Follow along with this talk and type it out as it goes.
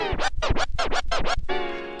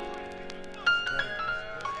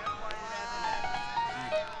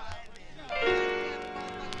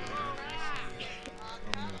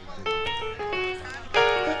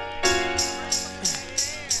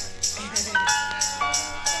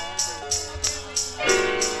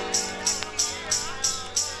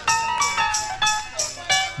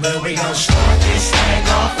Well, we gon' start this thing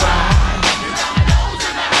off right.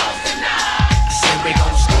 I said we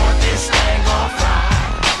gon' start this thing off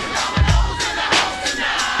right.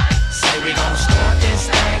 Say we gon' start this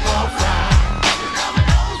thing off right.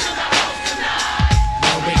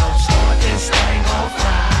 Well, we gon' start this thing off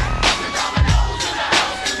right.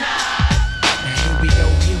 Now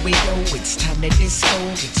here we go, it's time to disco.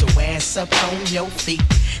 Get your ass up on your feet.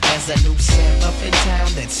 There's a new Sam up in town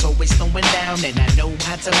that's always throwing down, and I know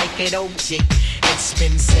how to make it OG. It's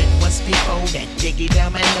been said once before that Diggy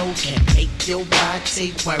Domino can make your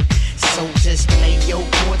body work. So just play your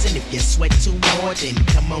chords, and if you sweat too hard, then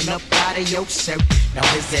come on up out of your shirt. Now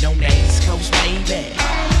is it on the East Coast, baby?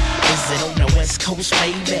 Is it on the West Coast,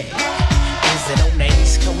 baby? Is it on the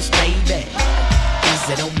East Coast, baby? Is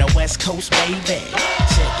it on the West Coast, baby?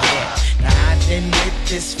 Check it out. Now I done lit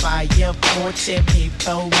this fire for 10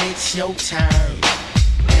 people, it's your turn.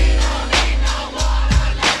 We don't need no water,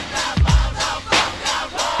 let the bottle from the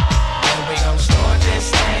road. Then we gon' start this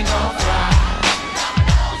thing off right.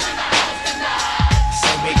 So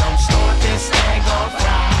we gon' start this thing off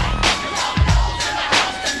right.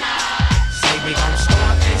 Say we gon'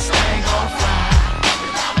 start this thing off right.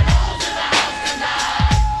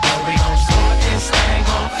 Then we gon' start this thing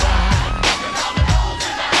off right.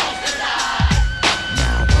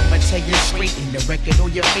 Now I'ma tell you straight in the record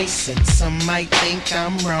on your face, and some might think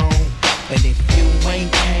I'm wrong. But if you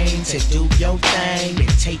ain't came to do your thing, then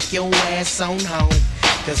take your ass on home.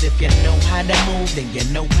 Cause if you know how to move, then you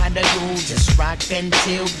know how to groove. Just rock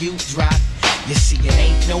until you drop. You see, it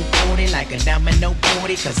ain't no party like a domino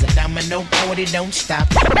party, cause a domino party don't stop.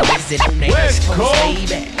 Is it on the West Coast,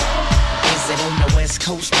 baby? Is it on the West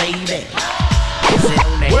Coast, baby? Is it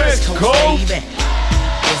on the West Coast, baby?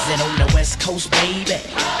 Is it on the West Coast, baby?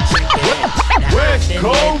 Check it out. Now West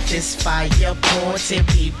Coast. This fire pour 10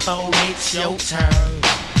 people, it's your turn.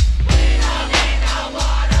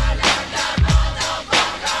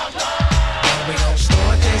 We gon'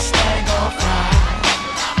 start this thing off right.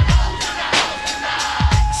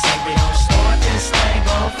 Say we gon' start this thing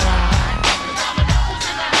off right.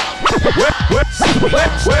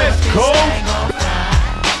 West Coast.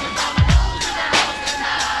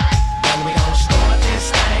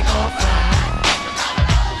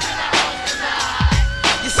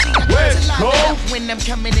 When I'm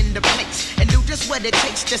coming in the place and do just what it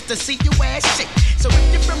takes just to see you ass shake. So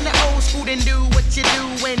if you're from the old school, then do what you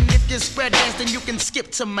do. And if you spread dance, then you can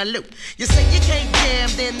skip to my loop. You say you can't jam,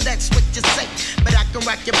 then that's what you say. But I can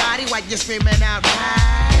rock your body while you're screaming out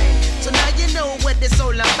right. So now you know what it's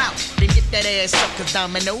all about. Then get that ass up, cause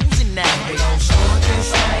dominoes in now. We gon' start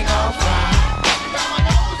this thing off right.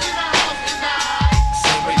 Dominoes in the house tonight.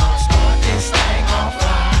 Say we gon' start this thing off right.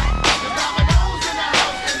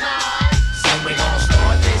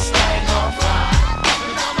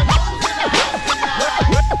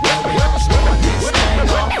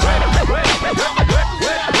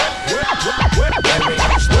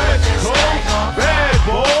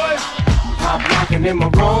 In my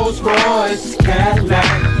Rolls Royce Cadillac,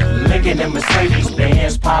 licking in Mercedes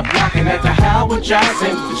Benz, pop locking at the Howard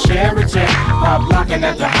Johnson, the Sheraton, pop locking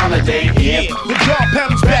at the Holiday Inn. The dog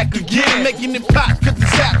pound's back again, making it pop 'cause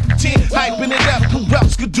it's after 10, hyping it up. Who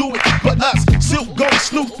else could do it but us? Silk Gold,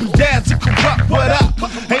 Snoop and Daz and Corrupt. What up?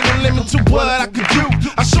 Ain't no limit to what I could do.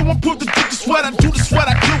 I show and prove that this is what I do, this is what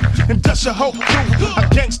I do. And that's your whole crew. I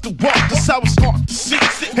gangsta walk, that's how it's hard to see.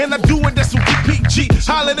 And I do it, that's what PG.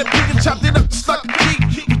 Holler at me and chopped it up just like a key.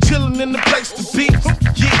 We chillin' in the place to be.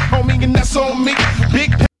 Yeah, homie, and that's on me.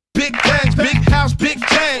 Big things, big house, big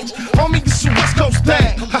change. Homie, this is a West Coast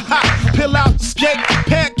thing. Ha, pill out the skate,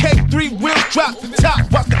 pancake, 3 wheels, drop the top.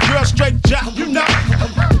 Watch the girl straight drop, you know.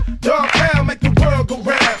 Downtown, make the world go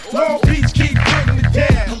round. Long Beach, keep putting it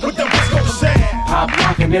down with the West Coast sound. Pop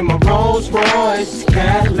locking in my Rolls Royce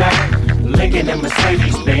Cadillac, Lincoln and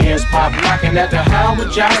Mercedes Benz, pop locking at the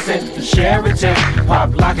Howard Johnson, the Sheraton,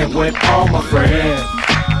 pop locking with all my friends.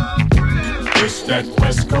 It's that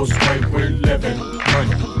West Coast way we're living.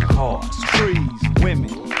 Money, cars, trees, women.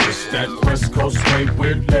 It's that West Coast way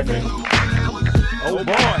we're living. Oh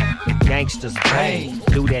boy. The gangsters bang,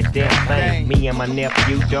 do that damn thing. Me and my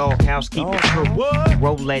nephew, Doghouse, keep it true.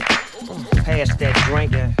 Roll that, pass that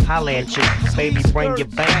drink, holla at you, baby, bring your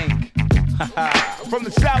bank. From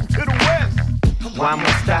the south to the west. Why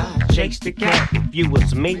must I chase the cat? If you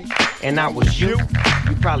was me and I was you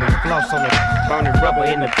probably floss on the burning rubber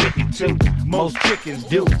in the 52. Most chickens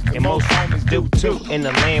do, and most homies do too. In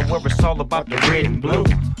the land where it's all about the red and blue.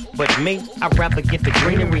 But me, I'd rather get the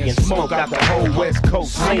greenery and smoke out the whole West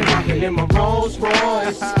Coast scenery. In my Rolls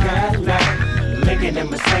Royce Cadillac, Lincoln and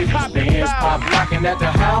Mercedes-Benz. Pop locking at the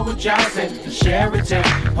Howard Johnson, the Sheraton.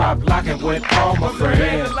 Pop locking with all my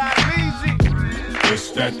friends.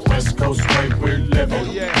 It's that West Coast way we're living.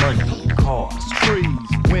 Money, cars, trees,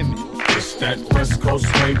 women. It's that West Coast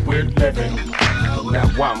way we're living. Now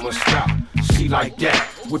why must stop? She like that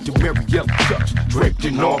with the Mariella touch, draped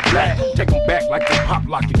in all black. Take them back like the pop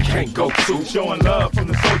lock you can't go to. Showing love from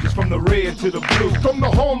the soldiers from the red to the blue. From the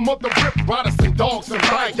home of the rip riders and dogs and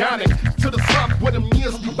bionic to the south where the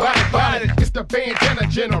meals be body. It's the bandana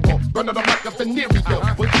general, running them like a venereal.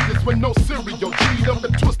 With Jesus with no cereal, G'd up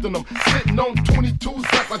and twisting them. Sitting on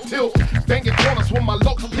 22s like a tilt. Banging corners with my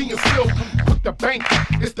locks peeing silk. Put the bank,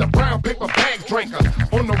 it's the brown paper bag drinker.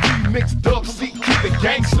 On the remix, Dub C, keep it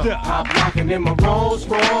gangster. Pop locking in my Rolls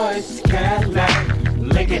Royce, Cadillac,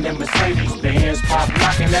 Lincoln and Mercedes-Benz. Pop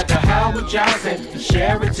locking at the Howard Johnson, the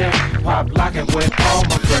Sheraton. Pop locking with all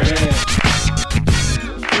my friends.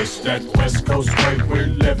 It's that West Coast way we're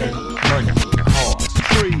living. Money, cars,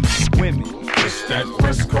 trees, women. It's that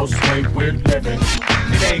West Coast way we're living.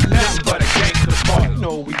 It ain't nothing but a gangster party.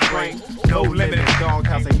 No, we bring no limit.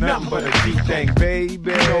 Doghouse ain't nothing but a G thing,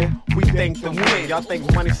 baby. We think the win. Y'all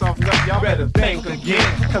think money soft enough? Y'all better think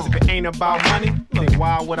again. Cause if it ain't about money, then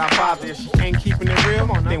why would I bother? If she ain't keeping it real,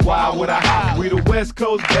 then why would I hide? We the West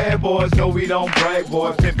Coast bad boys, no we don't brag,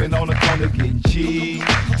 boy. Pimpin' on the corner getting cheese.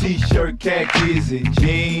 T-shirt, khakis, and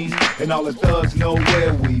jeans. And all the thugs know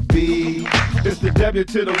where we be. It's the W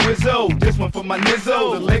to the Wizzo. This one for my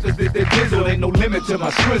Nizzo. The Lakers did their dizzle. Ain't no limit to my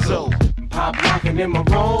swizzle. Pop locking in my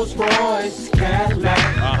Rolls Royce,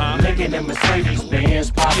 Cadillac, Lincoln and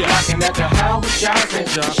Mercedes-Benz. Pop locking at the Howard Johnson,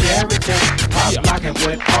 Sheraton. Pop locking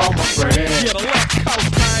with all my friends. Yeah, the West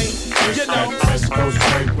Coast, man. It's that West Coast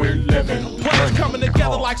way we're living. Players coming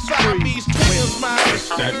together like Siamese twins, man. It's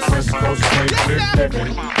that West Coast way we're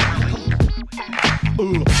living.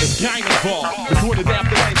 The gang involved. Between the damn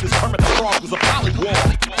things, this Kermit the Frog was a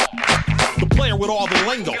polywall. The player with all the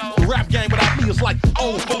lingo. The rap game without me is like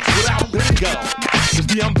old folks without bingo. Is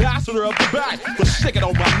the ambassador of the bag. But stick it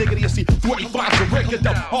on my nigga, you see 45's a record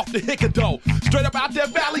though. Off the hickado. Straight up out there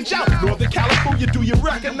Valley Joe. Northern California, do you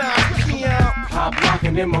recognize me out? Pop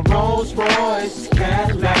locking in my Rolls Royce,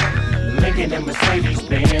 Cadillac, Lincoln and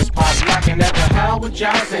Mercedes-Benz. Pop locking at the Howard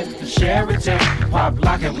Johnson, the Sheraton. Pop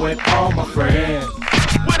locking with all my friends.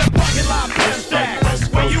 Where the parking lot been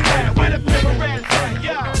at? Where you at? Where the paper ran at?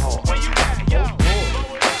 Yo, where you at? Yo.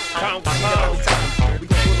 We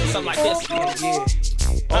gon' do a little something like this.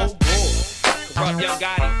 Oh boy. Corrupt Young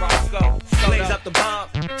Gotti, Roscoe. Blaze up the bomb.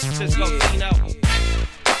 Cisco Tino.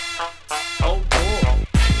 Oh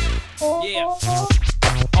boy. Yeah.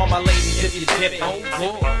 All my ladies, if you dip it. Oh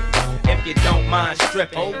boy. If you don't mind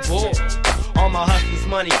stripping. Oh boy. All my hustlers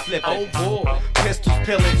money flipping. Oh boy. Pistols,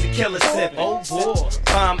 pillings, and killers sipping. Oh boy.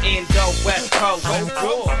 Bomb Indo, West Coast.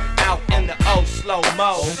 Oh boy. Out in the O slow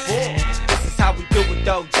mo. Oh boy. This is how we do it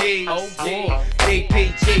though, G. Oh boy.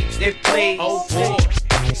 DP Jeeps, it bleeds. Oh boy.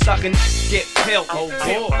 Suckin' get pilled. Oh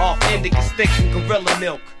boy. Off indica sticks and gorilla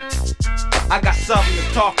milk. I got something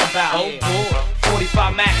to talk about. Oh boy.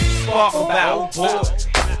 45 Max to spark about. Oh boy.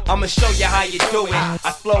 I'ma show you how you do it.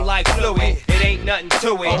 I flow like fluid, it ain't nothing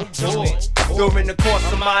to it. Oh boy. During the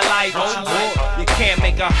course of my life, oh boy, you can't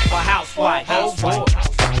make up a housewife. Oh boy.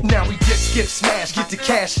 Now we dip, skip, smash, get the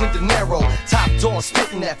cash in the narrow. Top dog,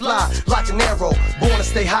 spitting that fly like an arrow. Born to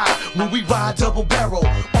stay high when we ride double barrel.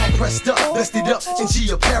 All pressed up, vested up in G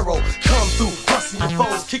apparel. Come through, busting your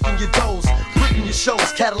foes, kicking your doors, ripping your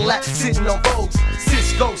shows. Cadillac sitting on Vogues.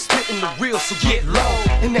 Cisco spitting the real, so get low.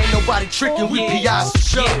 And ain't nobody tricking, we PIs for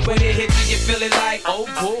show. Yeah, when it hits you, you feel it like, oh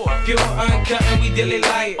boy. Pure uncut and we deal it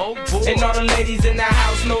like, oh boy. And all the ladies in the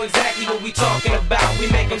house know exactly what we talking about. We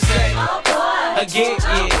make them say, oh boy. Again,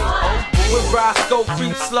 yeah. Oh boy. With Roscoe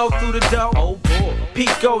creep slow through the dough. Oh boy.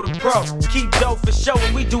 Pico the pro. Keep dough for show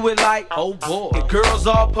and we do it like, oh boy. The girls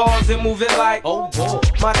all pause and move it like, oh boy.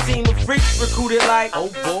 My team of freaks recruited like, oh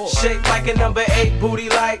boy. Shaped like a number 8 booty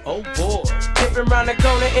like, oh boy. Dipping round the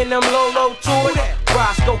corner in them low tours.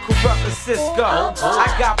 Roscoe, Corrupt, and Cisco. Oh,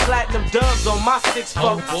 I got platinum dubs on my 6-4.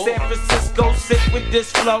 Oh, San Francisco sick with this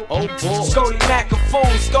flow. Oh, Scody Mac a fool,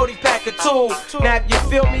 Scody pack a tool. Now if you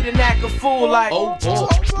feel me, the knack a fool like, oh boy.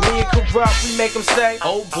 Me and Corrupt, we make them say,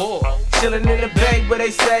 oh boy. Chillin' in the bay where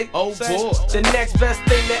they say, oh boy. The next best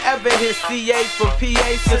thing to ever hit CA from PA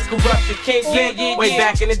since Corrupt the Kingpin way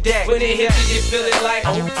back in the day. When it hits you, you feel it like,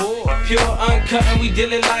 oh boy. Pure uncut and we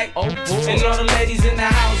deal it like, oh boy. And all the ladies in the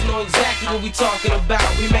house know exactly what we talking about.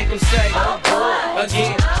 We make them say, oh boy,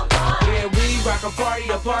 again. Yeah, we rock a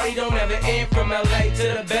party don't ever end from LA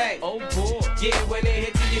to the Bay. Oh boy, yeah, when it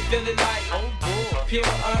hits you, you feel it like, oh boy. Pure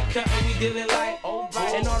uncut and we deal it like, oh boy.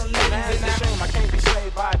 And all the ladies in that I can't be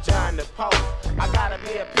saved by John the Pope. I gotta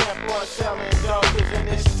be a pimp or selling dope, 'cause in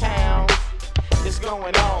this town, it's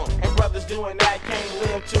going on. And brothers doing that can't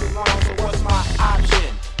live too long. So what's my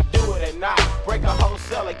option? Do it or not. Break a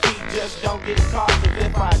wholesaler key, just don't get caught. 'Cause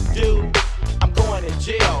if I do, I'm going to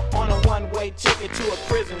jail on a one-way ticket to a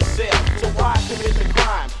prison cell. So why commit the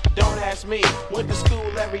crime? Don't ask me. Went to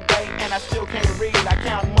school every day and I still can't read. I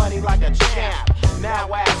count money like a champ.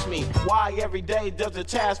 Now ask me, why every day does the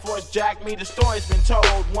task force jack me? The story's been told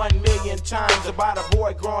 1,000,000 times about a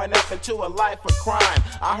boy growing up into a life of crime.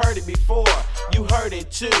 I heard it before, you heard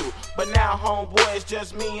it too. But now, homeboy, it's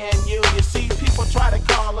just me and you. You see, people try to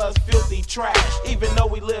call us filthy trash, even though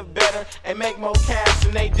we live better and make more cash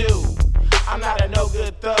than they do. I'm not a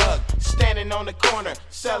no-good thug, standing on the corner,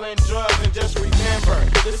 selling drugs. And just remember,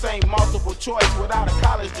 this ain't multiple choice. Without a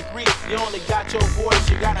college degree, you only got your voice.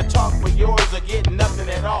 You gotta talk for yours or get nothing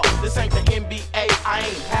at all. This ain't the NBA, I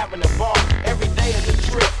ain't having a ball. Every day is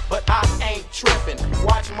a trip, but I ain't tripping.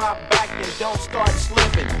 Watch my back and don't start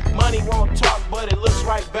slipping. Money won't talk, but it looks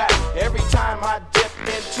right back. Every time I dip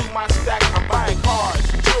into my stack, I'm buying cars,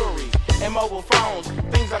 jewelry, and mobile phones.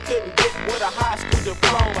 Things I couldn't get with a high school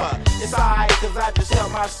diploma. It's alright, 'cause I just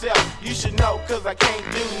help myself. You should know, 'cause I can't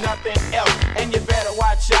do nothing else. And you better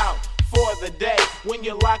watch out for the day when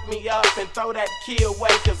you lock me up and throw that key away,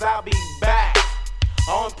 'cause I'll be back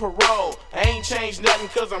on parole. I ain't changed nothing,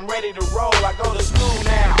 'cause I'm ready to roll. I go to school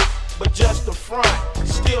now, but just the front.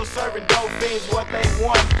 Still serving dope fiends what they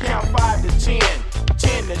want. Count 5 to 10,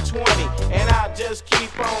 10 to 20, and I'll just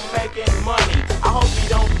keep on making money. I hope you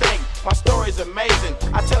don't think my story's amazing.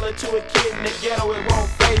 I tell it to a kid in the ghetto, it won't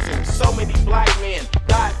faze him. So many black men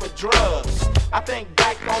died for drugs. I think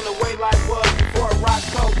back on the way life was before rock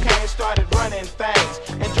cocaine started running things.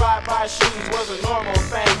 And drive-by shootings was a normal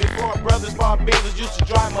thing. Before brothers bought Benzes used to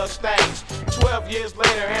drive Mustangs. 12 years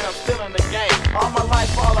later and I'm still in the game. All my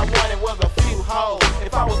life all I wanted was a few hoes.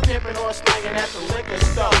 If I was pimping or slanging at the liquor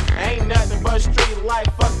store, ain't nothing but street life,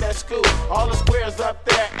 fuck that school. All the squares up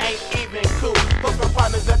there ain't even cool. Hooker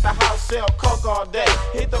partners at the house sell coke all day.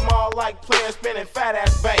 Hit them all like players spinning fat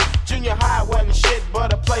ass bank. Junior high wasn't shit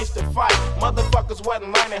but a place to fight. Motherfuckers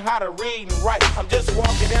wasn't learning how to read and write. I'm just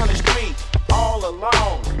walking down the street all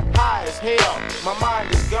alone, high as hell, my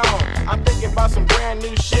mind is gone. I'm thinking about some brand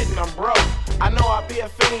new shit and I'm broke. I know I'll be a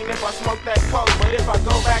fiend if I smoke that coke, but if I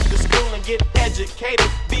go back to school and get educated,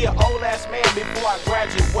 be an old ass man before I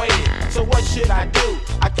graduated. So what should I do?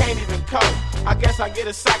 I can't even cope. I guess I get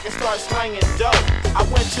a sack and start slanging dope. I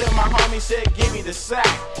went to my homie, said give me the sack.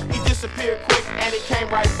 He disappeared quick and he came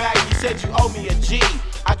right back. He said you owe me a G,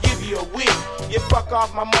 I give you a week. You fuck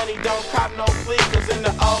off my money, don't cop no plea, 'cause in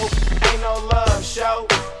the O, ain't no love show.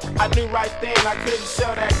 I knew right then I couldn't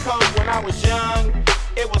sell that coke when I was young.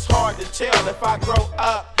 It was hard to tell if I grow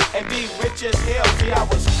up and be rich as hell. See, I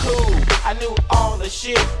was cool, I knew all the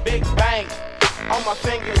shit, big bank on my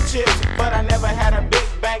fingertips, but I never had a big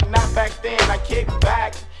bank, not back then. I kicked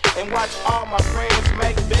back and watch all my friends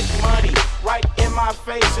make big money right in my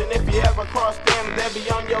face. And if you ever cross them, they'll be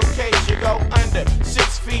on your case. You go under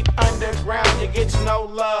 6 feet underground, you get no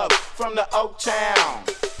love from the Oak Town.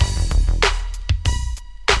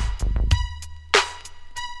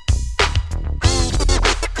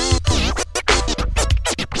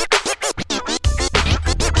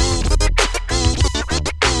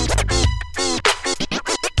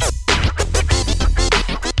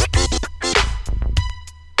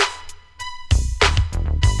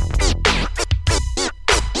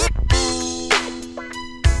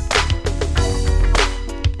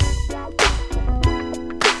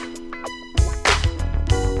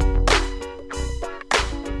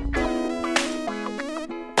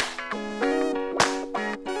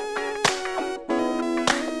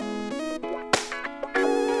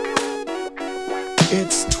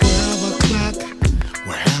 It's 12 o'clock,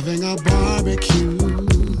 we're having a barbecue.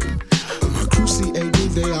 My crew CAD,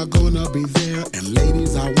 they are gonna be there. And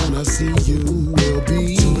ladies, I wanna see you. We'll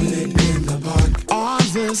be doing it in the park on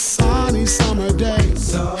this sunny summer day.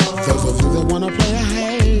 Those of you that wanna play a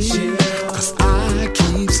hey, 'cause I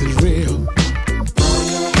keeps it real. Throw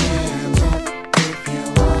your hands up if you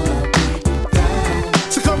wanna be down.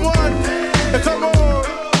 So come on, come on.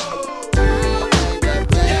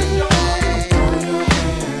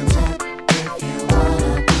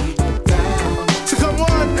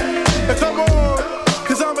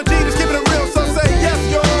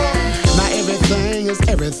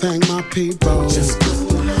 Everything, my people. Just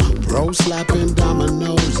bro slapping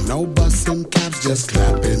dominoes, no busting caps, just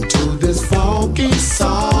clapping to this funky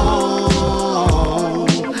song.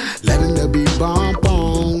 Letting the beat bump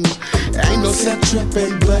on. Ain't no set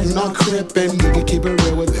tripping, but not crippin'. We can keep it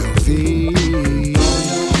real with LV.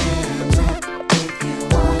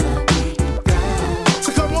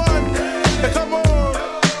 So come on, come on.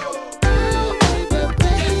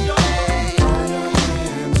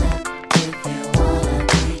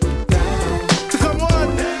 So come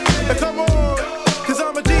on, come on. 'Cause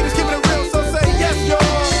I'm a genius, keeping it real, so say yes, y'all.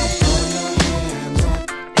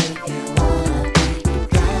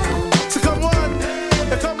 So come on,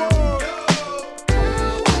 come on.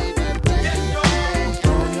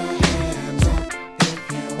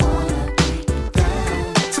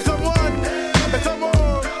 So come on, come on.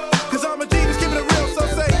 'Cause I'm a genius, keeping it real, so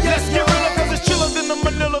say yes, Get realer, 'cause it's chiller than the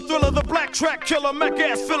Manila Thriller, the black track killer, Mac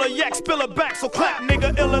ass filler, yak spiller back, so clap,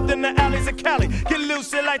 nigga, iller than the alleys of Cali. Get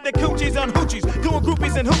loose like the coochies on hoochies, doing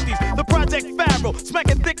groupies and hooties. The Project Pharaoh,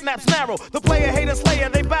 smacking thick naps narrow. The player hater slayer,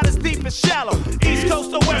 they bout as deep as shallow. East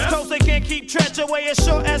Coast to West Coast, they can't keep trench away as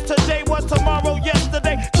sure as today was tomorrow,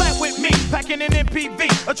 yesterday. Clap with me, packing an MPV,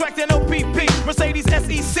 attracting OPP, Mercedes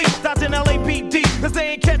SEC, dodging LAPD, 'cause they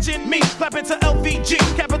ain't catching me. Clapping to LVG,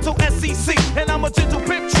 capital SEC, and I'm a gentle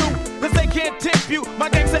pimp true, 'cause they can't tip you. My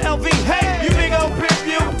gangsta LV, hey, you big old pimp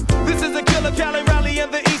you. This is a killer Cali rally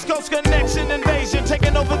and the East Coast connection invasion,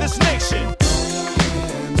 taking over this nation.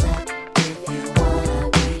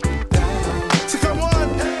 So come on,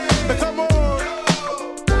 come on.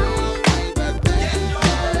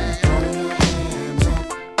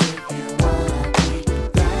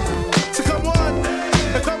 So come on,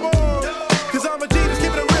 come on. 'Cause I'm a genius,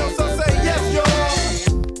 keeping it real, so say yes, y'all.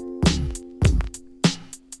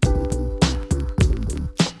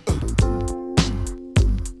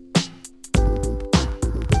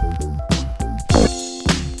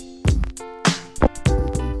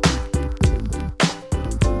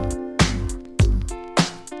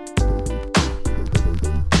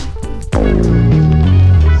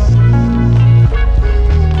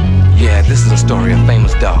 Yeah, this is a story of a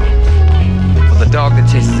famous dog. For the dog that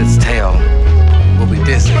chases its tail will be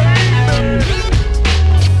dizzy.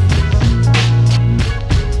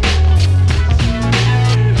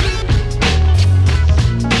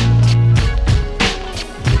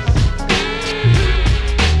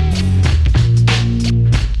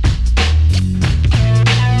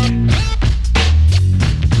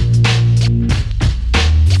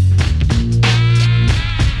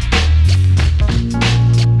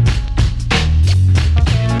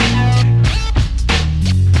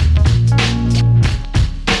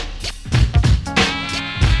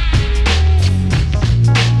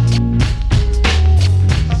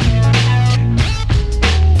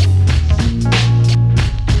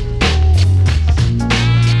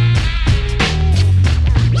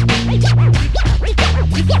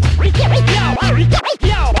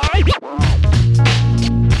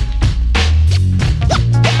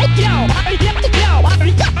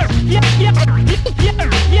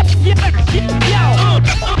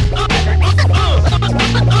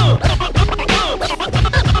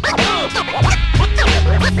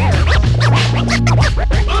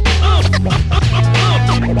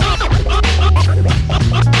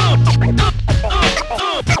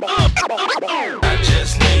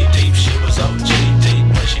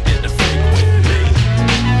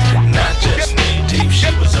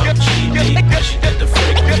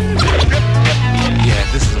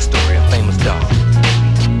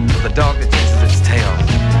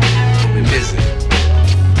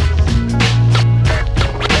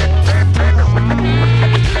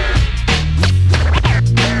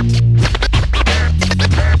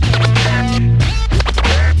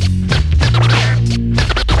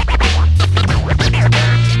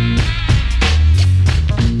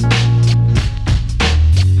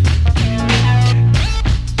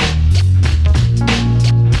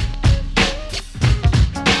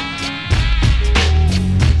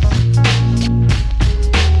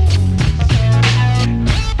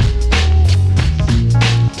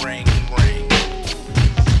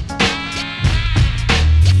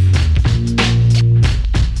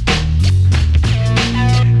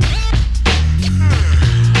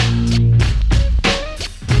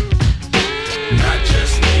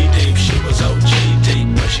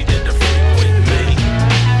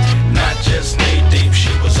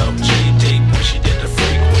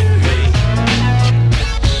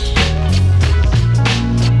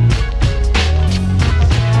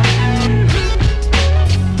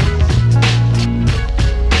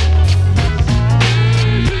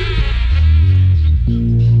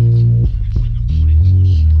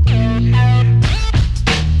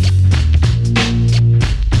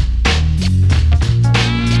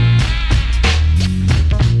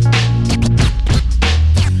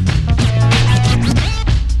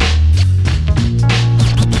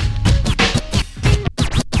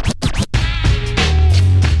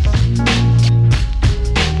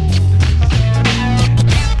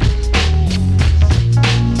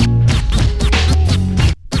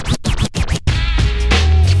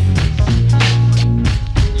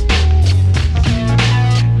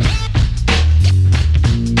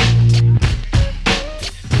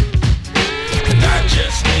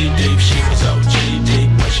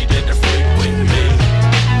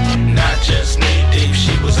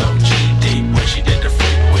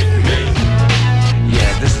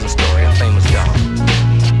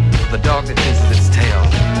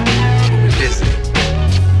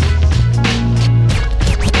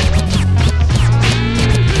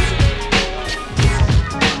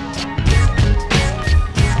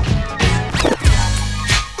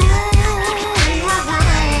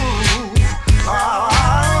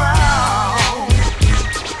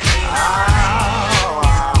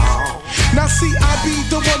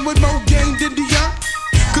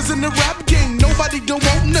 in the rap game, nobody don't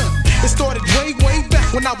want none. It started way, way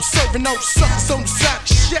back when I was serving old suckers on the side of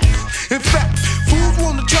the shack. In fact, fools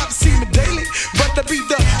wanna try to see me daily, but to be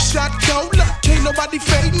the shot caller, can't nobody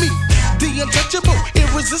fade me. The untouchable,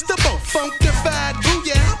 irresistible, funkified,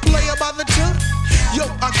 booyah, player by the ton. Yo,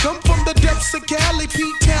 I come from the depths of Cali,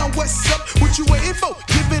 P-Town, what's up? What you waiting for?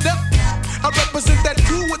 Give it up. I represent that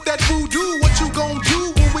crew with that voodoo. What you gon'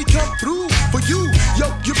 do when we come through for you? Yo,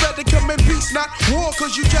 you better come in peace, not war,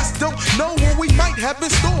 cause you just don't know what we might have in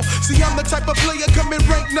store. See, I'm the type of player coming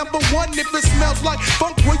ranked #1. If it smells like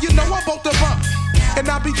funk, well, you know I'm about to bump. And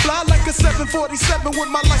I be fly like a 747 with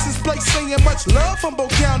my license plate saying much love from Bo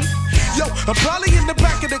County. Yo, I'm probably in the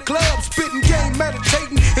back of the club, spitting game,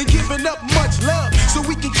 meditating, and giving up much love. So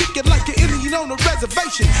we can kick it like an Indian on a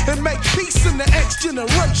reservation and make peace in the X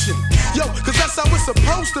generation. Yo, cause that's how it's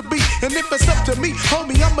supposed to be. And if it's up to me,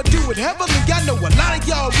 homie, I'ma do it heavily. I know a lot of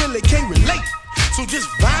y'all really can't relate. So just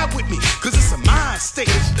vibe with me, cause it's a mind state.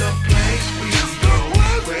 It's the place we go,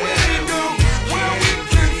 where we go, where we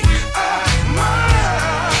can free our mind.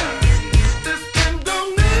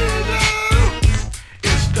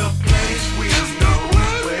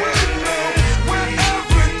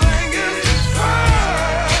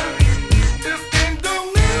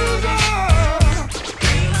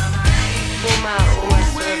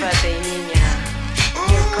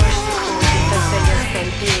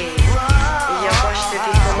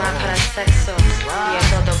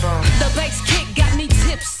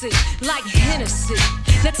 Like Hennessy.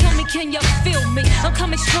 Now tell me, can you feel me? I'm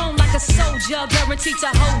coming strong like a soldier, guaranteed to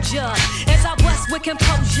hold ya. As I bust with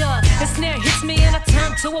composure, the snare hits me and I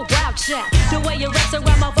turn to a wild child. The way you wraps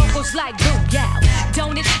around my vocals like booyah.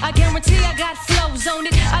 Don't it? I guarantee I got flows on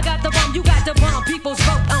it. I got the bomb, you got the bomb, people's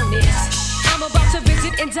vote on it. I'm about to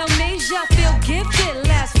visit Indonesia, feel gifted.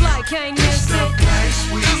 Last flight, can't miss it. It's the place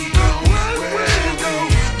we go, where we go,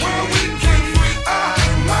 where we can free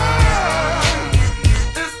our mind.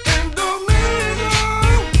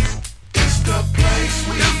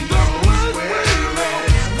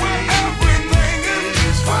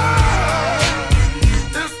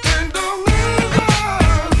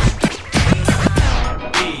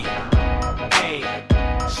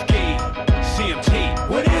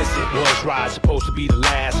 Ride supposed to be the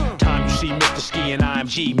last time you see Mr. Ski and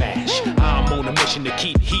IMG mash. I'm on a mission to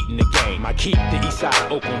keep heating the game. I keep the east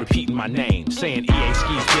side open, repeating my name, saying EA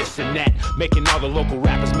Skis this and that, making all the local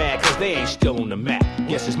rappers mad cause they ain't still on the map.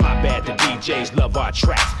 Yes, it's my bad the DJs love our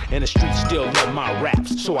tracks and the streets still love my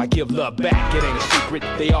raps, so I give love back. It ain't a secret,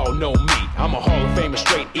 they all know me. I'm a Hall of Famer,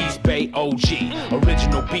 straight East Bay OG.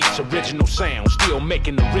 Original beats, original sound, still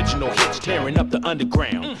making original hits, tearing up the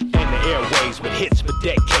underground and the airways with hits for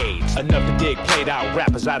decades. Enough to dig played out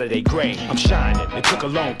rappers out of their grave. I'm shining, it took a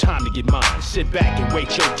long time to get mine. Sit back and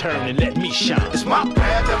wait your turn and let me shine. It's my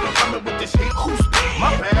bad that we coming with this heat.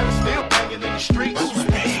 My bad is still banging in the streets.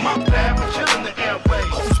 It's my bad for chilling the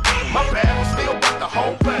airways. My bad we still got the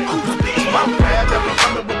whole thing. It's my bad that we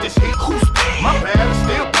coming with this heat. My bad is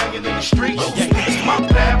still banging in the streets. It's my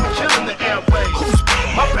bad for chilling the airways.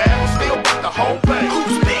 My bad we still got the whole thing.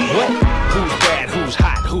 What? Who's bad? Who's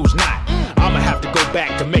hot? Who's not? I'ma have to go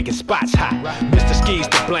back to making spots hot. Mr. Ski's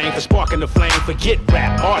to blame for sparking the flame. Forget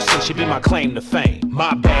rap, arson should be my claim to fame.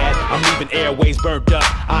 My bad, I'm leaving airways burnt up.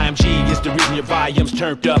 IMG is the reason your volume's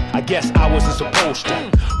turned up. I guess I wasn't supposed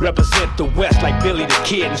to represent the West like Billy the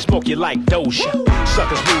Kid and smoke you like Doja.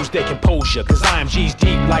 Suckers lose their composure, cause IMG's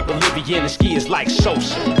deep like Bolivian and Ski is like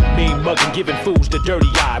Sosa. Mean mugging, giving fools the dirty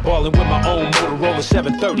eye. Ballin' with my own Motorola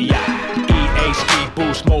 730i. EA Ski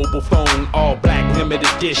Boost mobile phone, all black limited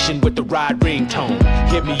edition with the ride ringtone.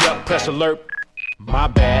 Hit me up, press alert. My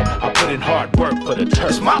bad, I put in hard work for the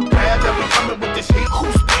turf. It's my bad that we coming with this heat.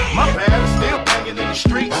 My bad is still banging in the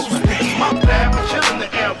streets. It's my bad for chilling the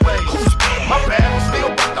airways. My bad we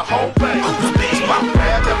still got the whole thing. It's my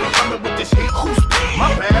bad that we coming with this heat.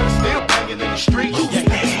 My bad is still banging in the streets.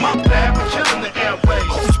 It's my bad for chilling the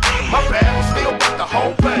airways. My bad we still got the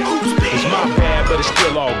whole thing. It's my bad, but it's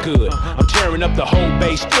still all good. I'm tearing up the whole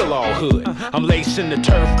base, still all hood. I'm lacing the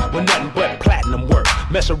turf with nothing but platinum work.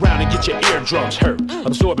 Mess around and get your eardrums hurt.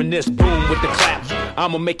 Absorbing this boom with the clap.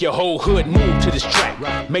 I'ma make your whole hood move to this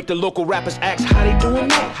track. Make the local rappers ask how they doing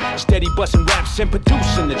that. Steady busting raps and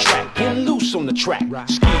producing the track. Getting loose on the track.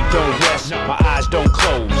 Ski don't rest, my eyes don't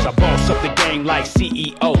close. I boss up the game like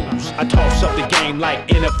CEOs. I toss up the game like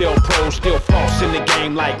NFL pros. Still floss in the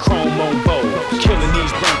game like chrome on bows. Killing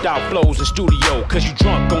these burnt out flows in studio. Cause you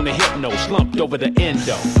drunk on the hypno, slumped over the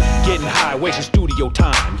endo. Getting high, wasting studio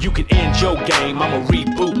time. You can end your game, I'ma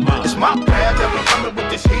reboot mine. It's my bad that we coming with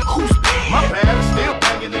this heat. My bad is still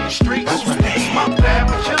banging in the streets. It's my bad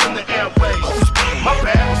for chilling the airways. My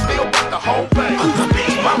bad we still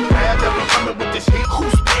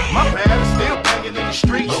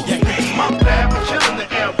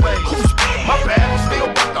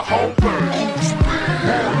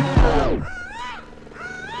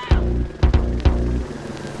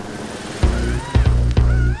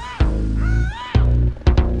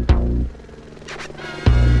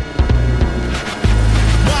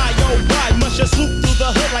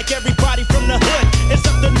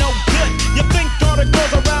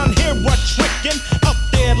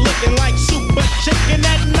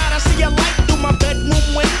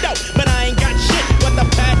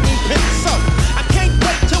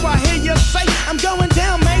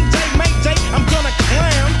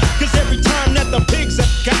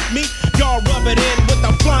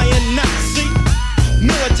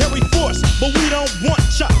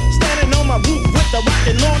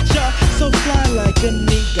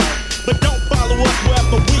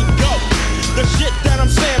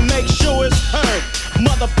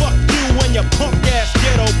Mother, fuck you and your punk ass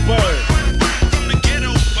ghetto bird. From the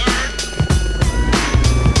ghetto bird.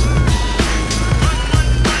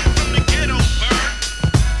 From the ghetto bird.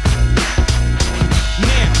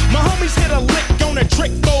 Now, my homies hit a lick on a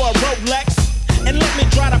trick for a Rolex. And let me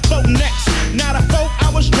try the 4 next. Now the 4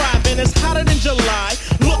 I was driving, it's hotter than July.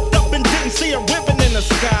 Looked up and didn't see a ribbon in the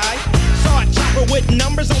sky. Saw a chopper with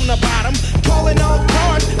numbers on the bottom. Calling all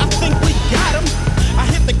cars, I think we got him. I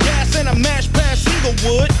hit the gas and I mashed past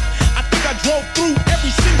Inglewood. I think I drove through every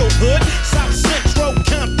single hood. South Central,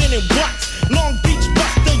 Compton and Watts. Long Beach,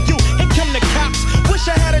 Buster U, here come the cops. Wish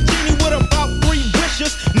I had a genie with about 3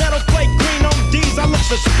 wishes. Metal flake green on D's, I look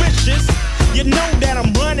suspicious. You know that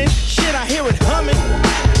I'm running, shit I hear it humming.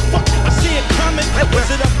 Fuck, I see it coming. Is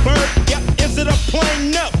it a bird? Yep. Is it a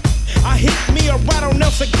plane? No. I hit me a ride on El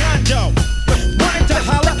Segundo. Wanted to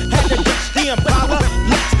holler, had to ditch the Impala.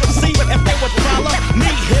 Let's see if they would follow me.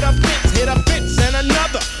 Hit a fence and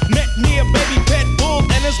another. Met me a baby pet bull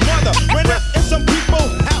and his mother. Ran up in some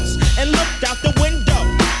people's house and looked out the window.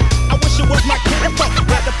 I wish it was my kinfolk.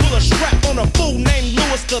 Had to pull a strap on a fool named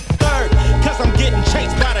Louis the Third. Cause I'm getting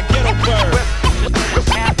chased by the ghetto bird.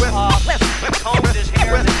 Let's hold his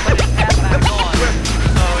hair and let it tap back on.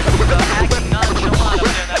 So it's acting nonchalant up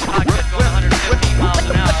there in that cockpit going 115 miles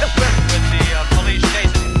an hour with the police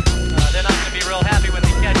chasing him. They're not going to be real happy when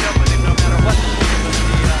they catch up with him no matter what the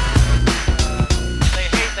speed.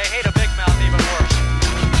 They hate a big mouth even worse.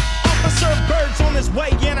 Officer Bird's on his way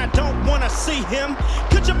and I don't want to see him.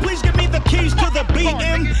 Could you please give me the keys to the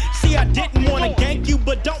BM? See, I didn't want to gank you,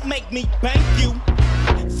 but don't make me bank you.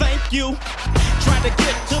 Thank you. Tried to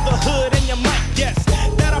get to the hood and you might guess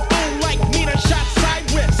that a fool like me done shot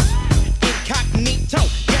Cyrus. Incognito,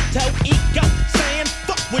 ghetto ego, saying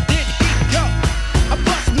fuck where did he go? I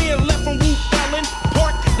bust me a left from Wu Ellen,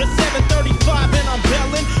 parked the 735 and I'm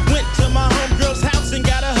belling. Went to my homegirl's house and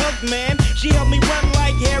got a hug, man. She helped me run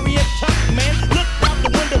like Harriet Tubman. Looked out the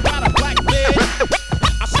window by the black bed.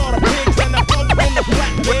 I saw the pigs and the boat on the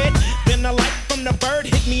black bed. Then the light from the bird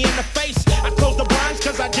hit me in the face. I closed the blinds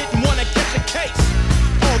cause I didn't want to catch a case.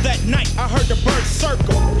 All that night I heard the bird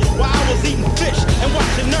circle while I was eating fish and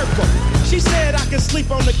watching Urkel. She said I could sleep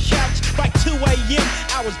on the couch by 2 a.m.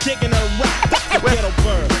 I was digging a rock. That's the ghetto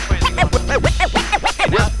bird.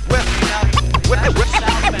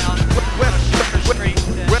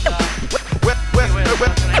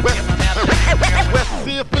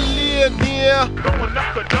 Going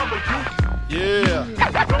up the W. Yeah.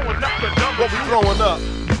 Going up the W. What we throwing up?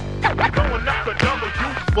 Going up the W.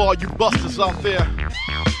 For all you busters out there.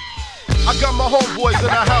 I got my homeboys in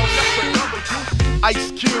the house.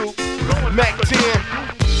 Ice Cube, Mac 10.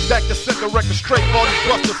 Back to set the record straight for all these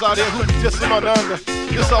busters out there who be dissing on the under.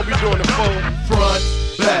 This how we doing it, for front,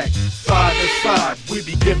 back, side to side. We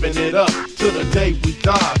be giving it up till the day we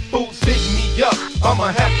die. Fools hit me up,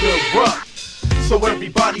 I'ma have to erupt. So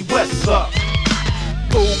everybody, what's up?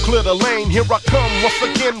 Fool, clear the lane, here I come once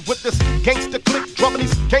again with this gangster click, dropping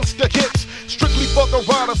these gangster hits. Strictly for the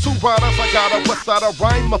riders who ride us. I got a west side of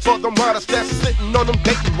rhyme for them riders that's sitting on them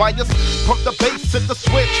dating wires. Pump the bass, hit the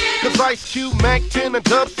switch, cause Ice Cube, Mac 10 and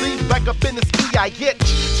Dub C's back up in this E.I.H.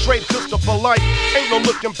 Straight pistol for life, ain't no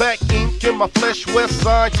looking back, ink in my flesh, west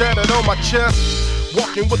side tatted on my chest.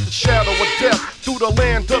 Walking with the shadow of death through the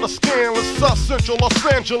land of the scandalous, South Central Los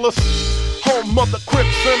Angeles. Home of the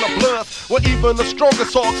Crips and the Bloods, where even the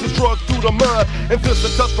strongest hogs is drugged through the mud. And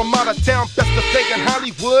visitors from out of town, best to stay in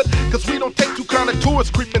Hollywood, cause we don't take two kind of tourists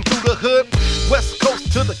creeping through the hood. West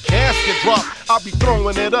Coast to the casket drop, I'll be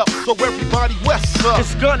throwing it up, so everybody west up.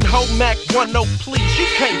 It's Gun Ho Mac 10, please, you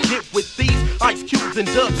can't get with these. Ice Cubes and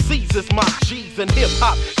Dub C's is my G's and hip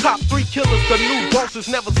hop. Top 3 killers, the new bosses,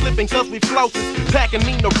 never slipping cause we flosses. Packing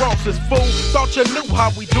Nina Ross's, fool, thought you knew how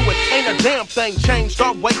we do it. Ain't a damn thing changed,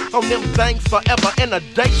 our way on them things forever and a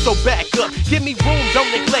day, so back up. Give me room, don't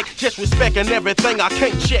neglect, just respecting everything I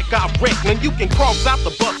can't check, I reckon. You can cross out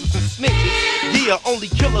the buses and snitches. Yeah, only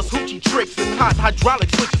killers, hoochie tricks, and hot hydraulic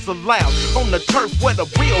switches allowed. On the turf where the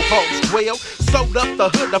real hoes dwell. Sold up the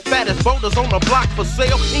hood, the fattest voters on the block for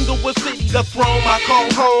sale. Inglewood City, the throne I call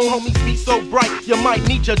home. Homies be so bright, you might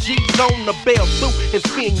need your G's on the bell through and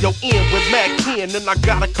spin your end with Mac 10. And I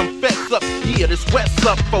gotta confess up, yeah, this West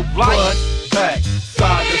up for life. Front, back,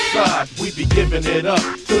 side to side, we be giving it up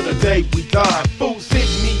till the day we die. Fools hit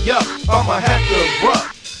me up, I'ma have to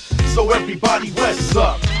erupt. So everybody, what's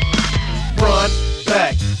up? Front,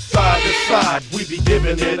 back, side to side, we be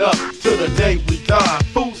giving it up till the day we die.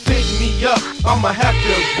 Fools hit me up, I'ma have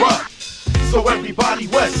to erupt. So everybody,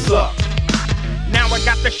 what's up? Now I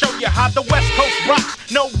got to show you how the West Coast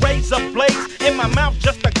rocks. No razor blades in my mouth,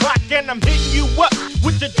 just a Glock, and I'm hitting you up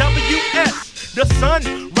with the WS. The sun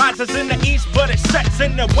rises in the east, but it sets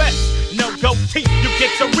in the west. No goatee, you get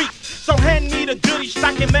to reap. So hand me the goodies,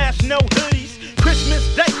 stocking mask, no hoodies. Christmas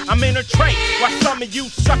Day, I'm in a tray. While some of you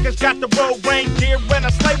suckers got the road reindeer and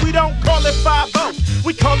a sleigh. We don't call it 5-0,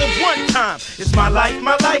 we call it one time. It's my life,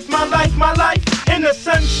 my life, my life, my life in the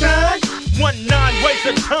sunshine. 1-9 weighs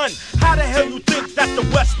a ton. How the hell you think that the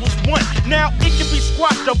West was won? Now it can be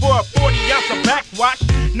squashed over a 40 ounce of backwash.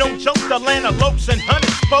 No joke, the land of lopes and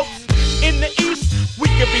hundreds, folks. In the East, we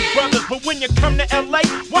can be brothers, but when you come to LA,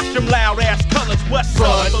 watch them loud ass colors. West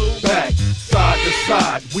side, front, back, side to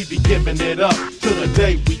side, we be giving it up till the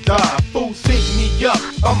day we die. Fools hit me up,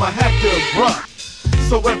 I'ma have to erupt.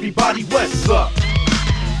 So everybody, what's up?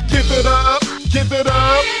 Give it up, give it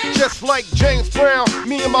up. Just like James Brown,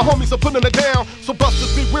 me and my homies are putting it down. So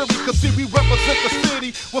busters be weary, cause see we represent the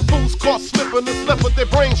city where fools caught slipping and slept with their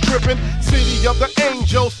brains tripping. City of the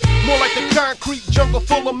angels, more like the concrete jungle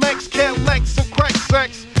full of Max, Cadillacs, and crack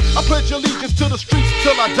sacks. I pledge allegiance to the streets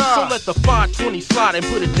till I die. So let the 520 slide and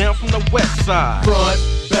put it down from the west side. Front,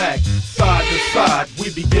 back, side to side,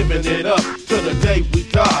 we be giving it up till the day we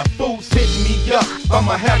die. Fools hit me up,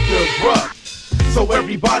 I'ma have to erupt. So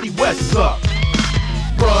everybody, what's up?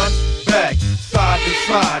 Front, back, side to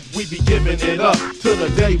side, we be giving it up till the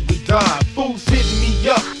day we die. Fools hit me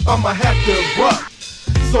up, I'ma have to erupt.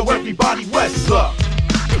 So everybody, what's up?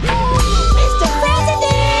 Mr.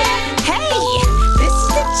 President, hey, this is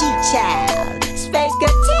the G-Child, Space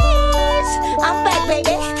Tears. I'm back, baby.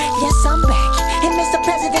 Yes, I'm back. And Mr.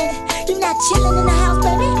 President, you're not chilling in the house,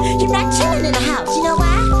 baby. You're not chilling in the house. You know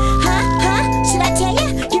why? Huh? Should I tell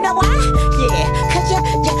you? You know why? Yeah, cause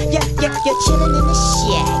you're chilling in the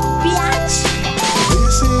shack, biatch.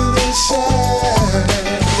 This is the shack.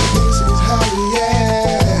 This is how we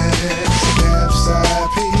act. Capside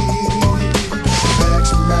P, Max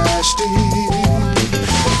Mash D.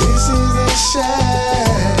 This is the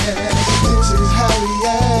shack. This is how we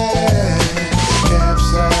act.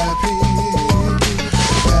 Capside P,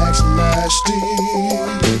 Max Mash D.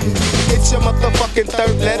 It's your motherfucking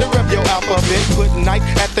third letter of your alphabet. Put knife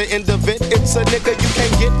at the end of it. It's a nigga you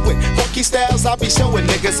can't get with. Funky styles I be showing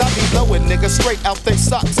niggas. I be blowing niggas straight out their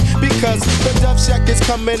socks. Because the Dove Shack is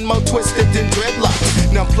coming more twisted than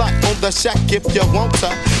dreadlocks. Now plot on the shack if you want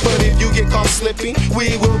to. But if you get caught slipping,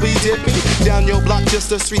 we will be dipping down your block just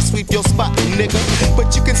to street sweep your spot, nigga.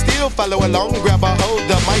 But you can still follow along, grab a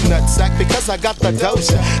hold of my nutsack because I got the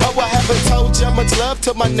doja. Oh, I haven't told ya much love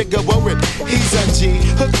to my nigga Warren. He's a G.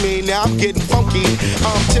 Hook me, now I'm getting funky.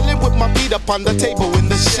 I'm chilling with my feet up on the table in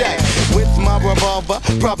the shack with my revolver,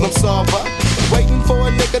 problem solver, waiting for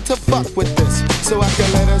a nigga to fuck with this so I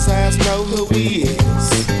can let his ass know who he is.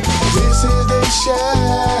 This is the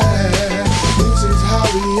shack. This is how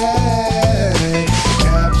we act.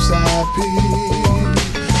 Capside P,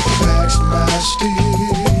 Max Mash D.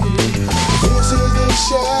 This is the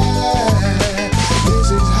shack. This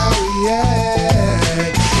is how we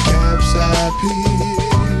act. Capside P,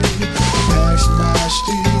 Max Mash D.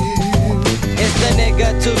 It's the nigga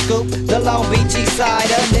to scoop, the Long Beachy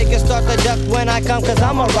cider. Niggas start to duck when I come cause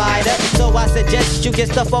I'm a rider. So I suggest you get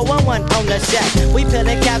the 411 on the shack. We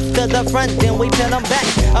peeling caps to the front, then we peel them back.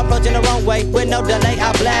 Approaching the wrong way, with no delay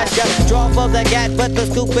I blast ya. Draw for the gat, but the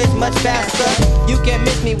scoop is much faster. You can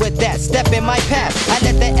miss me with that, step in my path. I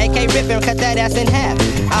let the AK rip and cut that ass in half.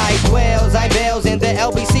 I dwells, I bells in the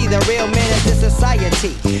LBC, the real menace to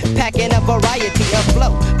society. Packing a variety of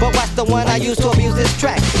flow, but watch the one I use to abuse this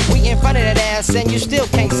track. We in front of that ass and you still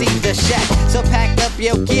can't see the shack. So pack up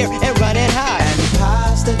your gear and run it high. And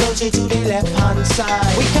pass the Dolce to the left hand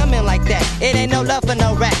side. We coming like that, it ain't no love for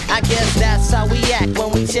no rat. I guess that's how we act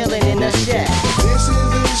when we chillin' in the shack. This is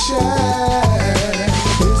the shack.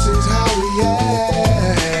 This is how we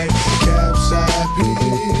act. Capside P,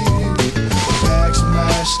 Max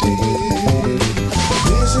Mash D.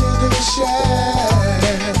 This is the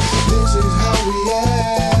shack. This is how we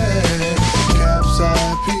act.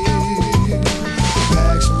 Capside P,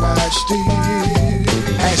 Max Mash D.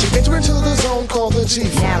 As you enter into the zone called the G.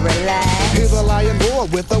 Now relax. Hear the lion roar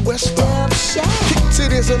with a whisper. Kicks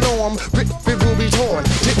it is a norm. Rip it will be torn.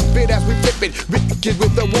 Dip it as we flip it. Wicked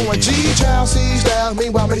with the warrant. G-child sees down.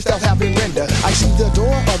 Meanwhile, many styles have been rendered. I see the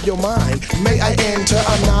door of your mind. May I enter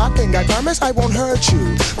a knocking? I promise I won't hurt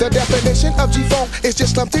you. The definition of G-funk is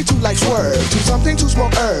just something to like swerve. To something to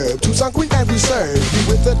smoke herb. To some queen and reserve.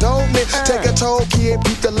 Be with the dopeness. Take a toll, kid.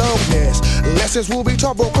 Beat the lowness. Lessons will be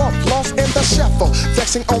taught. Broke off. Lost in the shuffle.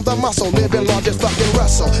 Flexing on the muscle. Living largest fucking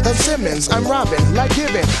Russell. And Simmons. I'm robbing. Like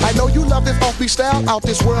giving. I know you love this offbeat style. Out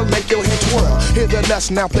this world. Make your head twirl. Hear the nuts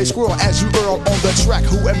now play squirrel as you earl on the track.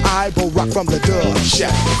 Who am I? Bo Rock from the Dub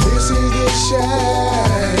Shack. This is the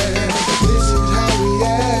shack. This is how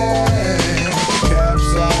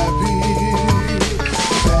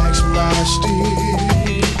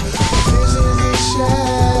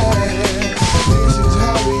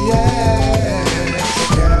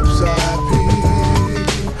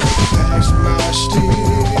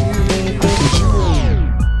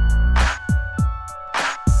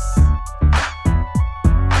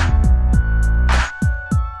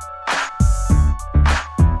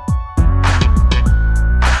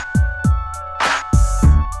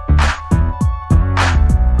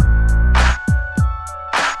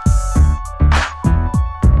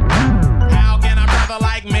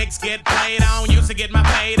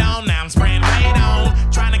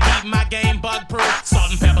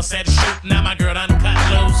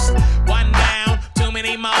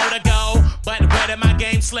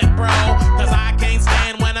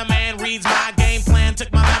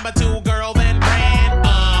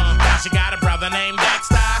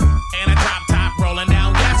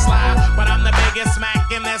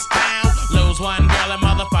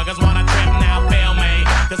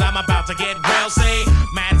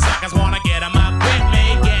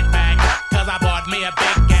a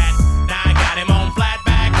big cat. Now I got him on flat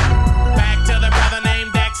back. Back to the brother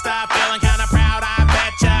named Dexter. Feeling kinda proud, I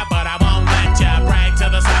betcha. But I won't let ya brag to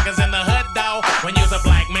the suckers in the hood though. When you's a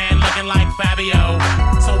black man looking like Fabio.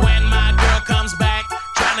 So when my girl comes back,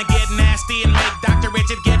 trying to get nasty and make Dr.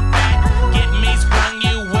 Richard get fat. Get me sprung,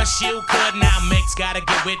 you wish you could. Now Mick's gotta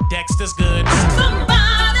get with Dexter's goods.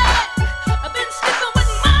 Somebody, I've been sticking with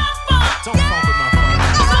my phone. Don't funk with my phone.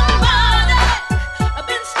 Somebody, I've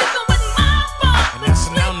been sticking with my phone. And that's a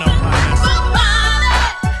no-no, partner. Somebody,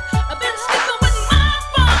 I've been sticking with my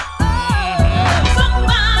phone.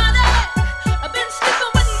 Somebody, I've been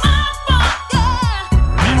sticking with my phone. Yeah.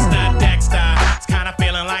 Mr. Dexter, it's kinda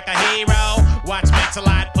feeling like a hero. Watch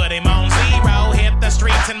Mix-a-Lot put him on zero. Hit the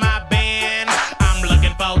streets in my Benz. I'm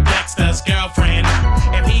looking for Dexter's girlfriend.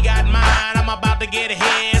 If he got mine, I'm about to get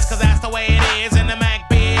his. Cause that's the way it is in the Mac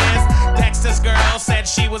biz. Dexter's girl said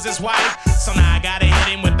she was his wife. So now I gotta hit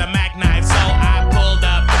him with the Mac knife. So I pulled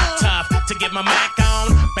up tough to get my Mac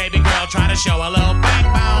on. Baby girl try to show a little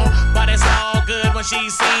backbone. But it's all good when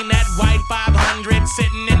she's seen that white 500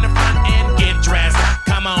 sitting in the front and get dressed.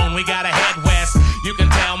 Come on, we gotta head west. You can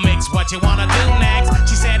tell Mix what you wanna do next.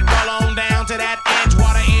 She said roll on down to that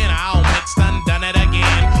Edgewater Inn. Oh, Mix done it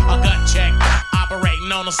again. A gut check,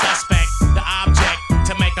 operating on a suspect. The object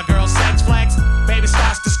to make a girl sex flex. Baby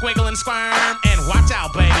starts to squiggle and squirm. And watch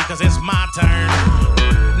out, baby, cause it's my turn.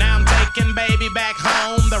 Now I'm taking baby back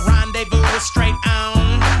home. The rendezvous is straight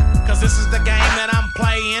on. Cause this is the game that I'm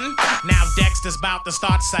playing. Now Dexter's about to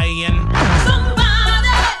start saying, Somebody,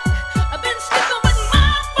 I've been sticking with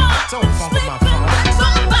my phone. don't funk with my phone.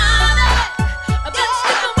 Somebody, I've been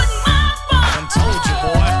sticking with my phone. I told you,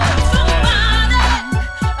 boy. Somebody,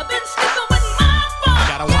 I've been sticking with my phone.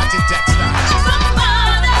 Gotta watch it, Dexter.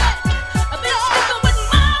 Somebody, I've been sticking with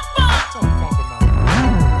my phone. Don't funk with my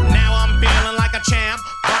phone. Now I'm feeling like a champ,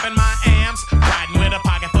 bumping my amps, riding with a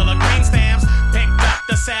pocket full of green stamps. Picked up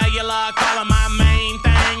the cellular, calling my main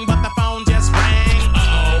thing, but the phone just rang.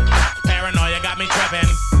 Uh-oh, paranoia got me tripping.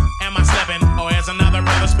 Am I slipping? Oh, here's another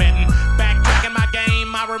brother spitting. Backtracking my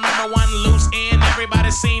game, I remember one loose end.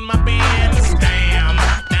 Everybody seen my bins. Damn,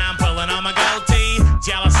 now I'm pulling on my goatee.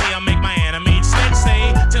 Jealousy, make my enemies snitch.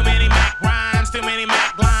 See, too many Mac rhymes, too many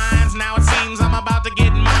Mac lines. Now it seems I'm about to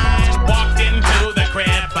get mine. Walked into the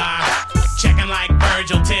crib bar, checking like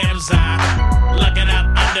Virgil Tim's looking up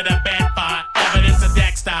under the bed for evidence of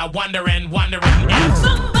Dexter. Wondering if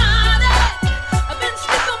Somebody, I've been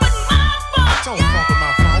sticking with my phone. don't funk with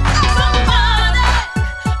my phone. Somebody,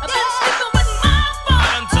 I've been sticking with my phone. I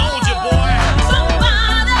done told you, boy.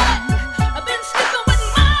 Somebody, I've been sticking with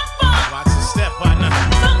my phone. Watch the step, partner.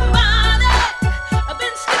 Somebody, I've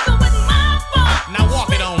been sticking with my phone. Now walk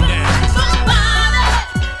it on down. Somebody,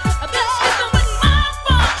 I've been sticking with my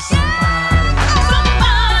phone. Somebody,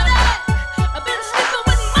 I've been sticking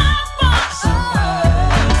with my phone.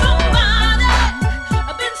 Somebody,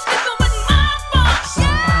 I've been sticking with my phone.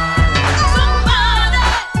 Somebody,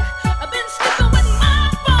 I've been sticking with my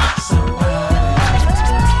phone.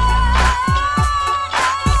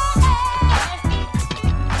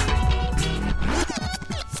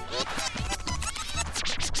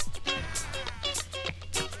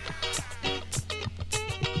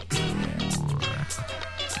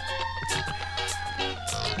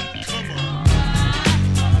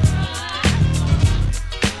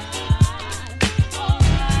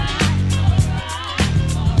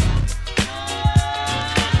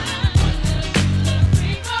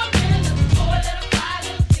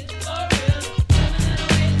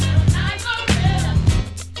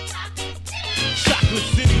 Chocolate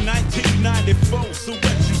City 1994. So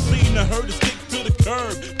what you seen, I heard is kick to the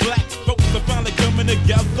curb. Black folks are finally coming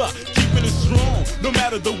together, keeping it strong, no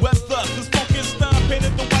matter the weather. This funky style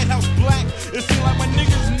painted the White House black. It seems like my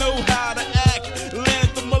niggas know how to act.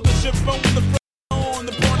 Landed the mothership on the front lawn.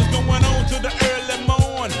 The party's going on to the early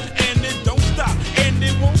morn. And it don't stop, and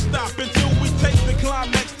it won't stop until we take the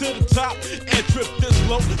climax to the top and trip this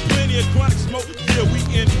low. Plenty of chronic smoke, yeah, we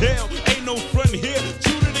inhale. Ain't no front here.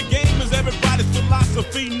 True to the game is everybody's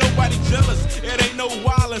philosophy. Nobody jealous, it ain't no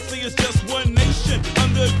wild. See, it's just one nation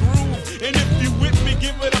under a groove. And if you with me,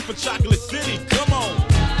 give it up for Chocolate City. Come on.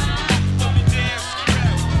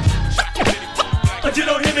 But you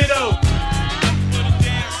don't hear me though.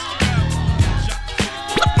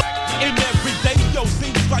 And every day, yo,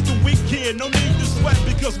 seems like a weekend. No need to sweat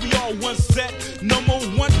because we all one set. No more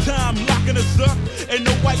one time locking us up. And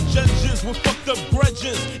no white judges with fucked up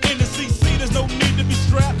grudges. In the CC, there's no need to be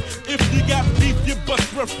strapped. If you got beef, you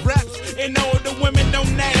bust rough raps. And all the women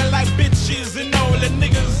don't act like bitches. And all the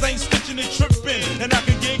niggas ain't stitching and tripping. And I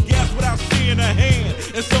can get gas without seeing a hand.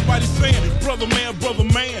 And somebody saying, brother man,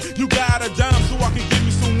 you got a dime so I can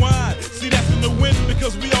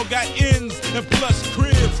cause we all got ends and plush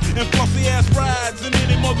cribs and flossy ass rides and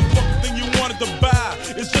any motherfucking thing you wanted to buy.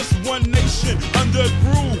 It's just one nation under a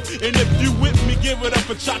groove. And if you with me, give it up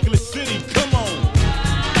for Chocolate City. Come on.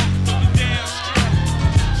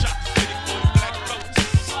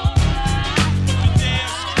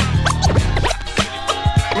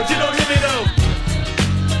 But you don't hear me though.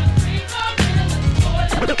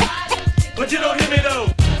 But you don't hear me though.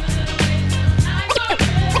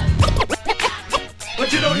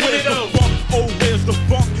 But you don't hear me though. Oh, where's the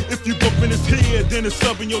funk? If you bump in his head, then it's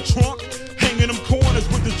up in your trunk. Hanging them corners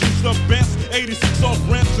with the juiced up bents. 86 off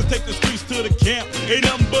ramps to take the streets to the camp. Ain't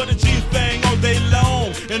nothing but a G-thing all day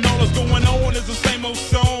long. And all that's going on is the same old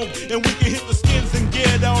song. And we can hit the skins and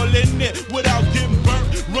get all in it without getting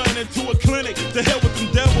burnt. Run into a clinic. To hell with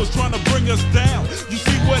them devils trying to bring us down. You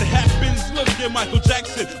see what happens? Look at Michael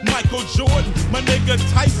Jackson, Michael Jordan, my nigga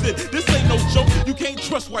Tyson. This ain't no joke. You can't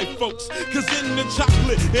trust white folks. Cause in the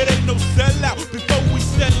chocolate, it ain't no sellout. Before we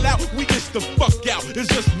sell out, we get the fuck out. It's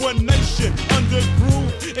just one nation under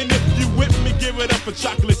groove. And if you with me, give it up for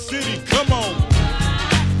Chocolate City. Come on.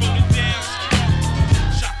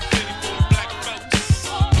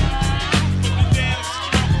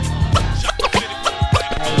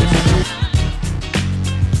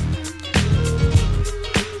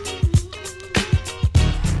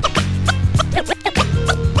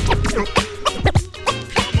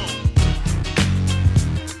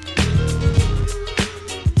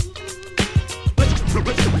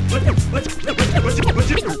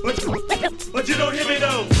 But you don't hear me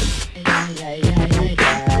though.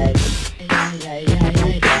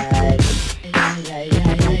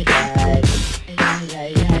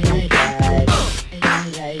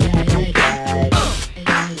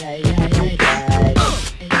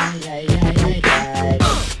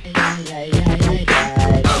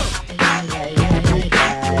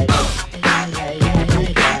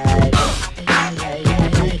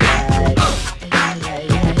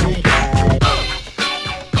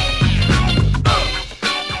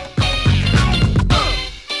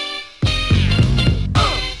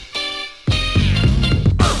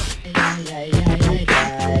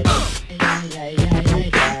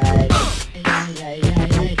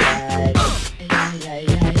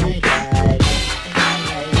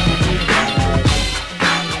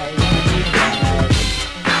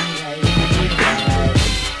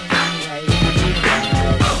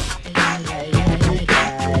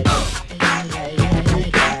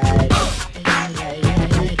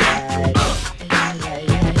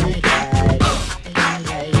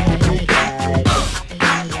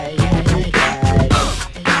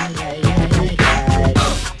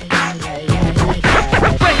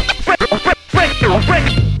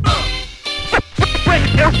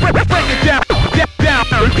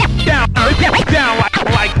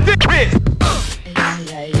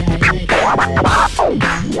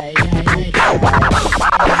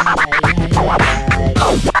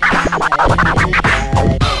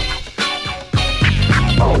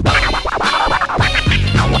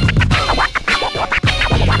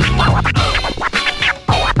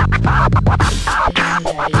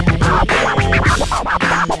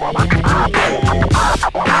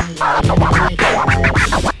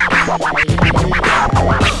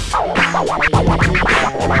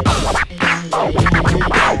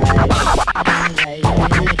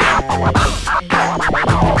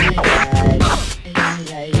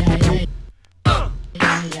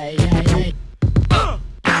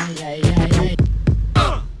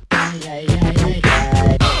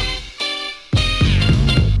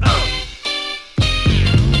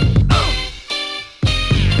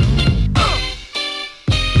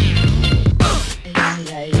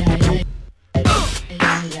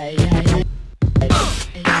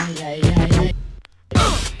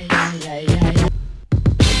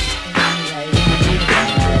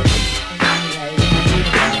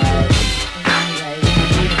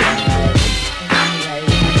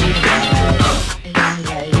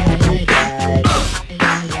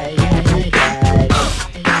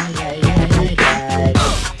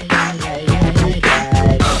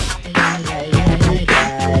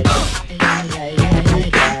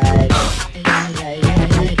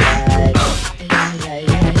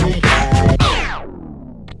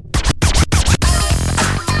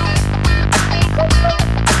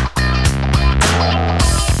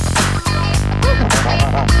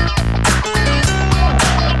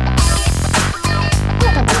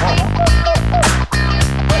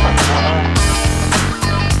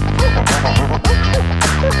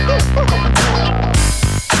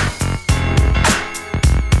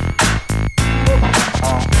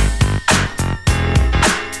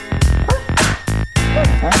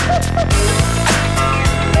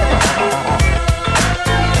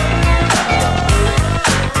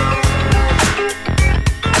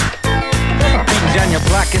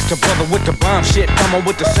 the brother with the bomb shit. Coming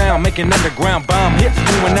with the sound, making underground bomb hits.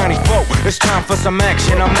 Doing 94. It's time for some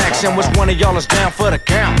action. I'm action. Which one of y'all is down for the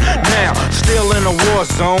count? Now, still in a war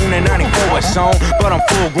zone. And 94 is on, but I'm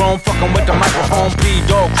full grown. Fucking with the microphone.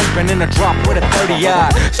 P-Dog creeping in the drop with a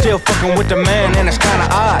 30-odd. Still fucking with the man, and it's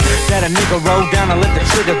kinda odd that a nigga roll down and let the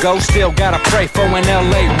trigger go. Still gotta pray for an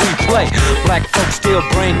LA replay. Black folks still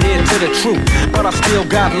brain dead to the truth, but I still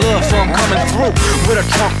got love, so I'm coming through with a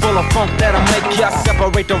trunk full of funk that'll make y'all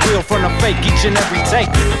separate the real from the fake each and every take.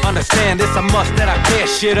 Understand it's a must that I tear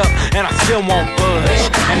shit up, and I still won't budge,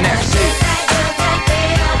 and that's it.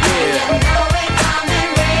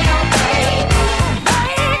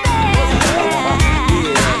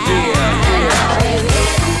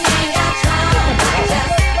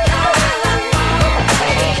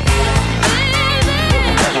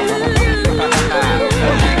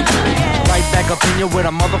 Up in you with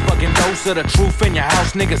a motherfucking dose of the truth in your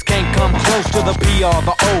house. Niggas can't come close to the PR,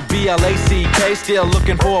 the O-B-L-A-C-K. Still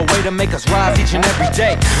looking for a way to make us rise each and every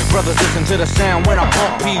day. Brothers, listen to the sound when I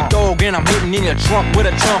pump P-Dog and I'm hitting in your trunk with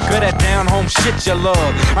a trunk of that down-home shit you love.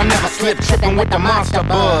 I never slip tripping with the monster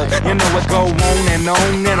bug. You know it go on,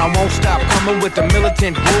 and I won't stop coming with the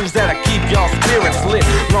militant grooves that'll keep y'all spirits lit.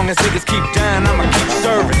 Long as niggas keep dying, I'ma keep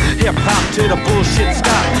serving hip-hop till the bullshit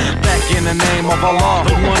stop. Back in the name of Allah,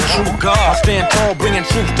 the one true God. I stand tall, bringing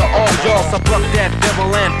truth to all y'all. So pluck that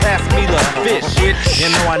devil and pass me the fish. You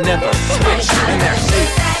know I never switch, and that's it.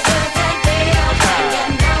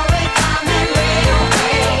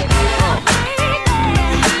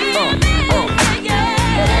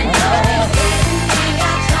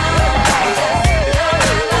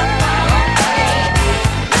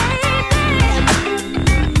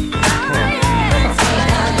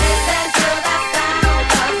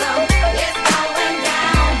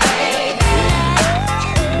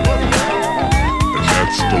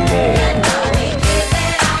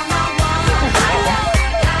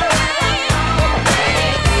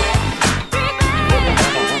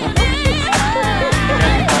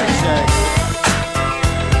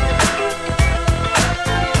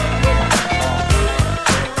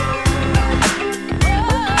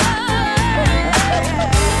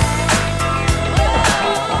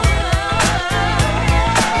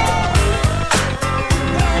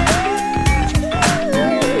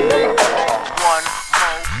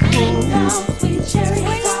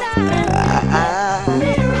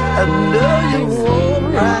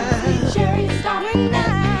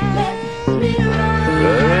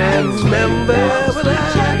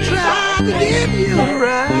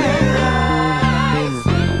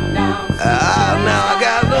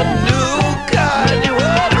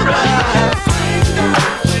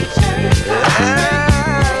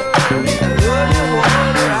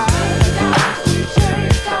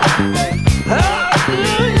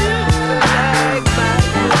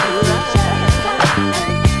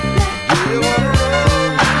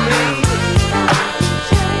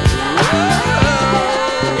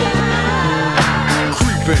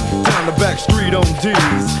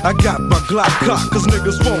 I got my Glock cocked, cause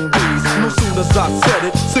niggas want these. No soon as I said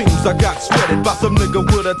it, seems I got sweated by some nigga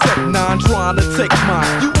with a Tech 9 trying to take mine.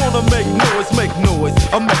 You wanna make noise, make noise.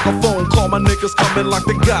 I make a phone call, my niggas coming like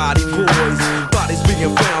the Gotti boys. Bodies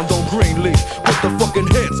being found on Greenleaf with the fucking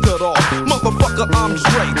heads cut off. Motherfucker, I'm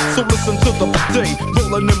Dre, so listen to the day.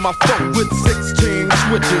 Rolling in my phone with 16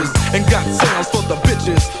 switches and got sounds for the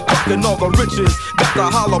bitches. Popping all the riches, got the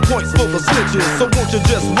hollow points for the snitches. So won't you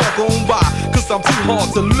just walk on by, cause I'm too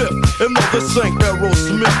hard to lift. And no, this ain't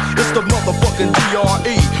Aerosmith, it's the motherfucking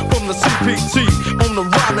DRE from the CPT on the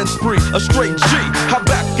rhyming spree, a straight G. How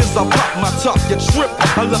back as I pop my top, you trip.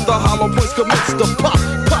 I let the hollow points commence to pop,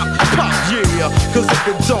 pop, pop, yeah. Cause if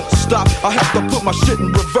it don't stop, I have to put my shit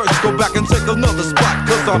in reverse, go back and take another spot.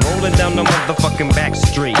 Cause I'm rolling down the motherfucking back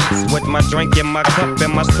streets with my drink in my cup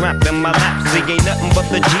and my strap in my lap. See, ain't nothing but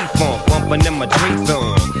the G-funk bumping in my tree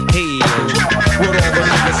song. Hey, what all the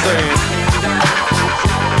niggas saying?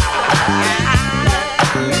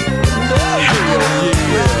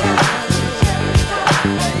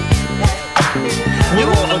 What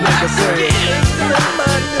all the niggas saying?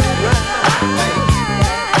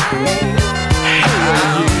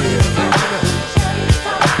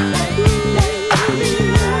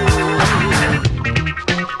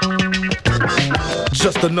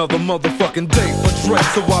 Just another motherfucking day for Dre,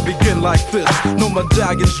 so I begin like this. No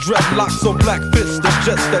medallions, dreadlocks, or black fists. It's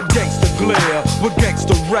just that gangster glare with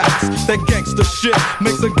gangster raps. That gangster shit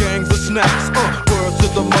makes a gangs of snaps. Word to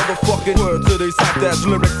the motherfucking word to these hot ass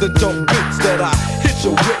lyrics that don't beats that I hit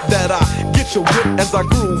your whip, that I get your whip as I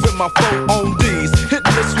groove in my phone on D's.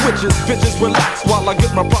 Hitting the switch Bitches relax while I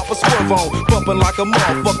get my proper swerve on. Bumping like a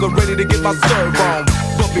motherfucker, ready to get my serve on.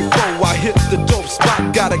 But before I hit the dope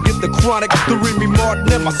spot, gotta get the chronic, the Remy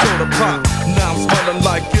Martin and my soda pop. Now I'm smelling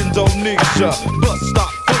like Indonesia. Bus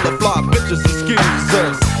stop full of fly bitches and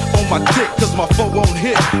skeezers. On my dick, cause my foe won't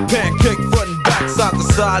hit. Pancake frontin' back, side to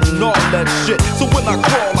side and all that shit. So when I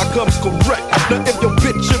crawl, I comes correct. Now if your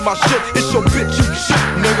bitch in my shit, it's your bitch you shit,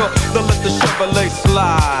 nigga. Then let the Chevrolet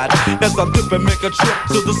slide as I dip and make a trip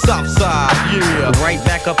to the south side, yeah. Right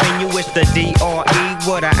back up in you, it's the D.R.E.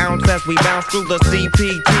 What an ounce as we bounce through the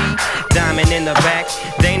CPT. Diamond in the back,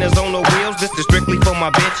 Dana's on the wheels. This is strictly for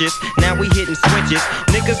my bitches. Now we hitting switches.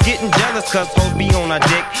 Niggas getting jealous cause hoes be on our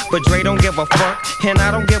dick. But Dre don't give a fuck, and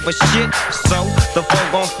I don't give a shit. So the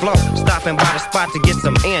flow gon' flow, stopping by the spot to get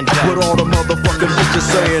some end up. What all the motherfucking bitches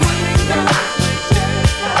saying?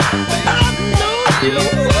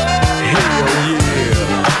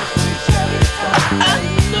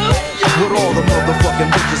 What all the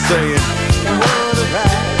motherfucking bitches saying?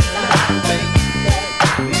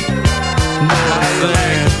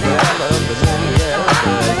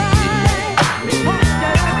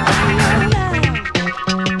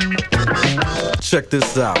 Check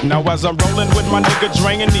this out. Now as I'm rolling with my nigga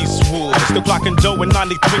Dre and Eastwood, still clocking dough in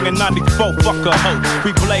 93 and 94, fuck a hoe.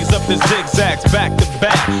 We blaze up the zigzags back to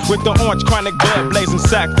back, with the orange chronic bud blazing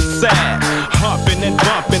sack to sack. Humping and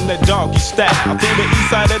bumping the doggy style, through the east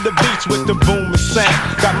side of the beach with the boom and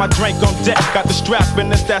sound. Got my drink on deck, got the strap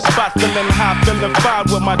in at that spot, feeling high, feeling fine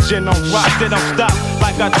with my gin on rock. They don't stop,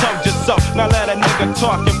 like I told you so. Now let a nigga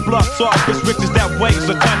talk and fluff talk, cause riches that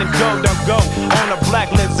waves are turning gold, don't go. On a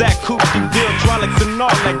black Lizak, Cookie deal, and all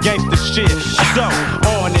that gangsta shit. So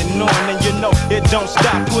on, and you know it don't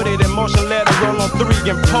stop. Put it in motion, let it roll on 3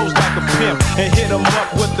 and pose like a pimp. And hit 'em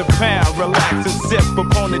up with the pound. Relax and sip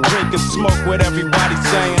upon the drink and smoke what everybody's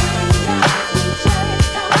saying.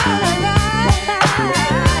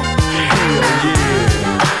 Hell yeah.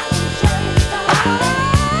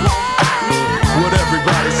 What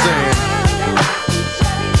everybody's saying.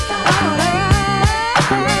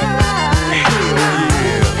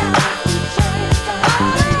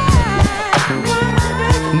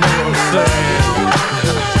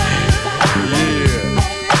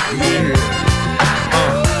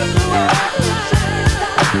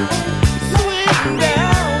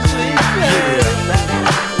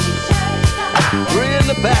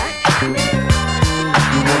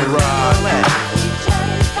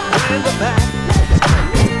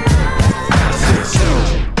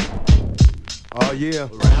 Oh yeah,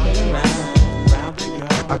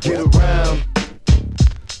 I get around,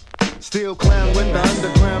 still clown with the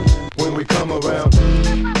underground when we come around.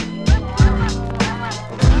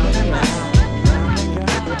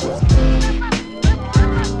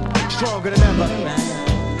 Stronger than ever,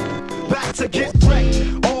 back to get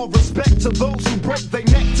wrecked. All respect to those who break their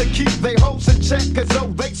neck to keep their hopes in check, cause though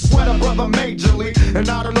they sweat a brother majorly. And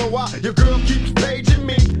I don't know why your girl keeps paging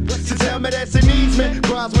me to tell me that she needs me,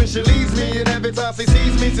 cries when she leaves me, and every time she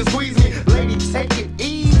sees me, she squeeze me. Lady, take it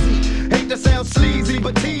easy. Hate to sound sleazy,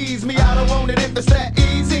 but tease me. I don't want it if it's that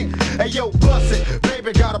easy. Hey yo, bust it,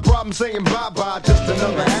 baby, got a problem saying bye-bye. Just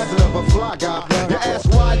another hazard of a fly guy. Your ass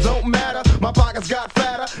wide don't matter, my pockets got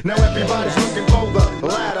fatter. Now everybody's looking for the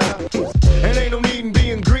ladder. And ain't no need in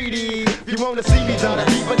being greedy. If you wanna see me, try to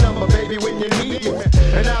keep a number, baby, when you need me.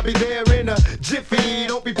 And I'll be there in a jiffy.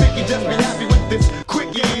 Don't be picky, just be happy with this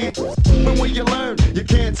quickie. But when you learn, you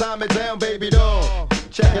can't time it down, baby doll.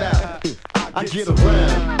 Check it out, I get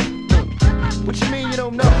around. What you mean you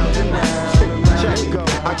don't know? Check it go,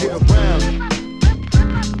 I get around.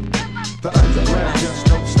 The underground just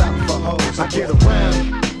don't stop for hoes. I get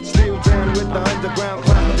around, still down with the underground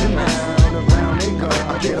clown. Around they go,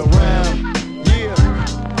 I get around.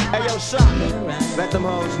 Hey yo, shot, let them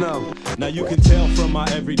hoes know. Now you can tell from my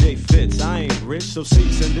everyday fits, I ain't rich, so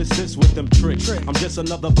cease and desist with them tricks. I'm just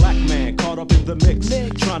another black man caught up in the mix,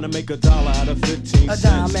 trying to make $1 out of 15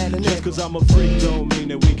 cents. Just cause I'm a freak don't mean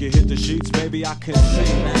that we can hit the sheets. Baby, I can see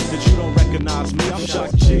that you don't recognize me. I'm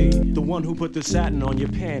Shock G, the one who put the satin on your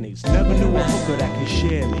panties. Never knew a hooker that could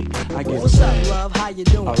share me. I get What's up, love? How you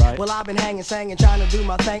doing? Right. Well, I've been hanging, singing, trying to do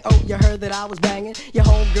my thing. Oh, you heard that I was banging your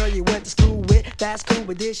homegirl you went to school with. That's cool,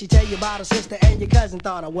 but did she tell you about her sister and your cousin?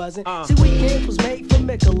 Thought I wasn't. See, weekends was made for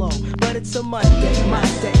Michelob, but it's a Monday, my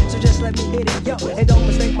day. So just let me hit it, yo. And don't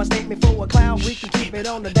mistake my statement for a clown. We can keep it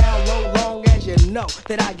on the down low, long as you know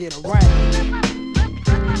that I get around.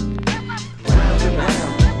 Round and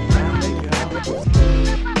round they go.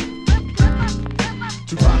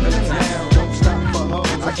 Too popular now, don't stop for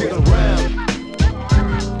hoes. I get around.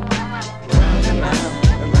 Round and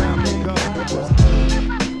round they go.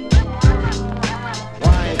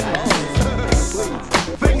 Why ain't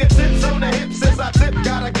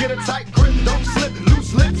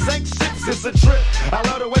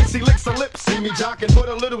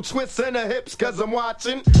little twists in her hips, cause I'm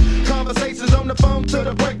watching. Conversations on the phone to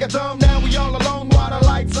the break of dawn. Now we all alone while the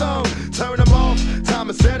lights on. Turn them off, time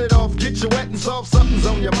to set it off. Get you wet and soft, something's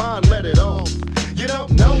on your mind, let it off. You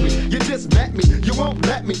don't know me, you just met me, you won't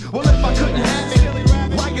let me. Well, if I couldn't have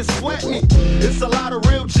me, why you sweat me? It's a lot of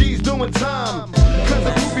real G's doing time. Cause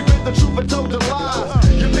the groupie bit the truth and told the lie.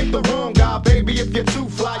 You picked the wrong guy, baby, if you're too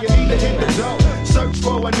fly. You need to hit the door, search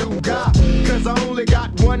for a new guy. Cause I only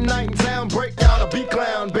got one night in town, break out a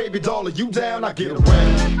B-clown. Baby doll, are you down? I get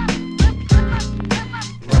around.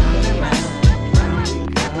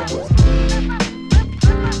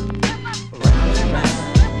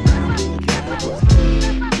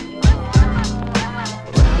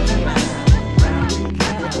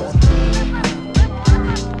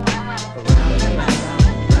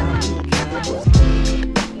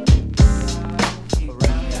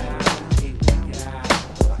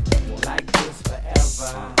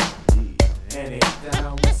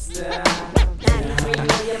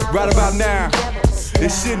 Right about now,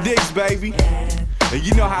 it's Shit Dicks, baby. And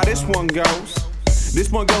you know how this one goes.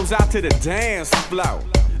 This one goes out to the dance floor,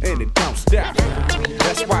 and it don't stop.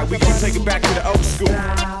 That's why we can take it back to the old school.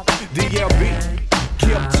 DLB,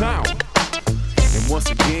 Kip Town. And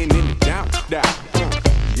once again, in the down.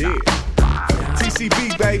 Yeah.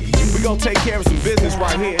 TCB, baby, we gon' take care of some business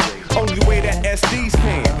right here. Only the way that SDs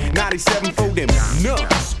can. 97 for them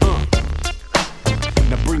nuts.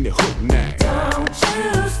 Now bring the hook now. Don't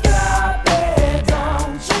you stop it,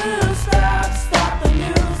 don't you stop the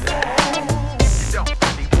music. You don't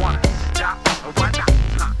really wanna stop, or why not?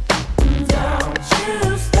 Don't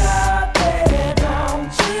you stop it,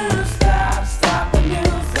 don't you stop the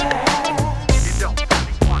music. You don't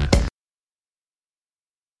really wanna.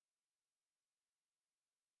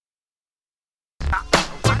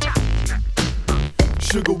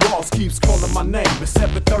 Sugar Walls keeps calling my name. It's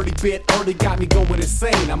 730-bit early got me going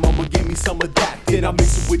insane. I'm gonna give me some of that, then I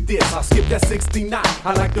mix it with this. I'll skip that 69.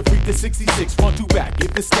 I like to freak the 66. Front to back,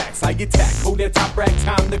 if it stacks, I get tacked. Hold that top rack,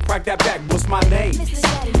 time to crack that back. What's my name?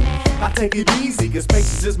 I take it easy, cause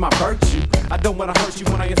patience is my virtue. I don't wanna hurt you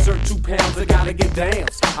when I insert 2 pounds. I gotta get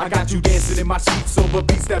danced. I got you dancing in my sheets over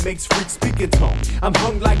beats that makes freaks speaking tone. I'm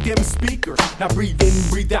hung like them speakers. Now breathe in,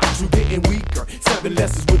 breathe out, you getting weaker. 7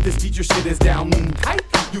 lessons with this teacher, shit is down tight.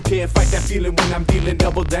 You can't fight that feeling when I'm dealing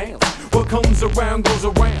double downs. What comes around goes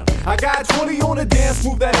around. I got 20 on the dance,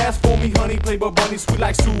 move that ass for me, honey. Play by bunny, sweet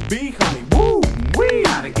like Sue B, honey. Woo, wee.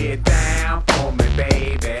 Gotta get down for me,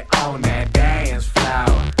 baby, on that dance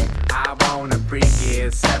floor. I wanna freak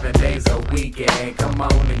it 7 days a weekend. Come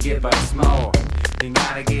on and give us more. You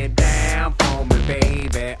gotta get down for me,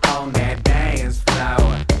 baby, on that dance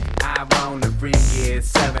floor. I wanna freak it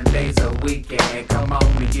 7 days a weekend. Come on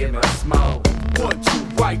and give us more. 1, 2,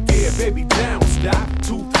 right there, baby, down, stop.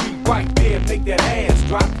 2, 3, right there, make that ass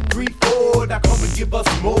drop. 3, 4, now come and give us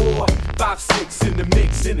more. 5, 6 in the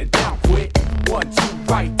mix, in it down quick. 1, 2,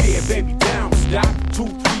 right there, baby, down, stop. 2,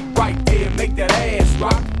 3, right there, make that ass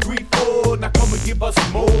drop. 3, 4, now come and give us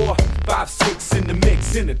more. 5, 6 in the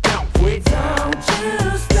mix, in it down quick. Don't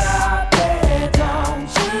you stop it, don't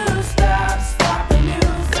you stop the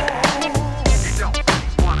music. You don't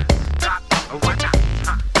really wanna stop, or why not?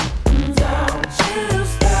 Don't you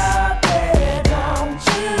stop it, don't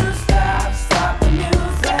you stop the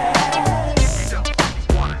music. You don't really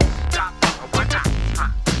wanna stop, or why not?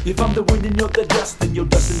 If I'm the wind and you're the dust, then you're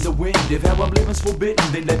dust in the wind. If how I'm living's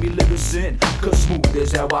forbidden, then let me live in sin. Cause smooth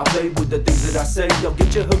is how I play with the things that I say. Yo,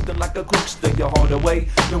 get you hooked on like a crook, stay your heart away.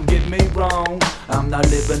 Don't get me wrong, I'm not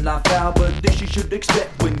living life out, but this you should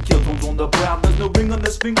expect when Killzone's on the prowl. There's no ring on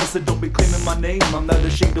this finger, so don't be claiming my name. I'm not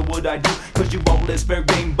ashamed of what I do, cause you all is fair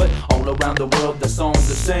game. But all around the world, the song's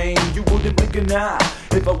the same. You wouldn't blink an eye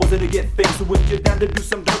if I wasn't to get famous. So if you're down to do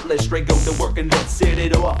some dirt, let's straight go to work and let's set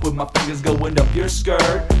it off with my fingers going up your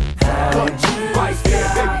skirt. 1, 2, right there,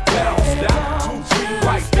 baby, down, stop. 2, 3,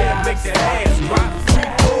 right there, make that ass drop. 3,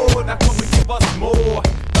 4, now come and give us more.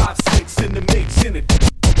 5, 6 in the mix, in it.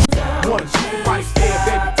 1, 2, right there,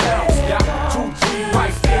 baby, down, stop. 2, 3,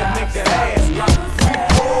 right there, make that ass drop. 3,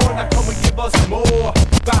 4, now come and give us more.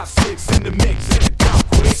 5, 6 in the mix, in it down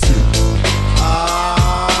quick.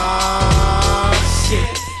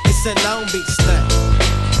 Shit, it's a Long Beach stunt.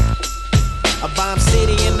 A bomb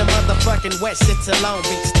city in the motherfucking West, it's a Long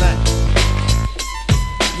Beach stunt.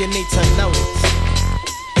 You need to know this.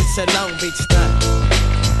 It's a Long Beach stunt.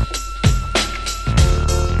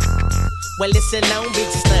 Well, it's a Long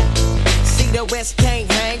Beach stunt. See, the West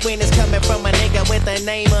can't hang when it's coming from a nigga with the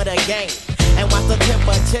name of the game. and watch the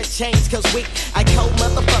temperature change. Cause we I cold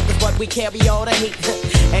motherfuckers, but we carry all the heat.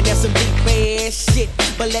 And there's some deep ass shit,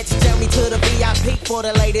 but let's journey to the VIP for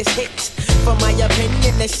the latest hits. For my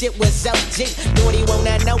opinion, the shit was OG. Naughty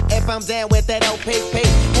wanna know if I'm down with that OPP.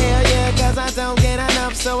 Hell yeah, cause I don't get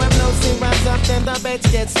enough. So if Lucy runs up, then the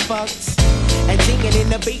bitch gets fucked. And singing in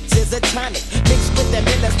the beats is a tonic, mixed with the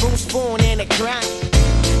Miller spoon and a grind.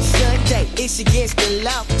 Sunday, it's against the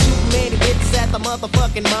law. Too many bitches at the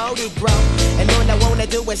motherfucking Mardi Gras. And all I wanna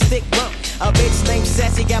do is stick bump. A bitch named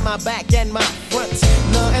Sassy got my back and my front.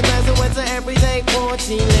 Nothing messing with the everyday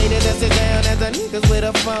 14 lady that sit down at the niggas with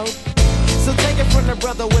a phone. So take it from the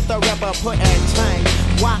brother with the rubber put and time.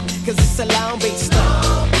 Why? Cause it's a Long Beach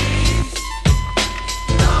stuff.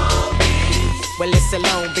 Well, it's a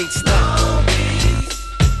Long Beach stuff.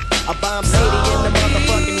 A bomb city in the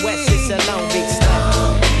motherfucking West. It's a Long Beach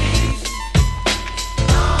stuff.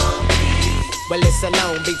 Well, it's a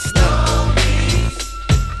Long Beach stuff.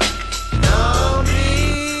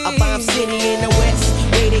 A bomb city in the West.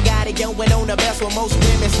 Where they got it going on the best. With most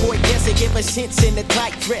women sport yes and give a shits in the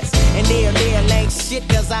tight dress. And they'll ain't shit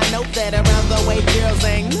cause I know that around the way girls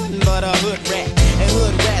ain't nothing but a hood rat. And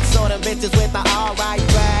hood rats on them bitches with the alright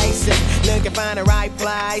faces. Looking for the right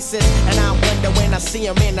places. And I wonder when I see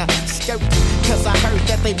them in a skirt. Cause I heard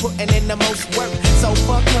that they putting in the most work. So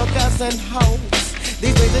fuck hookers and hoes.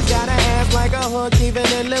 These bitches got a ass like a hook even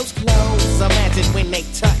in loose clothes. Imagine when they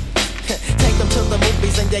touch. Take them to the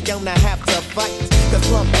movies and you're gonna have to fight. Cause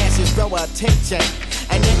plump asses grow attention.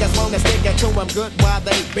 And niggas wanna stick it to them good while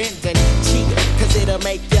they bending. Cheat, cause it'll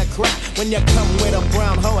make you cry when you come with a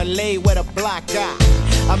brown hoe and lay with a black eye.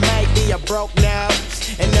 I might be a broke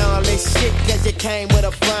nose and all this shit cause you came with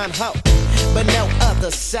a fun hoe. But no other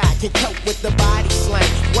side can cope with the body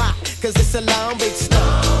slang. Why? Cause it's a Long Beach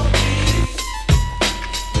stuff.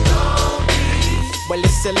 Well,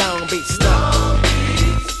 it's a Long Beach stuff.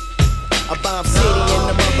 A bomb city in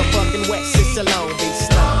the motherfucking West. It's a Long Beach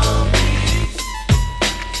stuff.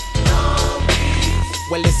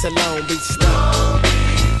 Well, it's a Long Beach stuff.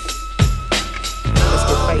 Let's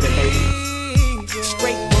get faded, baby.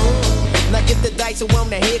 Straight boom. Now get the dice and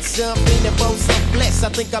wanna hit something and for some flesh. I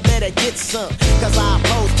think I better get some. Cause I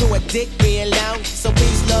oppose to a dick being long. So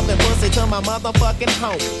peace, love, and pussy to my motherfucking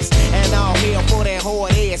homies. And all hail for that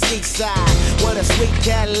hard ass east side. What a sweet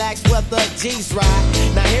Cadillacs with the G's ride.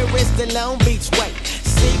 Now here is the Long Beach way.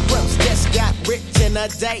 Seagrams just got rich in a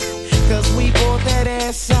day. Cause we bought that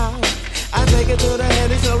ass out. I take it to the head,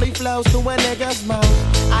 it slowly flows to a nigga's mouth.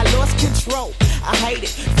 I lost control, I hate it,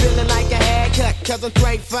 feeling like a haircut, cause I'm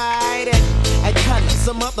straight fighting. And colors,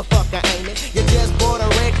 a motherfucker ain't it? You just bought a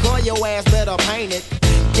red car, your ass better paint it.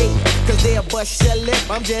 Yeah, cause they'll bust your lip,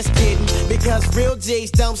 I'm just kidding. Because real G's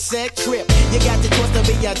don't set trip. You got your choice to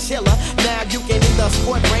be a chiller. Now you can either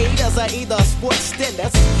sport Raiders or either sport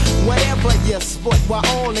Steelers. Whatever you sport, we're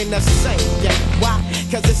all in the same. Yeah, why?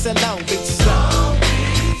 Cause it's a Long Beach stuff.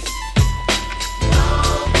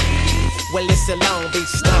 Well, it's a Long Beach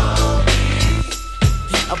stuff.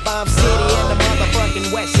 A bomb city in the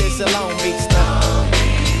motherfucking West. It's a Long Beach stuff.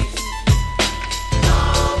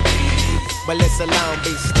 Well, it's a Long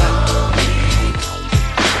Beach stuff.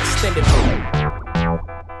 Extended home.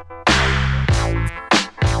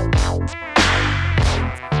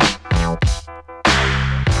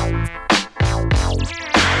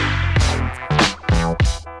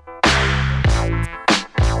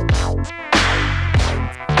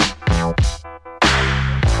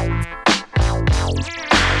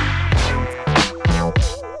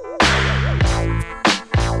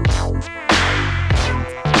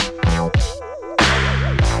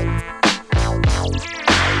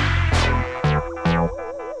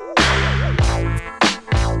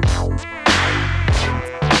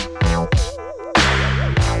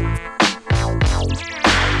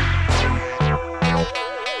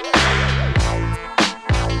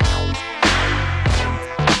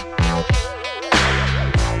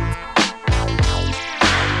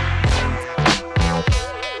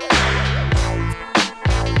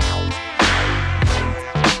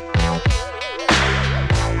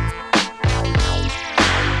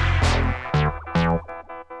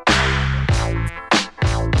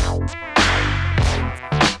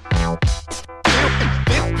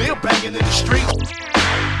 banging in the street.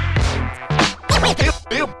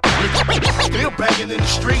 Still banging in the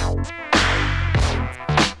street.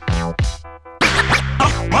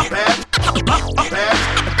 My bad. My bad.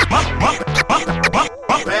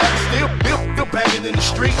 My bad. Still banging in the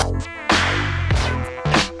street.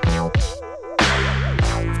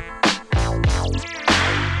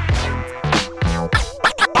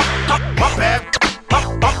 My bad.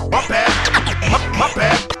 My bad. My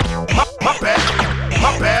bad. My bad.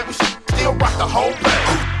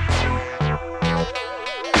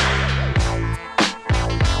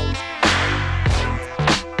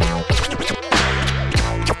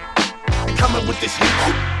 with this heat.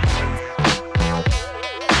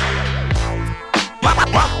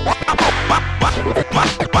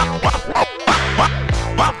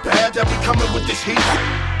 My bad that we coming with this heat.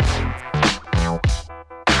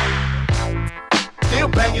 Still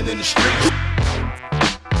banging in the street.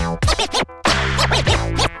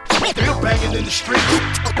 Still banging in the street.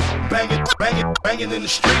 Banging, banging, banging in the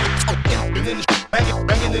street. Banging in the street.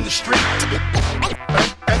 Banging in the street.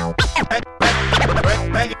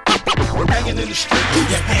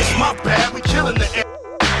 Yeah, it's my bad. We killing the air.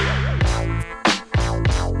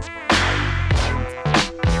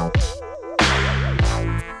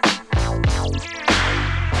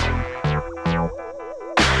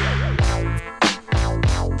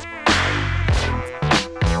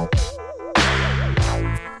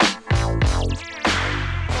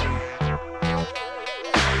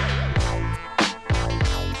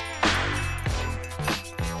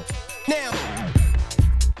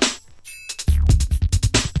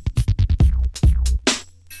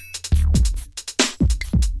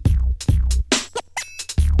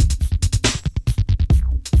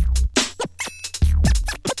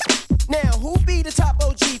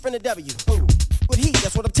 The W. Who? But he,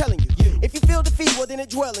 that's what I'm telling you. If you feel defeat, well then it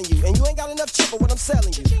dwell in you. And you ain't got enough chip for what I'm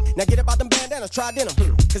selling you. Now get about them bandanas, try denim.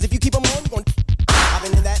 Cause if you keep them on, you gon' I've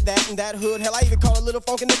been in that hood. Hell, I even call a little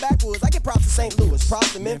funk in the backwoods. I get props to St. Louis,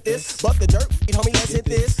 props to Memphis. Buck the dirt, homie, let's hit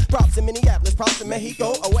this. Props to Minneapolis, props to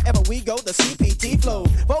Mexico. Or wherever we go, the CPT flow.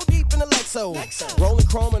 Four deep in the Lexo. Rolling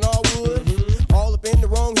chrome and all wood. All up in the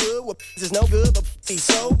wrong hood, well, is no good, but he's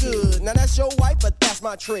so good. Now that's your wife, but that's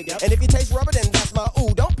my trick. And if you taste rubber, then that's my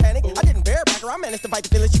ooh. Don't panic, I didn't bareback her. I managed to fight the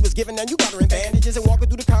feeling she was giving. Now you got her in bandages and walking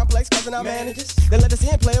through the complex, cousin our managers. Then let us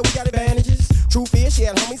in, player, we got advantages. Truth is, she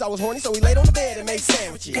had homies, I was horny, so we laid on the bed and made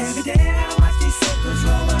sandwiches. Every day I watch these suckers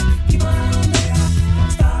roll up, keep my eye on there.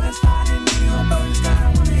 Started spotting me on burning sky, I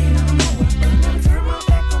wanna hit out of nowhere. But never turn my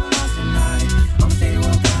back on the lost tonight. I'ma stay the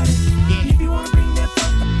world got it. And if you wanna bring that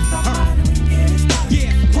fuck up,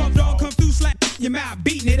 your mouth,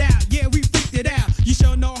 beating it out, yeah, we freaked it out. You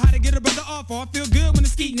sure know how to get a brother off, or feel good when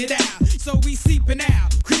it's skeeting it out. So we seeping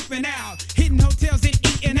out, creeping out, hitting hotels and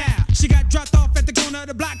eating out. She got dropped off at the corner of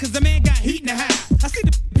the block, cause the man got heat in the house. I see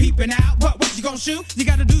the peeping out, what you gon' shoot? You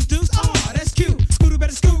got a deuce, oh, that's cute. Scooter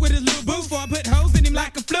better scoot with his little boo, before I put hoes in him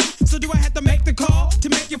like a flute. So do I have to make the call to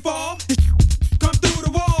make you fall? Come through the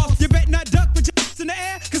walls, you better not duck with your in the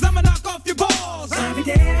air, cause I'ma knock off your balls. Every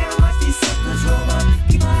day I watch these suckers roll up,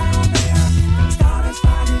 keep my eye on there.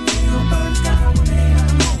 Spotting me on burn sky, I wanna hit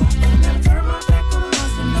out of nowhere. But never turn my back on the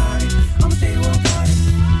lost tonight. I'ma stay the world got it.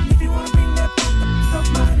 And if you wanna bring that fuck up,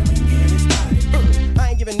 mine, we can get it started. I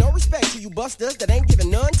ain't giving no respect to you busters that ain't giving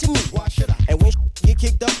none to me. Why should I? And when get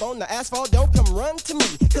kicked up on the asphalt, don't come run to me.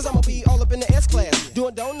 Cause I'ma be all up in the S-class,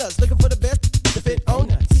 doing donuts, looking for the best to fit on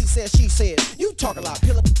us. He said, she said, you talk a lot,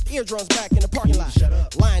 peeling eardrums back in the parking lot. Shut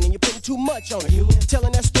up. Lying and you're putting too much on it.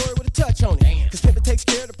 Telling that story with a touch on it. Cause Pimpin' takes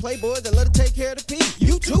care of the playboys and let her take care of the P.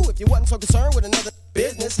 You too, if you wasn't so concerned with another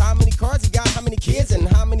business. How many cars he got, how many kids, and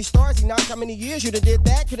how many stars he knocked, how many years you done did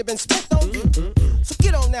that, could have been spent on you. So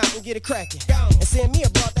get on out and get it cracking. And send me a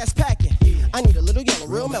broad that's packing. I need a little yellow,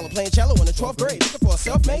 real mellow, playing cello in the 12th grade, looking for a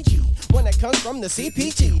self-made G. One that comes from the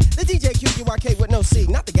CPT. The DJ QQYK with no C,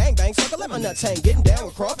 not the gangbang sucker, let my nuts hang, getting down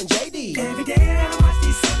with Croft and JD. Every day I watch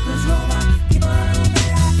these suckers roll up, keep my eye on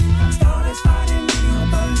there. Started spotting me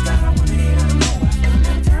on burn sky, I wanna hit out of nowhere. But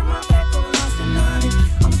never turn my back on the lost tonight.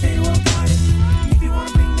 I'ma stay the world got it. And if you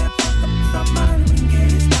wanna bring that fuck up, mine, we can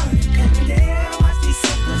get it started. Every day I watch these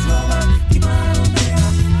suckers roll up, keep my eye on there.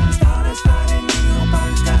 Started spotting me on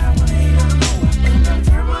burn sky, I wanna hit out of nowhere. But never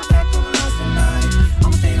turn my back on the lost tonight.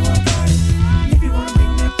 I'ma stay the world got it. And if you wanna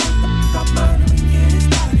bring that fuck up, mine, we can get it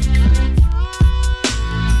started.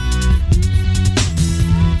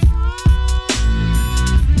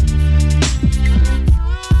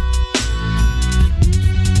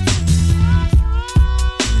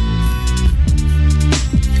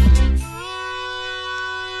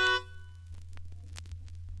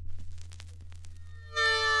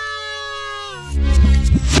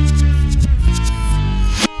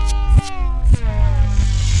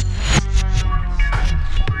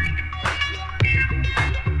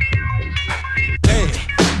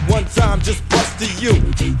 Just busted you,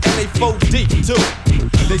 and they 4 deep too.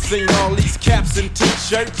 They seen all these caps and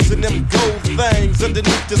t-shirts and them gold things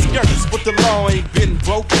underneath the skirts, but the law ain't been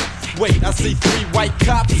broken. Wait, I see 3 white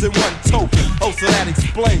cops and 1 token. Oh, so that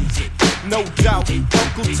explains it, no doubt.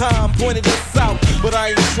 Uncle Tom pointed us out, but I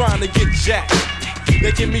ain't trying to get jacked.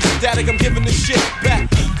 They give me static, I'm giving the shit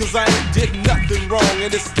back, cause I ain't did nothing wrong.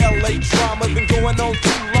 And this LA drama been going on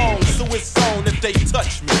too long, so it's on if they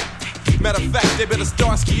touch me. Matter of fact, they better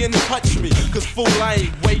Starsky and punch me. Cause fool, I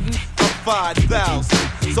ain't waiting, I'm 5,000.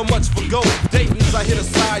 So much for gold Dayton's. I hit a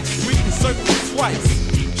side street and circled twice.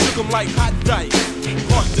 Shook 'em like hot dice.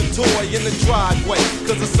 Parked the toy in the driveway.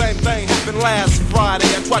 Cause the same thing happened last Friday.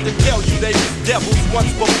 I tried to tell you they was devils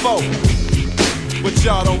once before, but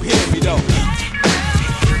y'all don't hear me though.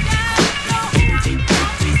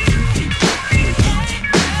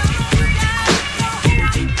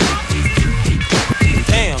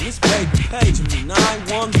 Damn, this baby paging me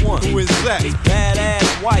 911. Who is that? It's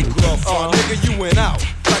badass white girl. Oh, nigga, you went out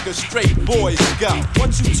like a straight Boy Scout.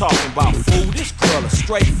 What you talking about, fool? This girl is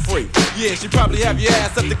straight free. Yeah, she probably have your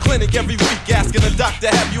ass at the clinic every week asking the doctor,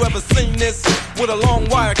 have you ever seen this? With a long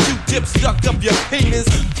wire Q-tip stuck up your penis.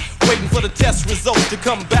 Waiting for the test results to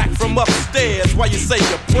come back from upstairs while you say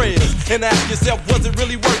your prayers and ask yourself, was it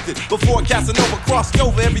really worth it? Before Casanova crossed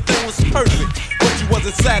over, everything was perfect, but you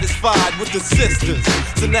wasn't satisfied with the sisters,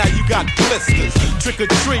 so now you got blisters. Trick or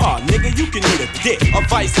treat, oh nigga, you can eat a dick, or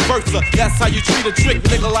vice versa. That's how you treat a trick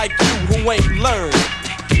nigga like you who ain't learned.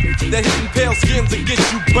 That hitting pale skins will get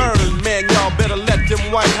you burned. Man, y'all better let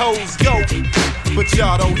them white hoes go, but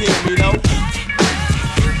y'all don't hear me though.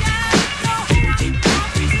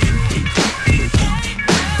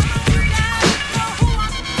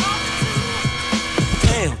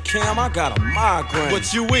 Cam, I got a migraine.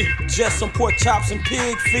 What you eat? Just some pork chops and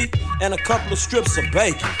pig feet and a couple of strips of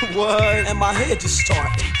bacon. What? And my head just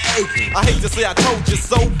started aching. I hate to say I told you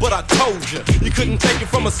so, but I told you. You couldn't take it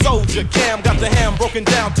from a soldier. Cam got the ham broken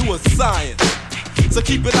down to a science. So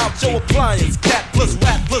keep it out your appliance. Cat plus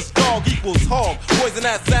rat plus dog equals hog. Poison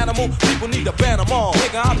ass animal, people need to ban them all.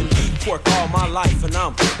 Nigga, I've been eating pork all my life and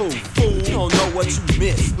I'm cool. Fool, you don't know what you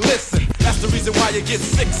miss. Listen, that's the reason why you get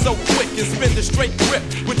sick so quick and spend a straight grip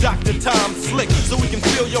with Dr. Tom Slick, so we can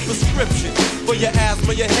fill your prescription for your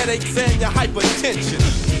asthma, your headaches, and your hypertension.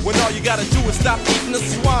 When all you gotta do is stop eating the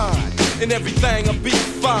swine and everything'll be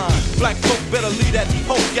fine. Black folk better leave that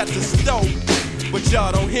poke at the stove, but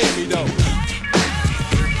y'all don't hear me though.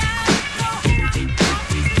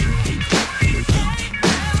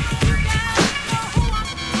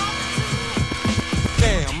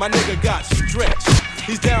 My nigga got stretched.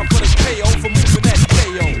 He's down for the KO for moving that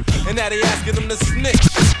KO. And now they asking him to snitch.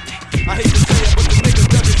 I hate to say it, but the nigga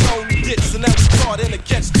dug his own ditch. So now he's caught in a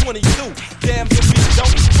catch-22. Damn if he don't,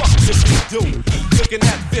 fuck if he do. Looking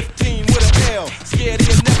at 15 with an L. Scared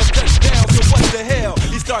he'll never touch down, so what the hell?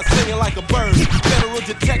 He starts singing like a bird. Federal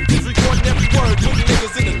detectives recording every word. Putting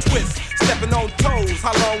niggas in a twist. Stepping on toes.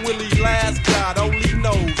 How long will he last? God only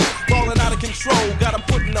knows. Falling out of control, got him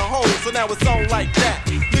put in a hole. So now it's on like that.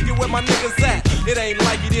 Look at where my niggas at. It ain't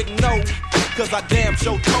like he didn't know, cause I damn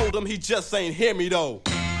sure told him, he just ain't hear me though.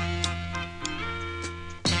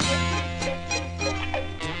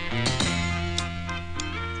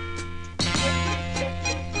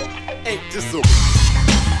 Ain't this a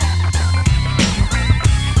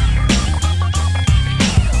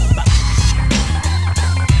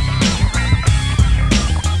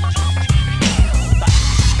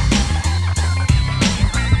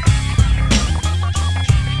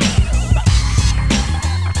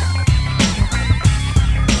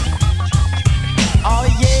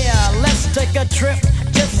trip.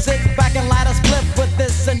 Just sit back and light a split with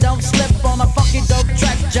this and don't slip on a funky dope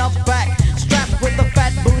track. Jump back, strapped with a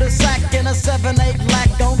fat Buddha sack and a 7-8 lack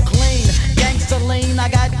on clean. Gangsta lean, I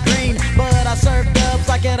got green, but I serve dubs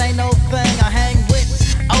like it ain't no thing. I hang with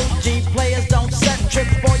OG players, don't set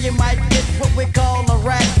trips, boy you might get what we call a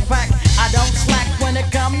rat pack. I don't slack when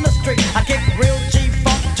it come to street. I kick real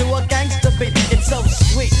G-funk to a gangsta beat. It's so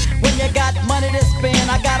sweet when you got money to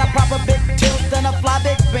spend. I got a proper big tilt and a fly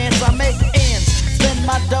big band, so I make ends. Spend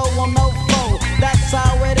my dough on no foe. That's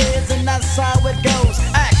how it is and that's how it goes.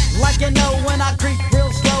 Act like you know when I creep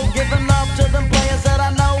real slow, giving love to them players that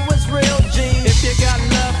I know is real G. If you got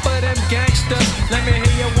love for them gangsters, let me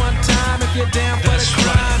hear you one time. If you're down for the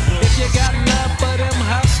crime, if you got love for them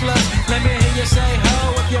hustlers, let me hear you say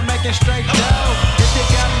ho. If you're making straight dough, if you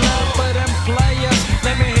got love for them players,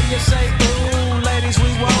 let me hear you say ooh, ladies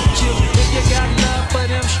we want you. If you got love for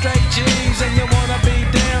them straight G's and you wanna be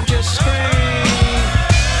down, just scream.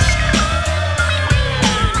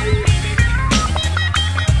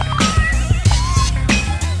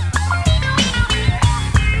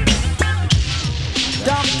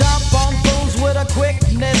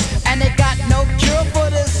 Quickness, and it got no cure for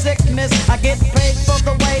this sickness. I get paid for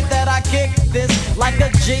the way that I kick this, like a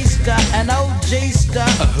G-star, an OG-star.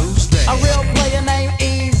 Who's that? A real player named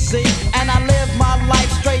Easy, and I live my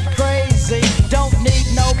life straight crazy. Don't need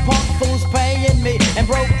no punk fools paying me, and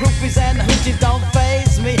broke groupies and hoochies don't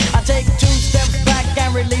faze me. I take 2 steps back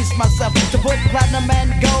and release myself to put platinum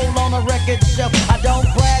and gold on a record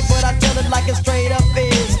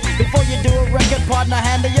partner,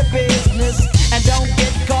 handle your business. And don't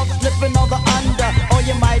get caught slipping on the under, or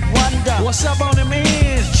you might wonder what's up on them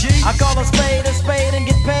ends, G? I call a spade and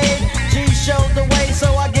get paid. G showed the way,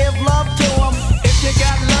 so I give love to him. If you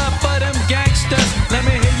got love for them gangsters, let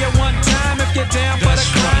me hear you one time if you're down for the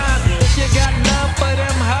crime. If you got love for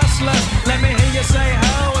them hustlers, let me hear you say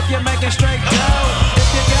ho if you're making straight dough. If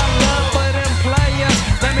you got love for them players,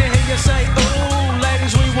 let me hear you say ooh,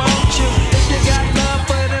 ladies, we want you. If you got love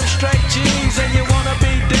for them straight G's and you wanna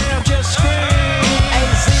be down, just scream.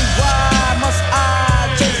 A-Z-Y, must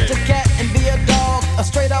I chase the cat and be a dog, a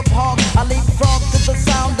straight up hawk. I leapfrog to the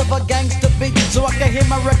sound of a gangster beat, so I can hear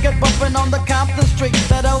my record bumping on the Compton street.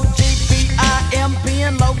 That OGPIMP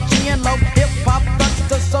and low G and low hip hop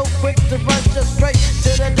thunder, so quick to rush just straight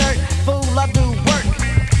to the dirt. Fool, I do work.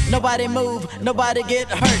 Nobody move, nobody get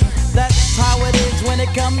hurt. That's how it is when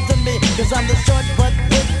it comes to me, cause I'm the short but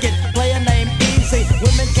wicked player named Easy.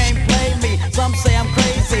 Women can't play me, some say I'm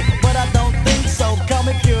crazy, but I don't think so. Call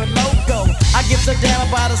me pure loco. I give a damn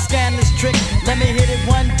about a scandalous trick. Let me hit it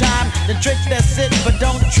one time, the trick that's it, but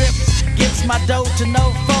don't trip. Gives my dough to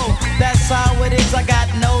no foe. That's how it is, I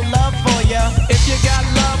got no love for ya. If you got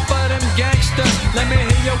love for them gangsters, let me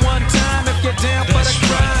hear you one time if you're down for the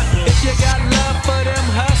crime. If you got love for them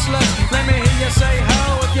hustlers, let me hear you say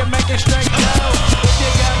ho if you're making straight dough. If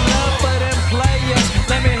you got love for them players,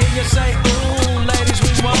 let me hear you say ooh, ladies,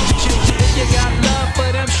 we want you. If you got love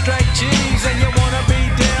for them straight G's and you wanna be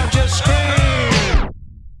down, just scream.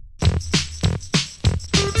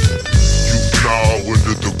 You now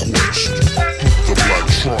into the quest, the black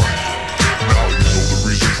triangle. Now you know the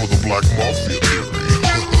reason for the black mafia theory.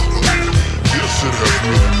 Yes, it has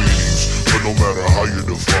many meanings, but no matter how you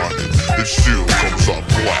define it, it still comes out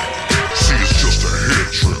black. See, it's just a hair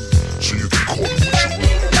trim, so you can call it what you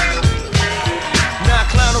want. Now I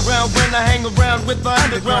clown around when I hang around with the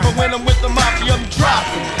underground, but when I'm with the mafia, I'm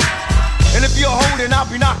dropping. And if you're holding, I'll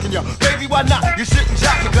be knocking you. Baby, why not? You shouldn't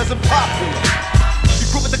jock me, cause I'm popular. You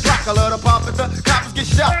grew with the clock, I love to pop it. The coppers get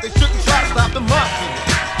shot, they shouldn't try to stop the mafia.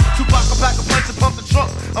 Tupac, a pack a punch and pump the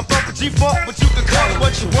trunk. I'm thumping G-Funk, but you can call it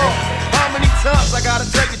what you want. How many times I gotta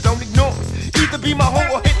tell you, don't ignore it. Either be my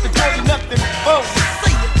hoe or hit the door, you nothing before.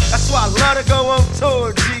 That's why I love to go on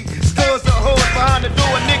tour, G. Stores are hoes behind the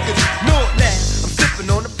door, niggas know it now. I'm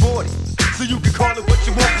sipping on the 40, so you can call it what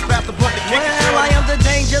you want. Just pass the button, kick it. Well, I am the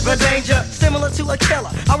danger, similar to a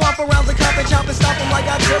killer. I romp around the cup and chop and stop him like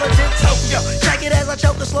I did Tokyo. Check it as I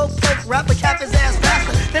choke a slow poke, rap a cap his ass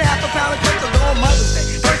faster than half a pound of coke to go on Mother's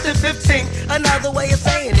Day. First and 15, another way of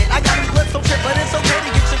saying it. I got him clipped some shit, but it's okay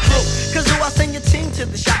to get your crew. Cause who I send your team to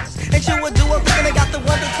the shots. And you would do a thinking they got the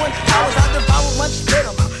wonder twin powers. I devour lunch, spit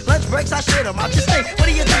them out. Lunch breaks, I shit them out. Just think, what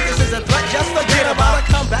do you think this is a threat? Just forget about a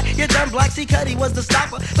comeback. You done Black C. Cuddy was the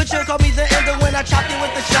stopper, but you'll call me the ender when I chop you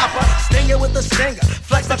with the chopper. Stinger with the stinger,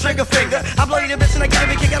 flex the trigger finger. I blow you the bitch and I get a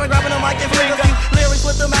big kick out of grabbing a mic and fling a few lyrics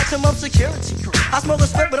with the maximum security crew. I smoke a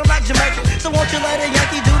spit, but I'm not Jamaican, so won't you let a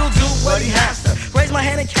Yankee Doodle do what he has to? Raise my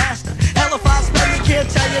hand and cast her. Hell if I spell you can't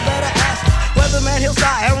tell, you better ask her. Weatherman, he'll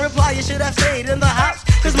sigh and reply, you should have stayed in the house,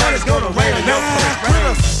 cause money's gonna rain on your face. Quit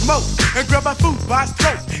a smoke and grab my food by his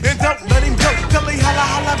throat and don't let him go till he holla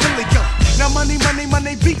holla Billy go. Now money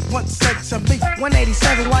beat once said to me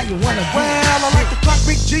 187, why you wanna be? Well, I like to clock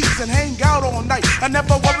big G's and hang out all night. I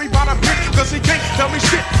never worry about a bitch cause he can't tell me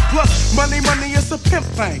shit. Plus money is a pimp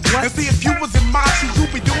thing. What? And see if you was in my shoes you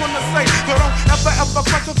be doing the same. So don't ever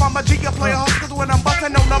question if I'm a G player, cause when I'm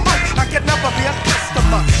bustin' on the mic I can never be a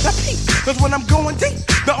customer. Now peace, cause when I'm going deep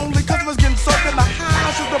the only customers getting served in the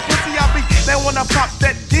house is the pussy I be. They wanna pop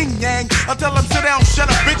that ding yang, I tell them sit down, shut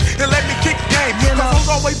up bitch, and let me kick game. Cause hoes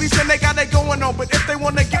always be saying they got that going on, but if they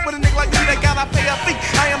wanna get with a nigga like me, they gotta pay a fee.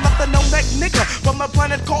 I am not the no-neck nigga from the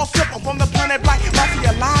planet called Slipper, from the planet Black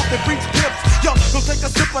Mafia live that breeds pimps. Yo, don't take a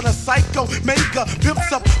sip of the psycho, mega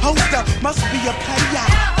pimps up, host up, must be a player.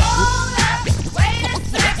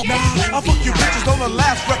 Nah, I fuck you bitches on the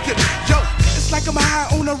last record. Yo, it's like I'm high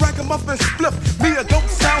on a ragamuffin split. Me a dope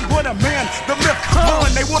sound boy, the man, the myth. Oh,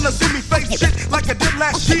 and they wanna see me face shit like I did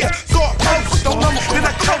last year. So I post on them, then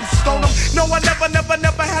I coast on them. No, I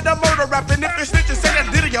never had a murder rap. And if you're snitching, say that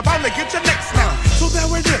did it, you're bound to get your next now. So there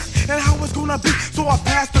it is, and how it's gonna be. So I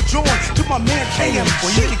passed the joint to my man KM.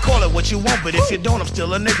 Well, you can call it what you want, but if you don't, I'm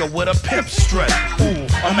still a nigga with a pimp strut. Ooh,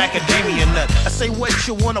 I'm macadamia nut. I say what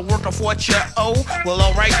you wanna work off what you owe. Well,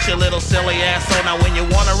 alright, you little silly asshole. Now when you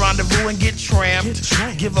wanna rendezvous and get tramped,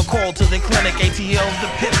 give a call to the clinic, ATL's the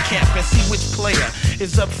pimp camp, and see which player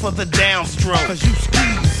is up for the downstroke. Cause you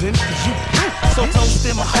skeezin', cause you so toast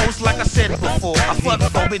in my host like I said before. I fuck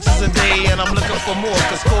 4 bitches a day and I'm looking for more.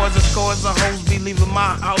 Cause scores and scores of hoes be leaving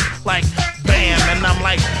my house like bam. And and I'm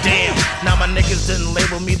like, damn. Now my niggas didn't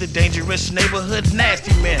label me the dangerous neighborhood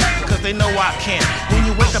nasty man, cause they know I can. When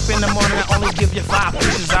you wake up in the morning, I only give you 5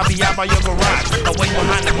 pieces. I'll be out by your garage, away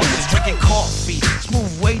behind the bushes, drinking coffee,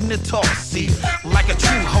 smooth waiting to talk, see, like a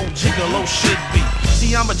true hoe gigolo should be.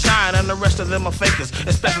 See, I'm a giant and the rest of them are fakers,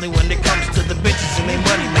 especially when it comes to the bitches and they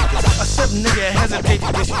money makers. A certain nigga hesitate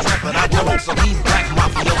to disrespect, but I don't, so he's black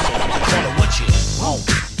mafioso. Call it what you want.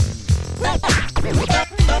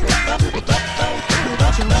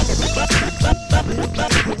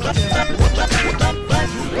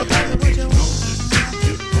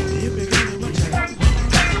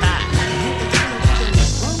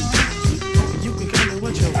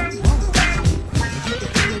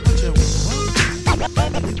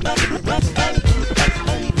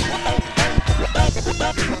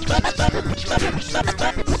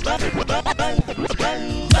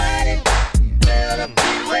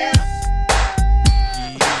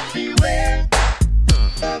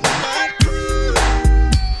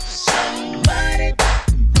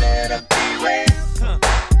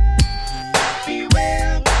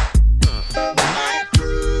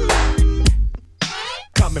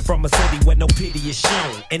 From a city where no pity is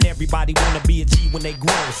shown, and everybody wanna be a G when they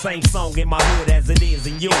grow. Same song in my hood as it is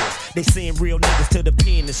in yours. They send real niggas to the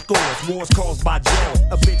pen and scores. Wars caused by jails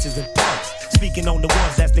of bitches and punks. Speaking on the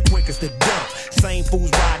ones that's the quickest to dump. Same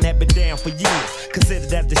fools riding that been down for years.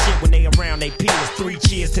 Considered as the shit when they around they peers. 3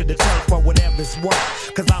 cheers to the turf for whatever it's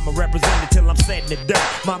worth. Cause I'm a representative till I'm set in the dirt.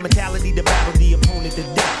 My mentality to battle the opponent to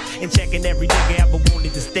death. And checking every nigga ever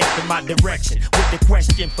wanted to step in my direction. With the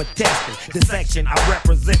question for testing. The section I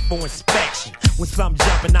represent for inspection. When some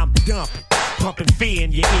jumping, I'm dumping. Pumping fear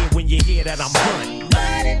in your ear when you hear that I'm hunting.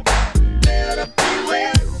 Somebody better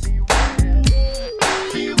beware.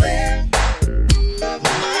 Beware of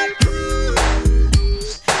my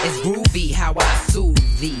cruise. It's groovy how I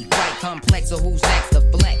soothe thee. Quite complex, so who's next to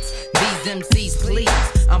flex? These MCs,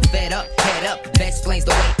 please. I'm fed up, head up. That explains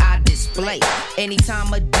the way I display. Any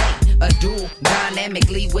time of day, a duel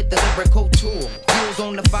dynamically with the lyrical tool. Fuels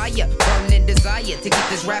on the fire, burning desire to keep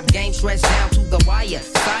this rap game stretched down to the wire.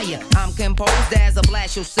 Sire, I'm composed as a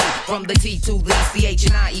blast you'll see. From the T to the CH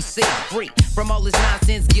and IEC. Free from all this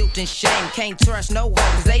nonsense, guilt and shame. Can't trust no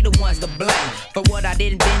hoes, they the ones to blame. For what I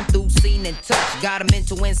didn't been through, seen and touched. Got a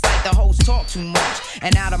mental insight, the hoes talk too much.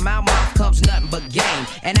 And out of my mouth comes nothing but game.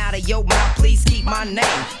 And out of your mouth, please keep my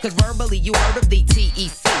name. Cause verbally you heard of the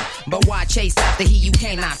TEC. But why chase after he you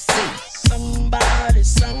cannot see? Somebody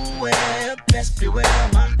somewhere, best beware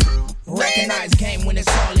my crew. Recognize game when it's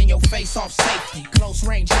all in your face, off safety. Close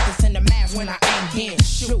range, hitters in the mask when I aim, then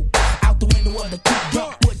shoot. Out the window of the coupe,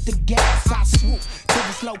 dump with the gas, I swoop. To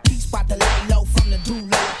the slow key spot to lay low from the do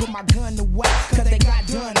low. Put my gun away, cause they got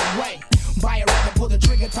done away. Buy a rather pull the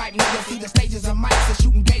trigger type niggas. See the stages of mics and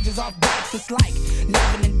shooting gauges off bikes. It's like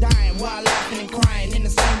living and dying while laughing and crying. In the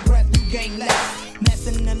same breath, you gain less.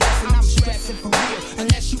 Messing the lesson, I'm stressing for real.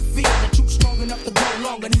 Unless you feel that you strong enough to go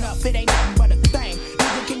long enough, it ain't nothing but a thing.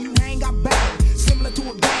 Nigga, can you hang? I bang. Similar to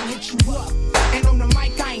a gang, hit you up. And on the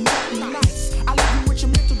mic, I ain't nothing nice. I leave you with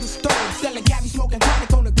your mental disturbed. Selling gabby, smoking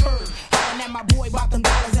chronic on the curb. Hollering at my boy about them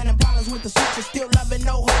dollars and them dollars with the switches. Still loving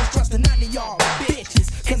no hoes, trusting none of y'all bitches.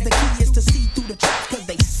 Cause the key is to see through the traps, cause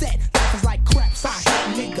they set. Life is like crap, so I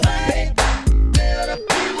hate nigga. Bet. Better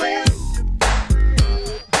beware.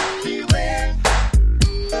 Beware.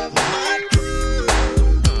 Of my crew.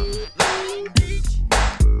 Long Beach.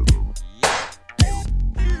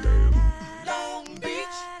 Long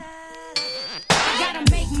Beach. I gotta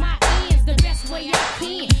make my ends the best way I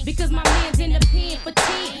can. Because my man's in the pen for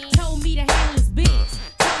 10. Told me to handle his biz.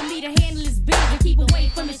 Told me to handle his biz and keep away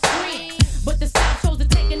from his friends. But the South chose to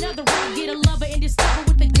take another route. Get a lover and discover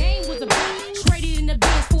what the game was about. Traded in the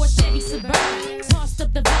biz for a Chevy Suburban. Tossed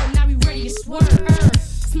up the boat, now we ready to swerve.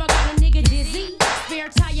 Smug out a nigga dizzy. Spare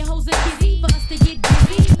tire hoes and busy for us to get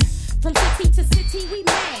busy. From city to city we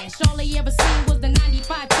mash. All they ever seen was the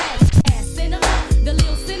 95 tag. Ass cinema, the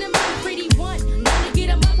little cinema, pretty one. Known to get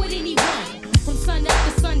 'em up with anyone. From sun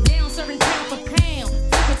up to sundown, serving pound for pound.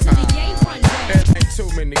 Flip it to the yay rundown. There ain't too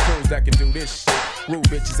many crews that can do this shit. Rude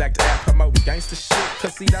bitches act to act, promoting gangsta shit.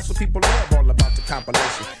 Cause see, that's what people love, all about the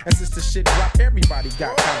compilation. And since the shit drop, everybody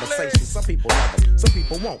got conversations. Some people love them, some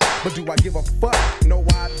people won't. But do I give a fuck? No,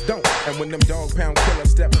 I don't. And when them dog pound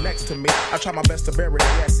killers step next to me, I try my best to bury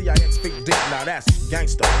their ass. CIX feet deep, now that's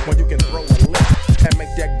gangsta. When you can throw a lick and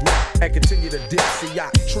make that grip and continue to dip. See,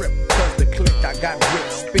 I trip, cause the click I got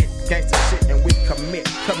with spit. Gangsta shit and we commit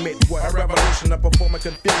what? A revolution of performing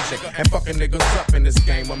confusion and fucking niggas up in this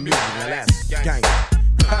game of music. Now that's gangsta.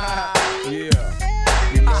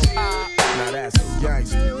 Yeah, you know, now that's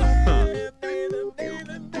gangsta.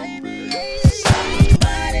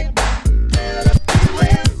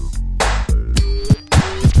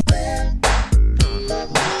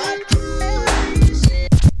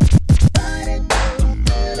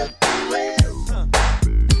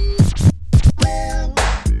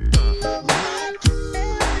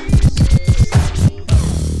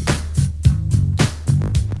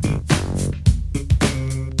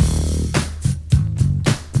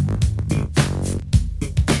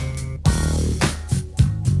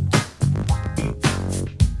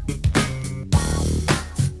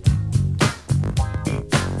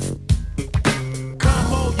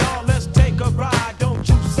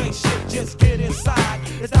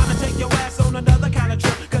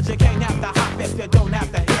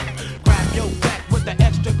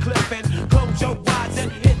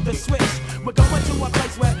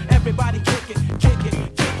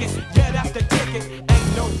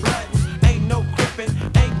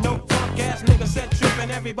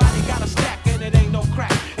 back and it ain't no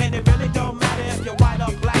crack. And it really don't matter if you're white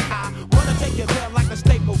or black. I wanna take you there like a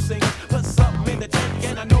staple singer. Put something in the tank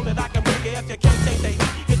and I know that I can bring it. If you can't take the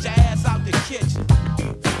heat, get your ass out the kitchen.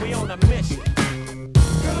 We on a mission.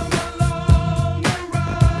 Come along and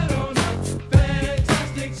ride on a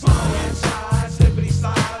fantastic slide. Slippity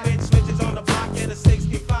slide, mid switches on the block in a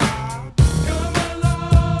 65. Come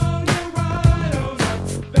along and ride on a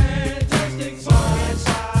fantastic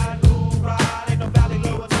slide. Who ride? Ain't no valley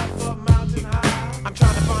low enough for mountain high. I'm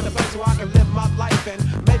trying to find a place where I can live my life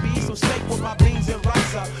and maybe eat some steak with my beans and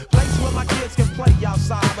rice. A place where my kids can play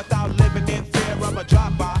outside without living in fear of a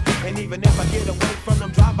drive-by. And even if I get away from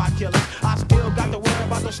them drive-by killers, I still got to worry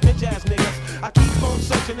about those snitch ass niggas. I keep on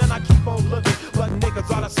searching and I keep on looking, but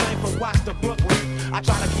niggas are the same from Watts to Brooklyn. I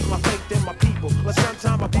try to keep my faith in my people, but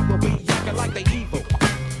sometimes my people be acting like they evil.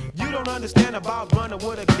 You don't understand about running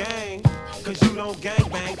with a gang, cause you don't gang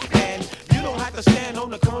bang. And you don't have to stand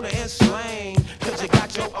on the corner and slang, cause you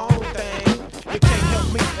got your own thing. You can't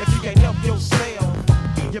help me if you can't help yourself.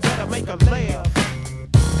 You better make a laugh.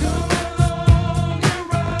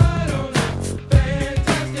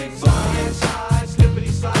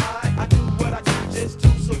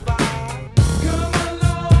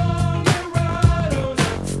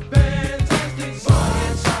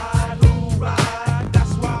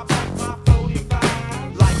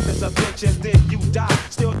 And then you die,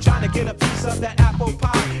 still trying to get a piece of that apple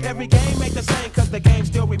pie. Every game ain't the same, cause the game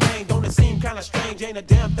still remain. Don't it seem kinda strange, ain't a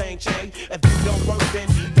damn thing changed. If you don't work, then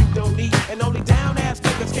you don't eat. And only down ass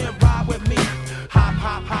niggas can ride with me. Hop,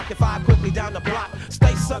 hop, hop, if I quickly down the block.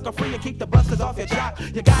 Stay sucker free and keep the busters off your jock.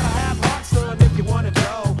 You gotta have heart, son, if you wanna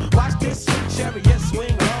go. Watch this sweet chariot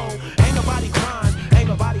swing low. Ain't nobody crying, ain't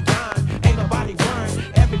nobody dying, ain't nobody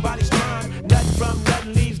worrying. Everybody's trying, nothing from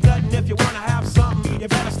nothing leaves nothing. If you wanna have something, you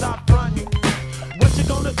better stop fronting. What you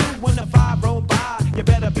gonna do when the five roll by? You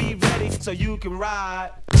better be ready so you can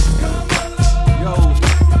ride. Come along. Yo,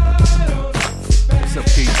 what's up,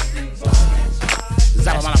 Keith?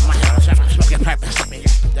 That's my word.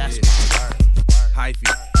 Hyphy,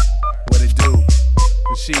 what it do?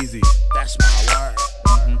 Fasheezy. That's my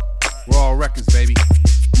word. Raw Records, baby.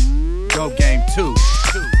 Dope Game 2.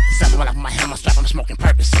 Something while I put my hammer strap, I'm smoking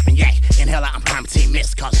purpose, sipping yak. Inhale out, I'm prime team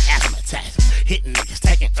mist, causing asthma attacks. Hitting niggas,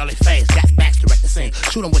 taking early phase, got backs, direct the scene.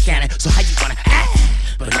 Shoot 'em with cannon, so how you gonna act?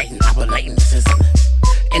 Belating, operating the system.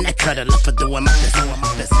 In that cutter, look for doing my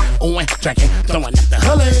business. Ooin', drinking, throwing up the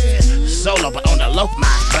hood. Solo, but on the low, my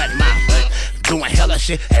butt. Doing hella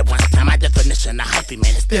shit at one time. My definition of hyphy,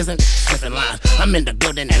 man, it's isn't slipping lines. I'm in the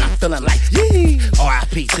building and I'm feeling like, yee.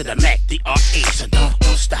 R.I.P. to the Mac, the R.E. So don't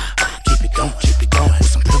stop. Keep it going, with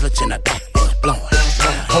some privilege in the back, blowing.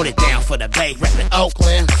 Hold it down for the Bay, reppin'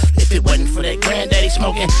 Oakland. If it wasn't for that granddaddy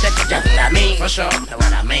smoking, that's what I mean, for sure. Know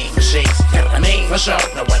what I mean, for sheets. Got what I mean, for sure.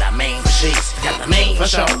 Know what I mean, for sheets. Got what I mean, for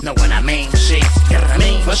sure. Know what I mean, for sheets. Got what I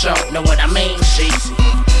mean, for sure. Know what I mean, for sheets.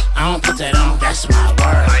 I don't put that on, that's my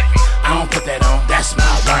word. I don't put that on, that's my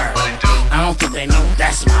word. I don't think they know,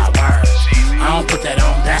 that's my word. I don't put that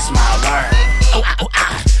on, that's my word. Oh,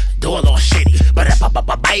 do a little shitty, but have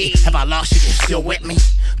I lost you? You still with me?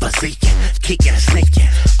 But seeking, kicking and sneaking,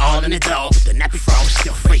 all in the door, but the nappy frog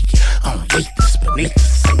still freaking. On yeetus, beneath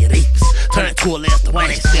us, senoritas, turn to a list, the one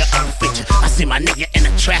they still on feature. I see my nigga in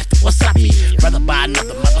the traffic, what's up? Brother buy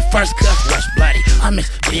another mother, first cut, rush bloody. I mix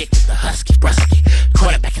big with the husky, brusky.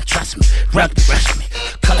 Quarterback and trust me, rugby rush me.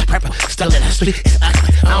 Color purple, still in the street, it's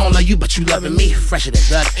ugly. I don't love you, but you loving me, fresher than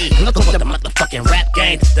Doug E. Look at what the motherfucking rap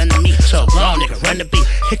game has done to me. So grown nigga, run the beat.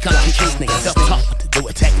 Here comes these niggas, self-talk, what to do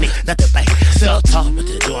with technique, not the bait. Self-talk, what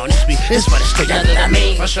to do on this beat. It's for the street, that's what I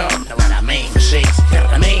mean, for sure. Know what I mean, for sheets. Got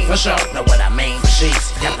what I mean, for sure. Know what I mean, for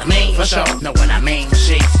sheets. Got what I mean, for sure. Know what I mean, for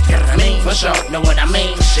sheets. Got what I mean, for sure. Know what I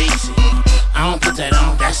mean, for sheets. I don't put that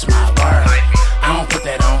on, that's my word. I don't put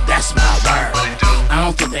that on, that's my word. I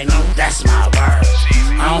don't think they know, that's my word.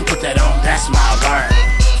 I don't put that on, that's my word.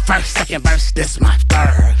 First, second verse, this my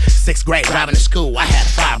third. 6th grade, driving to school, I had a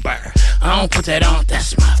Firebird. I don't put that on,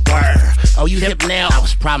 that's my word. Oh, you hip now? I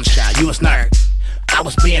was problem child, you was nerd. I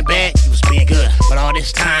was being bad, you was being good. But all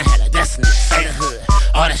this time had a destiny to say the hood.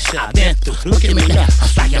 All that shit I've been through, look at me now. I'm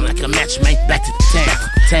striking like a match, man, back to the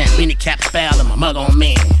town. Beanie cap foul and my mug on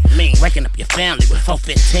me. Waking up your family with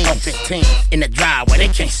 415. In the driveway, they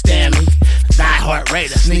can't stand me. Die Hard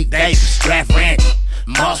Raider, Sneak Davis, Draft Randy.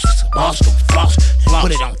 Monsters, Bosco, Floss,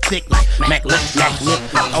 put it on thick like Mac Lip.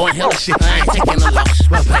 Oh, and hell shit, I ain't taking a loss.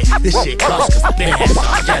 Well, pay, this shit cost, cause I been had some.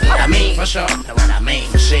 Got what I mean, for sure. Know what I mean,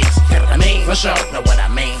 for sheets. Got what I mean, for sure. Know what I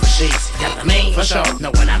mean, for sheets. Got what I mean, for sure. Know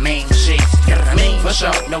what I mean, for sheets. Got what I mean, for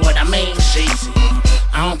sure. Know what I mean, for sheets.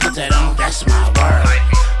 I don't put that on, that's my word.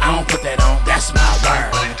 I don't put that on, that's my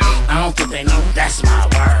word. I don't don't think they know that's my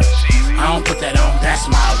word. I don't put that on, that's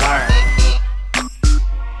my word.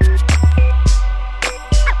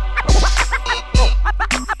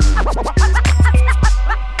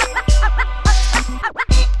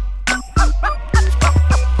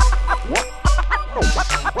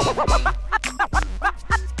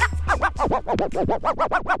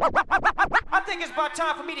 I think it's about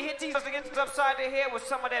time for me to hit these against upside the head with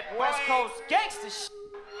some of that West Coast gangster shit.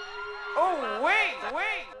 Oh, wait.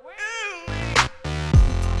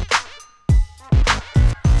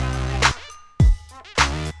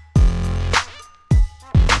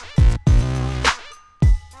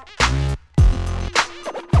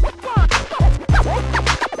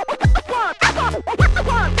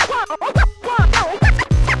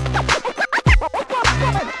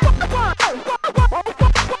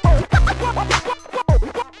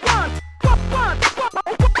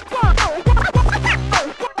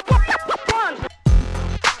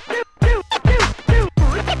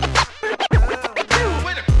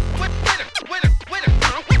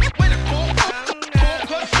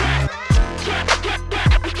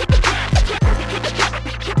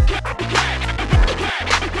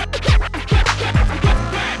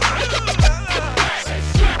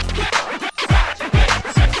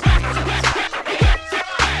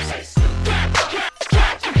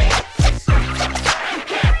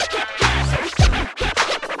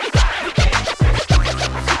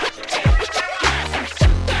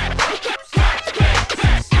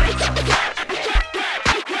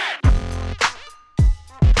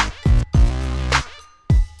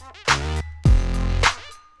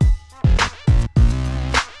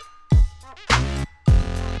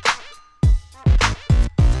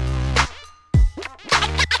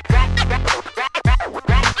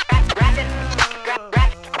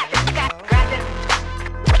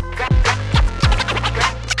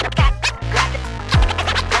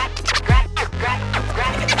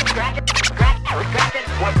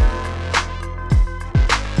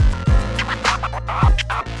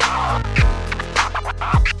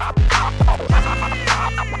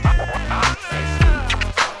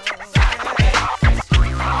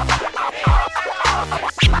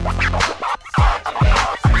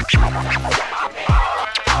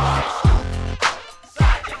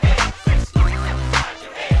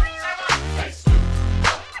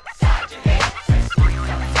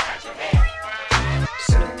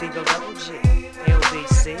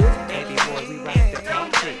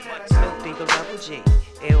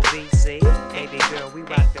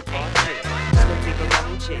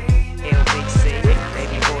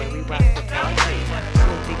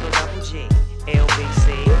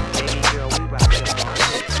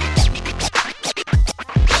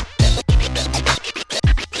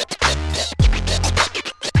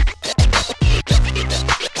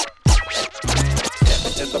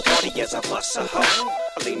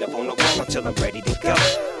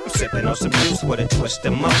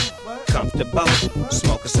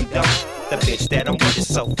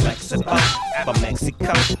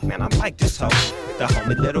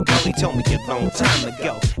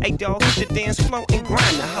 Hey dog, hit the dance floor and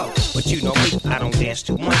grind the hoe. But you know me, I don't dance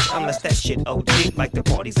too much unless that shit OG like the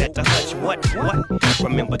parties at the Hutch. What?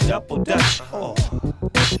 Remember Double Dutch? Oh,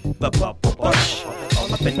 the Bubble Bunch.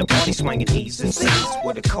 All up in the party swinging E's and C's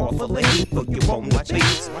with a car full of heat for you on the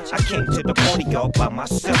beats. I came to the party all by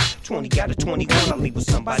myself. 20 got a 21, I leave with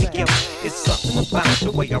somebody else. It's something about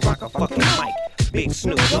the way I rock a fucking mic. Big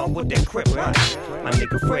Snoop Dogg with that crib right. My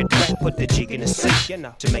nigga Fred Pratt put the jig in the seat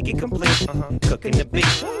to make it complete. Cooking the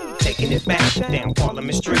beat, taking it back down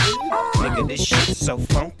Parliament Street. Nigga, this shit so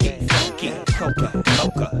funky. Coca,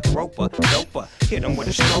 Loca, Roper, Doper. Hit him with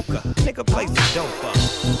a stroker. Nigga plays the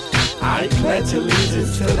doper. I pledge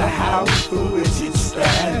allegiance to the house for which it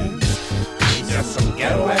stands. We just some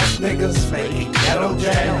ghetto ass niggas making ghetto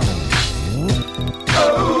jams.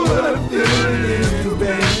 Oh, what a feeling it is to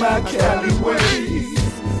bang my Cali ways.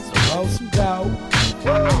 So roll some dough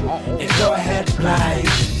and go ahead blind.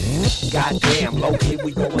 Goddamn, low, here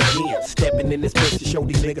we go again. Stepping in this bitch to show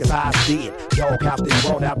these niggas how I did. Doghouse, they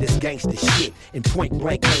brought out this gangster shit. And point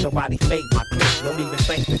blank, ain't nobody fade my clip. Don't even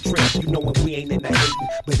think the trip. You know when we ain't in the hating.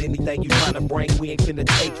 But anything you tryna bring, we ain't finna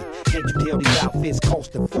take it. Can't you tell these outfits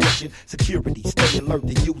cost a fortune? Security, stay alert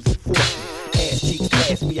to use enforcement. Ass cheeks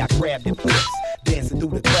past me, I grabbed them hips. Dancing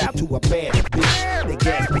through the crowd to a bad bitch. They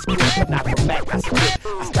gas me split, but not from back, I spit.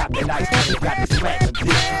 I stopped that ice man, got this platinum dick.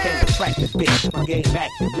 You can't attract the bitch, my game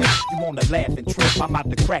accurate. You wanna laugh and trip, I'm out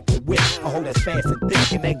to crack the whip. I hold that's fast and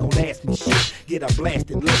thick and ain't gon' ask me shit. Get her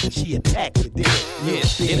blasted lip and she attacked the dick. Yeah,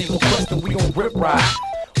 it ain't no question, we gon' rip ride.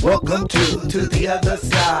 Welcome to the other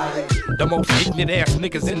side. The most ignorant ass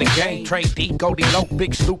niggas in the game. Trade D, Goldie Low,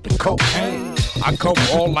 Big Snoop, and cocaine. I come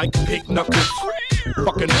all like big knuckles.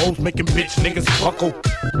 Fucking hoes making bitch niggas buckle.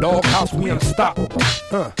 Doghouse, we unstoppable.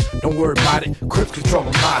 Don't worry about it. Crips control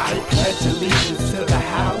the mind. I pledge allegiance to the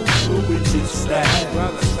house for which it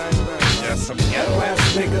stands. There's some ghetto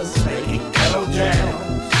ass niggas making ghetto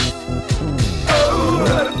jams. Oh,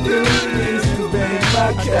 what a feeling it is to bang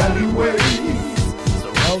my Cali ways. So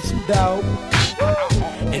roll some dope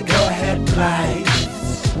and go ahead, play.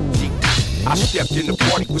 I stepped in the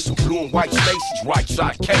party with some blue and white Stacy's. Right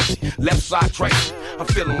side Casey, left side Tracy. I'm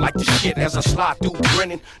feeling like the shit as I slide through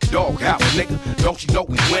grinning. Doghouse nigga, don't you know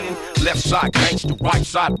we winning? Left side gangster, right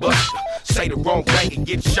side buster. Say the wrong thing and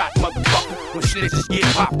get shot, motherfucker. When snitches get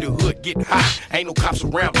popped, the hood get hot. Ain't no cops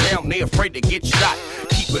around town, they afraid to get shot.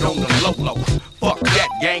 Keep it on the low. Fuck that,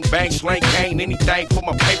 gang bang, slang cane, anything for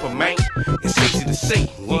my paper, man. It's easy to see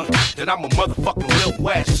that I'm a motherfucking Lil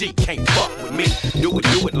West G. Can't fuck with me. Do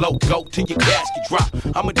it low, go till your gasket drop.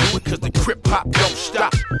 I'ma do it cause the crip hop don't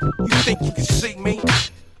stop. You think you can see me?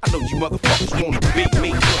 I know you motherfuckers wanna beat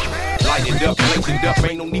me. Light it up, blaze it up,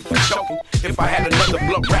 ain't no need for choking. If I had another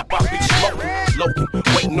blunt rap, I'd be smoking. Logan,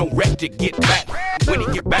 waiting on rep to get back. When he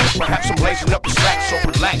get back, perhaps I'm blazing up the slack, so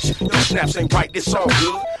relax. Your snaps ain't right, it's all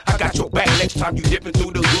good. I got your back next time you dipping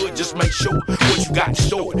through the hood. Just make sure what you got in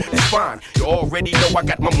store, it's fine. You already know I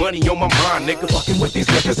got my money on my mind, nigga. Fucking with these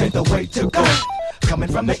niggas ain't the way to go. Coming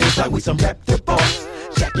from the east side, we some reputables.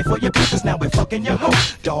 Jacking for your business, now we're fucking your hoe.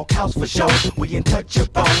 Doghouse for show, we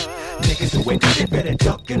untouchable. Niggas who ain't it better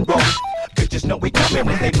duck and roll. Bitches know we coming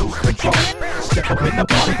when they lose control. Step up in the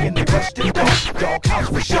party and they rush the door. Doghouse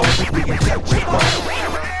for show, we untouchable.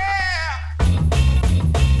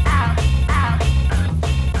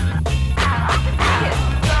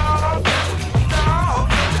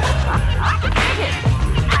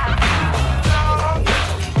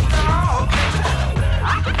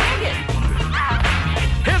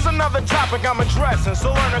 Another topic I'm addressing,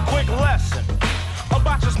 so learn a quick lesson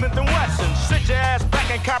about your Smith & Wesson. Sit your ass back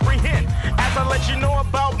and comprehend as I let you know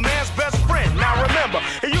about man's best friend. Now remember,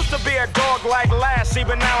 it used to be a dog like Lassie,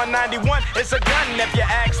 but now in 91, it's a gun if you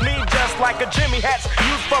ask me. Just like a Jimmy hat's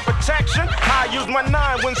used for protection, I use my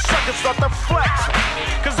 9 when suckers start to flex.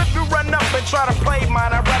 Cause if you run up and try to play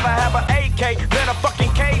mine, I'd rather have an AK than a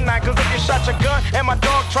fucking K9. Cause if you shot your gun and my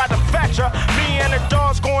dog tried to fetch her, me and the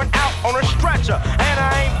dog's going out on a stretcher. And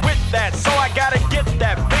I ain't with that, so I gotta get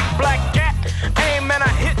that big black cat. Hey man, I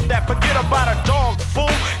hit that, forget about a dog, fool.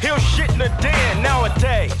 He'll shit in the den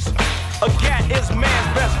nowadays. A cat is man's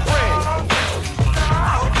best friend.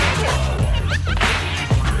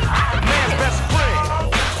 Man's best friend.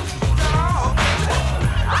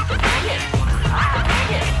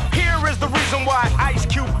 Here is the reason why Ice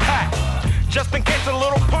Cube packed. Just in case a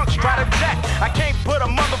little punks try to jack. I can't put a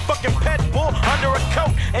motherfucking pet bull under a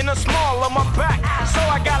coat in the small of my back. So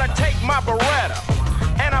I gotta take my Beretta.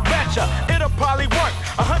 And I betcha it'll probably work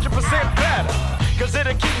 100% better. Cause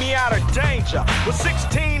it'll keep me out of danger. With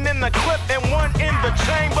 16 in the clip and 1 in the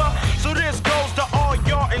chamber. So this goes to all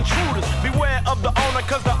y'all intruders. Beware of the owner,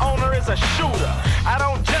 cause the owner is a shooter. I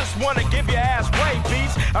don't just wanna give your ass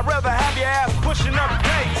rabies. I'd rather have your ass pushing up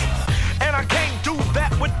daisies. And I can't do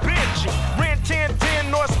that with Benji. Ran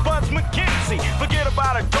 1010 North Spuds McKenzie. Forget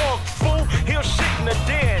about a dog, fool. He'll shit in the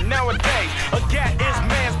den. Nowadays, a cat is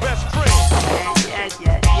man's best friend.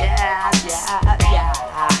 Yeah.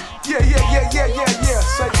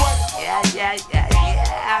 Say what? Yeah.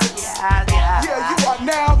 You are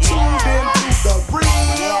now tuned into the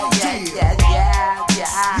real deal.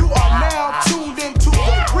 You are now tuned into the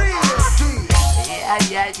real deal.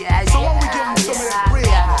 So when we give you some of that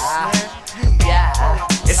realness, man.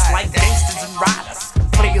 It's like gangsters and riders,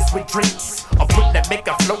 players with dreams. A foot that make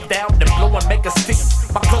a flow down, then blow and make a steam.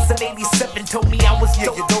 My cousin 87 told me I was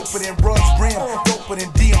dope. You're doper than Runs Brim, doper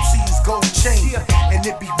than DMC's gold chain. And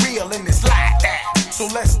it be real and it's like that. So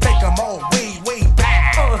let's take them all way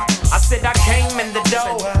back. I said I came in the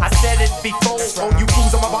door, I said it before. Oh, you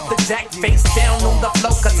fools, I'm about to jack face down on the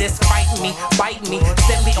floor. Cause it's fighting me,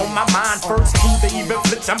 steadily on my mind. First fool they even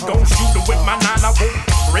flinch, I'm gon' shoot them with my 9. I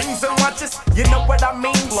want rings and watches, you know what I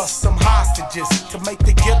mean? Plus some hostages to make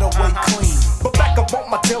the getaway clean. But back up on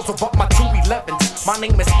my tails, about my 211s. My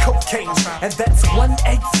name is Cocaine, and that's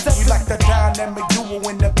 187. We like the dynamic duo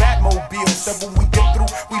in the Batmobile. So when we get through,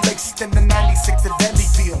 we laced in the 96 at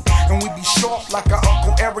Valleyville. And we be sharp like our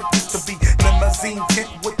Uncle Eric used to be. Limousine kit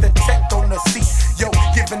with the tech on the seat. Yo,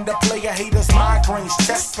 giving the player haters migraines,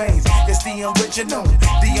 chest pains. It's the original,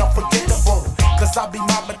 the unforgettable. Cause I be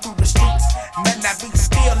mobbing through the streets. Man, I be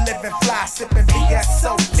still living fly, sipping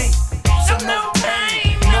VSOP. So no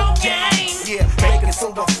pain, no yeah, bacon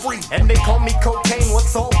soda free. And they call me cocaine,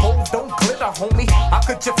 what's all gold don't glitter, homie. How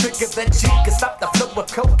could you figure that you could stop the flow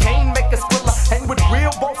with cocaine? Make a skrilla, hang with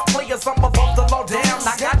real both players, I'm above the law down.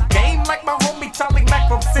 I got game like my homie Charlie Mack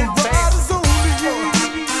from Sin Town.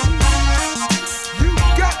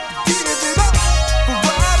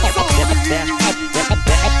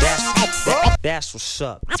 That's what's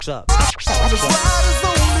up. What's up? That's what's up.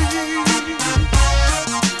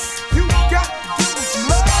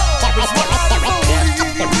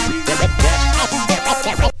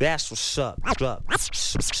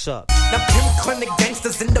 What's up? Now Pim Clinic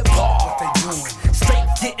gangsters in the bar. What they doing? Straight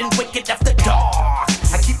getting wicked after dark.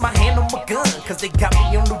 I keep my hand on my gun, cause they got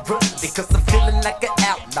me on the run. Because I'm feeling like an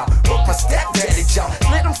outlaw. With my stepdaddy, y'all.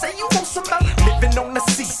 Let them say you want somebody living on the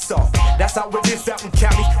seesaw. That's how it is out in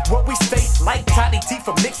Cali, where we stay like Toddy T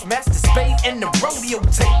from Mixed Master Spade and the rodeo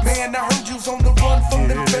tape. Man, I heard you's on the run from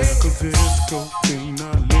the bed. Cause it's cocaine,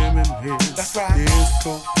 not lemon head. That's right. It's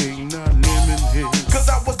cocaine, not lemon head. Cause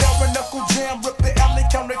I was there when Knuckle Jam ripped the alley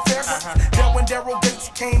county fair. There when Daryl Gates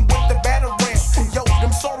came with the batarang. Yo,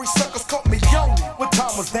 them sorry suckers caught me young. What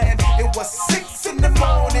time was that? It was 6 in the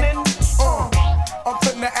morning. I'm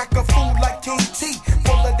putting the act of food like King T.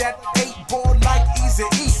 Full of that 8-ball like Easy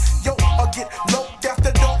E. Yo, I get loped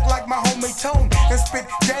after dark like my homie Tone. And spit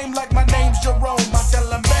game like my name's Jerome. I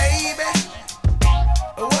tell him, baby,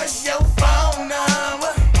 what's your phone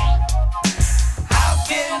number? How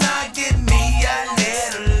can I get me a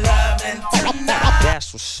little loving tonight?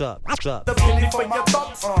 That's what's up. What's up? The penny for your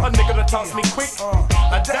thoughts, a nigga to toss me quick. A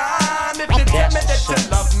dime if you tell me that you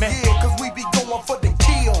love me. Yeah, cause we be going for the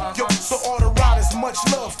kill. Yo, so all the riders, much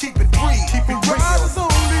love, keep it real. Keep it real. Riders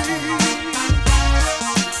only.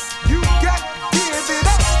 You got to give it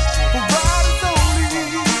up for riders only.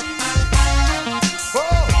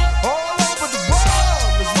 Oh, all over the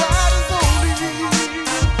world is riders only.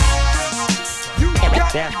 You got to give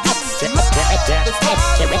it up.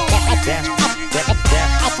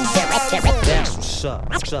 That's what's up.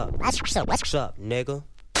 What's up? What's up, nigga?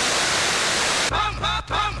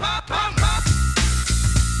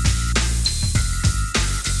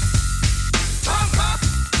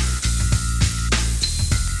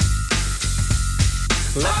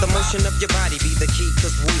 Let the motion of your body be the key,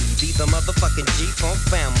 cause we be the motherfucking G-Funk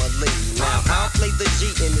family. Now I'll play the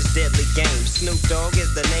G in this deadly game. Snoop Dogg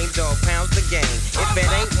is the name, dog pounds the game. If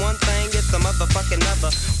it ain't one thing, it's a motherfucking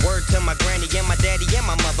other. Word to my granny and my daddy and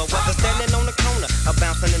my mother. Whether standing on the corner or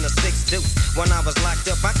bouncing in a 6 deuce. When I was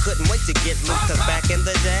locked up, I couldn't wait to get loose. Cause back in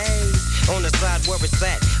the days, on the side where it's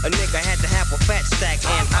at, a nigga had to have a fat stack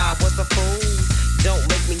and I was a fool. Don't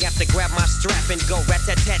make me have to grab my strap and go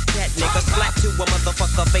rat-tat-tat-tat, nigga. Slap to a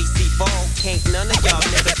motherfucker face he fall. Can't none of y'all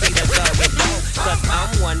niggas be the dog with no. Cause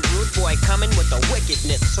I'm one rude boy coming with the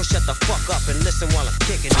wickedness. So shut the fuck up and listen while I'm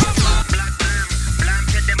kicking it. Black blam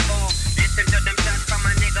to them ball. Listen to them shots from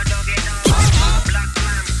my nigga doggy dog. Black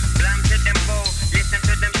blam to them ball. Listen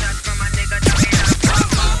to them shots from my nigga doggy dog.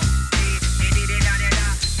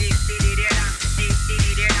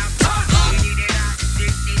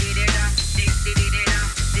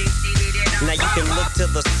 Now you can look to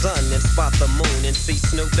the sun and spot the moon and see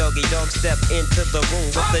Snoop Doggy Dogg step into the room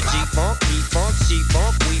with the G-Funk, E-Funk,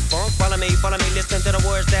 She-Funk, We-Funk. Follow me, listen to the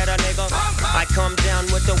words that a nigga. I come down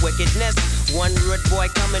with the wickedness. One rude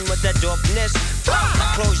boy coming with the dopeness.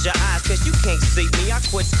 Close your eyes cause you can't see me. I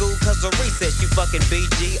quit school cause of recess, you fucking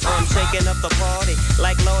BG. I'm shaking up the party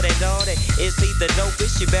like Lordy Dottie. Is he the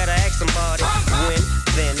dopest? You better ask somebody. When,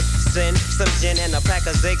 then, send some gin and a pack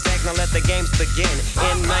of zigzag. Now let the games begin.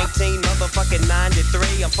 In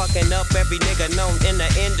 1993, I'm fucking up every nigga known in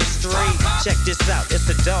the industry. Check this out, it's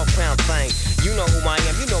a dog pound thing. You know who I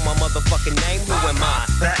am, you know my motherfucking name. Who am I?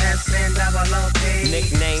 The S-N-double-O-P.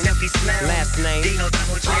 Nickname, Silky Slim, last name, Dino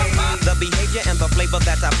Double J. The behavior and the flavor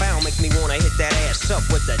that I found makes me wanna hit that ass up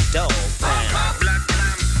with the dog pound. Black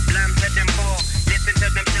blam to them ball. Listen to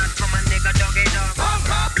them shots from my nigga doggy dog.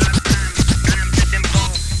 Black blam to them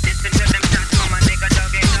ball. Listen to them shots from my nigga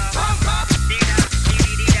doggy dog.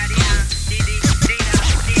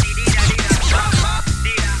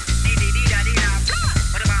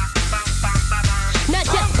 Now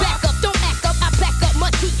just back up, don't act up, I back up my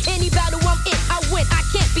T. Any battle I'm in, I win, I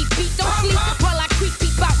can't be beat. Don't sleep while I creep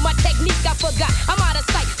out my technique. I forgot, I'm out of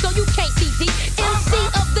sight, so you can't see deep. MC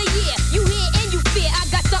of the year, you hear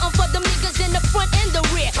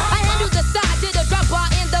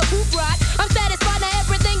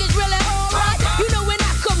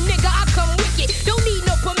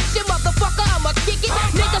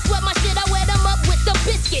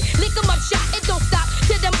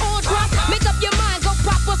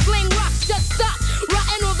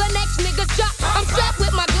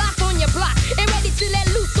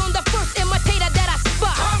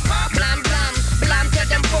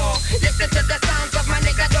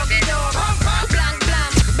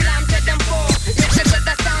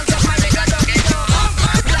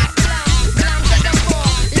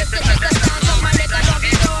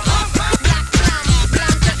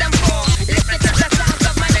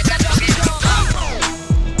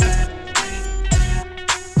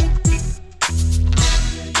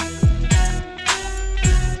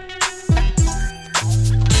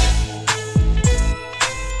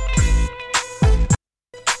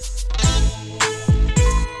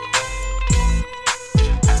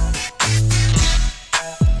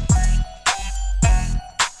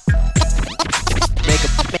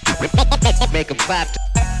vibe.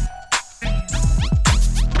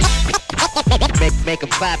 Make a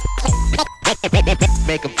vibe.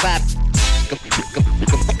 Make a vibe.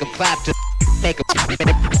 Make a vibe to.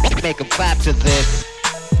 Make a vibe to this.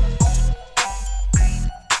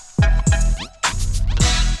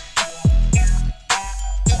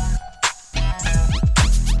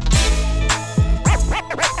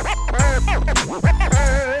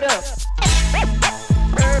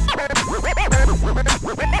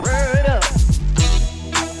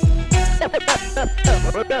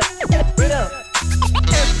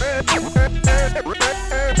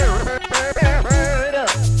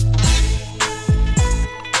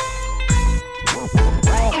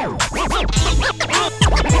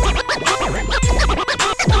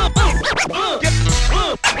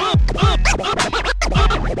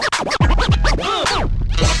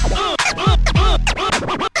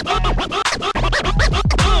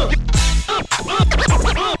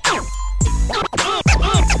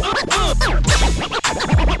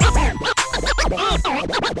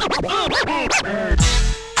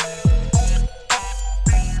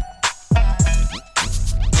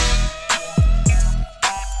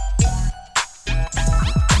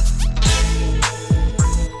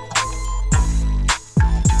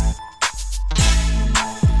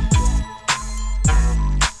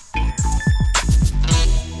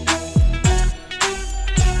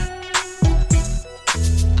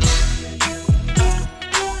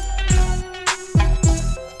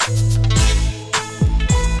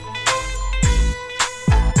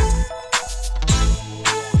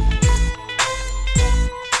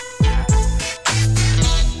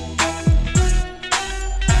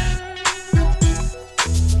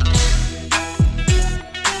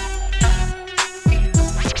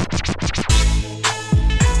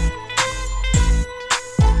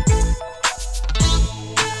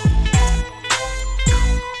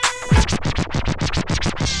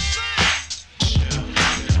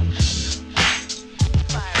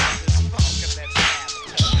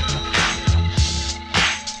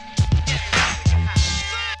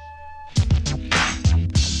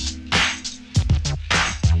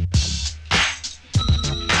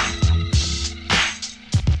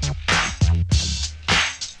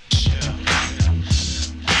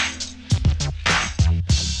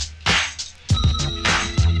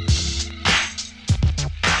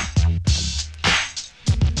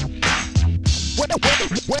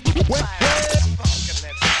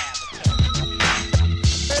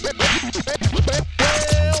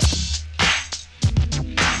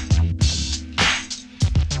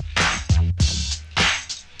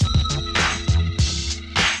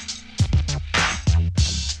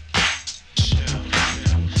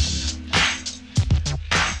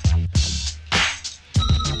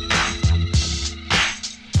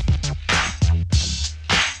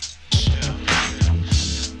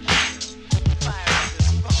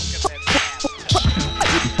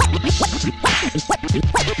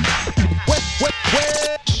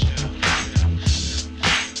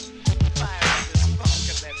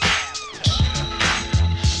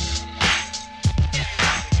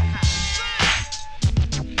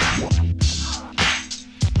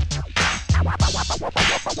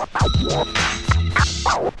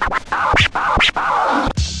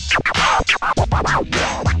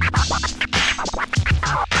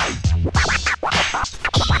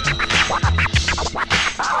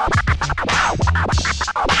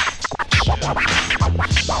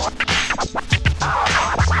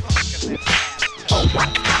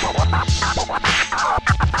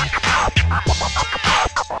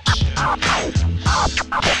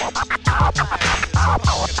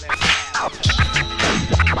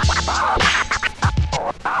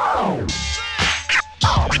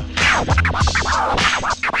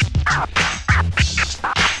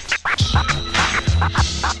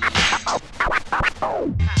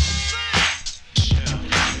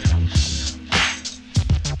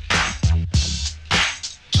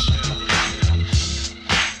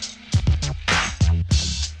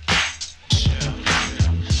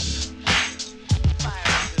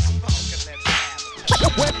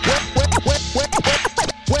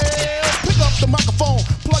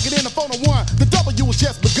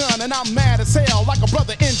 And I'm mad as hell, like a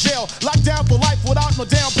brother in jail, locked down for life without no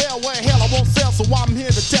damn bail. Where hell I won't sell, so I'm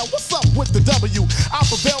here to tell what's up with the W. I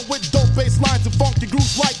prevail with dope bass lines and funky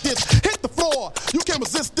grooves like this. Hit the floor, you can't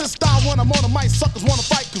resist this style when I'm on the mic. Suckers wanna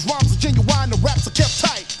fight, cause rhymes are genuine, the raps are kept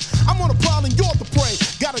tight. I'm on a prowl and you're the prey.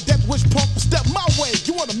 Got a death wish punk, step my way.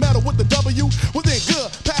 You wanna meddle with the W? Well then good,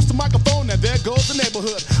 pass the microphone and there goes the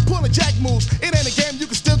neighborhood. Pulling jack moves, it ain't a game, you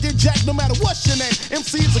can still get jacked no matter what's your name.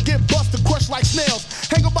 MCs will get busted, crushed like snails.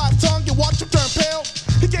 Hang by his tongue, you watch him turn pale.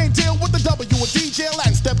 He can't deal with the W, a D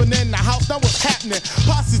happening.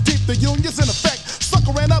 Posse's deep, the union's in effect.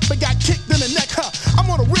 Sucker ran up and got kicked in the neck, huh? I'm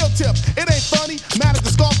on a real tip, it ain't funny.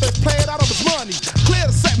 Manager Scarface played out of his money. Clear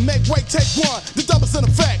the set, make way, take one. The double's in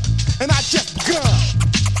effect, and I just begun.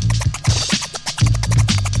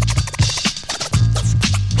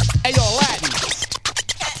 Ayo, Latin.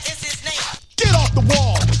 Get off the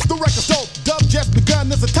wall. The record's dope. Dub just begun.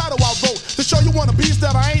 There's a title I wrote to show you wannabes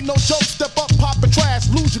that I ain't no joke. Step up, pop and trash,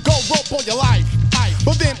 lose your gold rope on your life.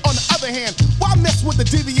 But then on the other hand, why mess with the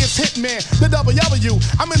devious hitman? The WW,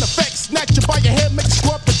 I'm in effect. Snatch you by your head, make you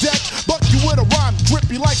scrub the deck. Buck you with a rhyme, drip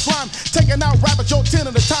you like slime. Taking out rabbits, yo, 10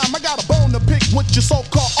 at a time. I got a bone to pick with your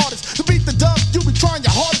so-called artists. To beat the dub, you be trying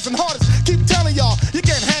your hardest and hardest. Keep telling y'all, you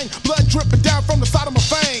can't hang. Blood dripping down from the side of my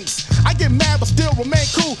fangs. I get mad but still remain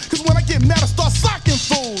cool. Cause when I get mad I start socking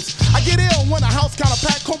fools. I get ill when a house kinda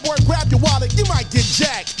packed. Homeboy, grab your wallet, you might get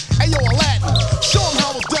jacked. Ayo, Aladdin, show him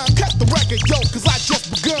how it's done. Cut the record, yo, cause I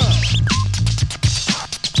just begun.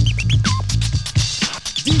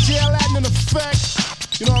 DJ Aladdin in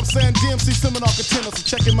effect. You know what I'm saying? DMC Seminar Contender, so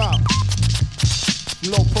check him out.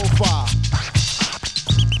 Low profile.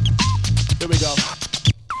 Here we go.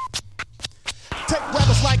 Take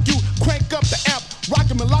rappers like you, crank up the amp. Rock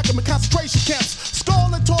them and lock them in concentration camps.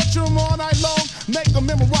 Skull and torture them all night long. Make them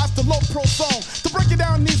memorize the low pro song. To break it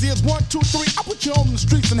down easy as 1, 2, 3. I put you on the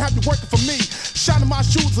streets and have you working for me. Shining my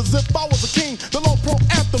shoes as if I was a king. The low pro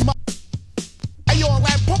anthem. Ayo,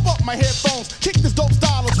 lad, pump up my headphones. Kick this dope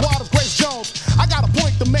style as wild as Grace Jones. I got a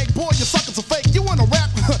point to make. Boy, your suckers are fake. You wanna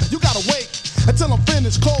rap? You gotta wait until I'm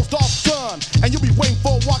finished, closed off, done. And you'll be waiting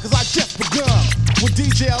for a while cause I just begun. With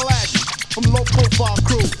DJ Aladdin from the Low Profile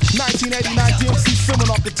Crew, 1989 DMC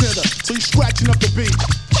Seminar Contender. So you scratching up the beat.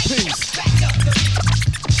 Peace.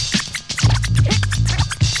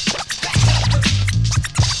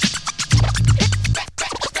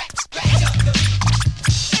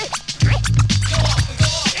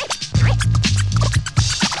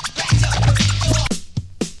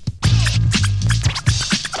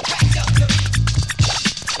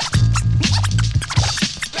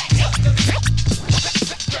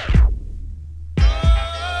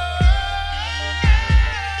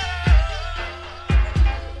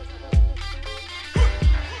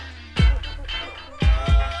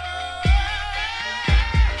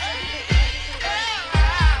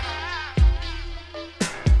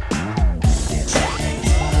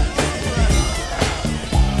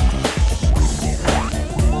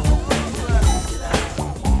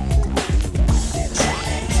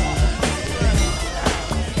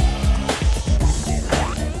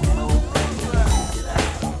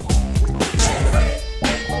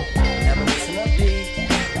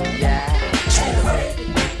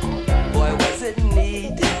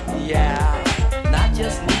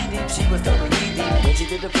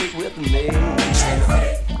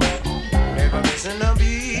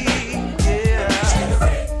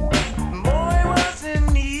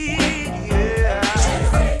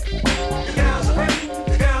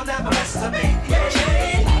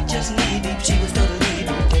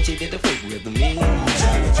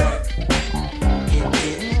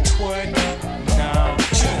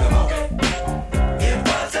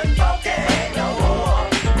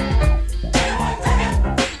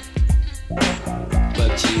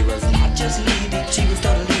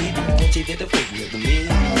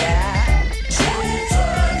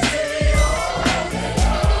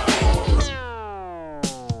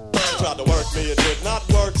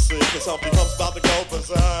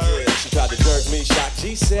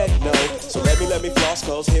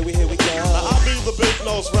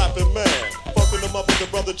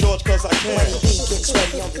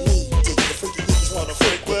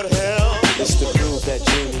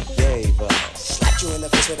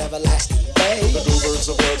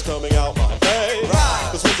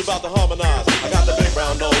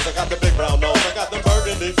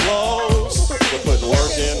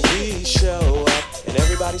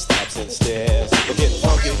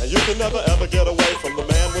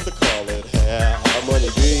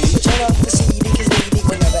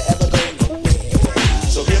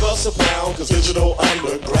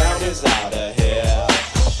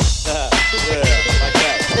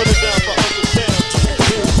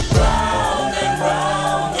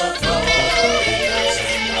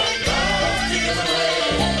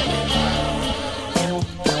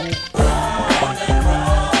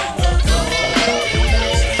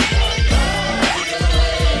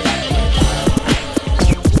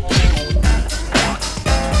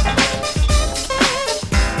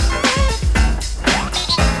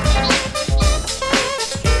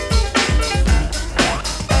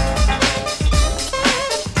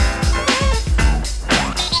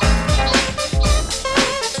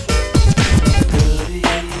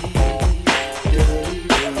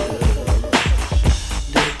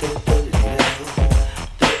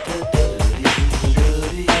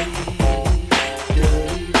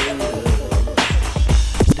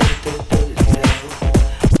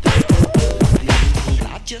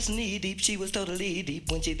 She was totally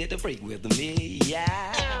deep when she did the freak with me.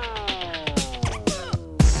 Yeah.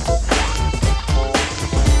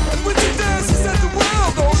 And when she dances, set the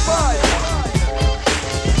world on fire.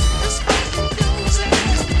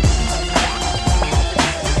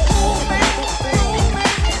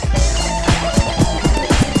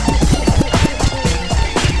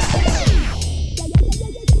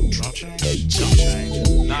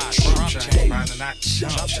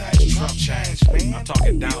 Trump change. I'm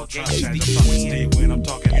talking Donald Trump change. I'm talking Steve Wynn. I'm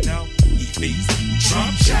talking, you know, E-Fees.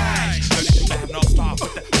 Trump change. 32 no star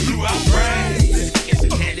with the blue out brains. It's a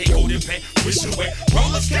candy coated paint. Wish away.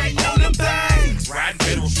 Roller skating on them things. Riding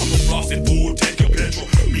federal, super flossing, full tank of petrol.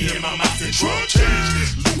 Me and my mouth said Trump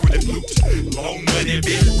change. Lucrative loot. Long money,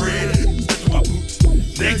 big bread. Step to my boots.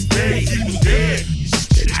 Next day, he was dead.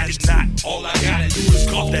 I did not. All I gotta do is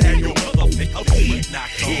cough to have your motherfucker head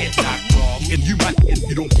knocked off. And you might, if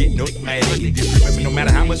you don't get no mad, just remember, no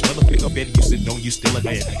matter how much motherfucker better you sit, don't you still a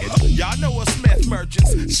man. Y'all know what meth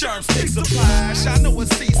merchants, sherm stick supplies. Y'all know what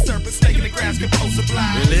sea serpents, snake in the grass can pose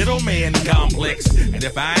supply. Little man complex. And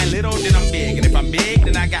if I ain't little, then I'm big. And if I'm big,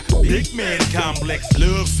 then I got big man complex.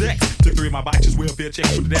 Love sex. Took 3 of my bikes, welfare check.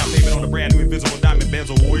 Put the down payment on a brand new invisible diamond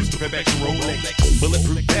bezel. Warriors to pay back your Rolex.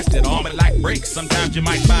 Bulletproof vested, armored like brakes. Sometimes you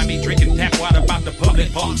might find me drinking tap water about the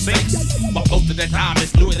public park sinks. But most of the time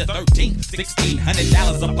it's Louis the 13th,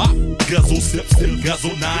 $1,600 a pop. Guzzle, sip,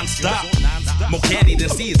 guzzle, non-stop. More candy than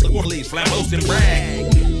seeds, quarterlies, flambos and brag.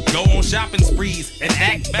 Go on shopping sprees and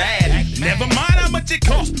act bad. Never mind how much it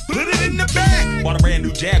costs, put it in the bag. Bought a brand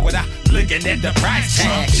new Jag without looking at the price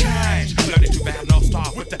tag. 32 bad no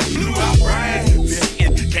star with the blue out brains.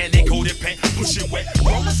 Candy coated paint, pushing wet,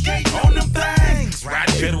 roller skate on them things.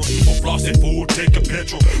 Riding pedal, super flossing, full tank of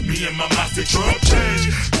petrol. Me and my mouth said Trump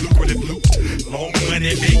change. Lucrative loot, long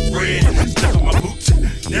money, big bread. Stuck on my boots.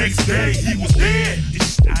 Next day he was dead.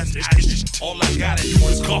 All I gotta do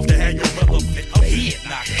is cough to have your motherfucker head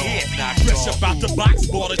knocked off. Fresh up out the box,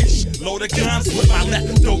 bought a load of guns with my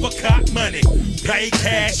leftover cock money. Pay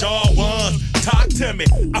cash, all ones. Talk to me.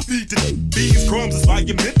 I feed the beans, crumbs is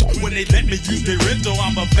monumental. When they let me use their rental,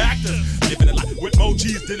 I'm a factor. Living a life with more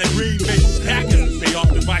cheese than a Green Bay Packers. They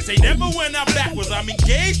often advice, they never went out backwards. I'm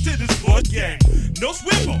engaged to this sport game. No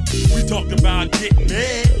swivel. We talked about getting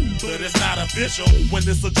mad, but it's not official. When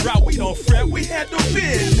it's a drought, we don't fret. We had no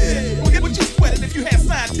business. Look what you sweating if you had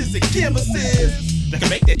scientific chemistry. They can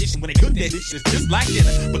make that dish when they cook that dish, it's just like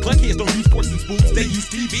dinner. But clunky kids don't use forks and spoons, they use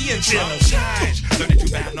TV and chillers. Change, 32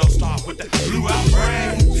 bad no star with the blue out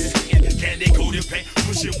brains. Candy coated paint,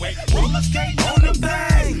 push it weight, roller skate on them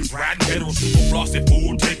things. Riding pedal, super flossing,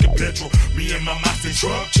 full tank of petrol. Me and my mouth and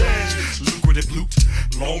Trump change. Lucrative loot,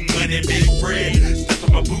 long money, big bread. Step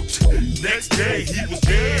on my boots. Next day he was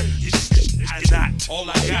dead. All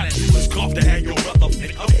I gotta do is cough to have your motherfucker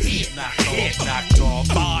head knocked off.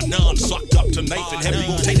 Bar none, sucked up to Nathan. Heavy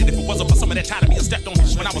rotated. If it wasn't for some of that time to be a stepped on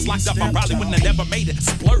when I was locked up, I probably wouldn't have never made it.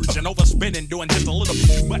 Splurging, overspending, doing just a little bit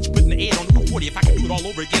too much. Putting the air on the Route 40. If I could do it all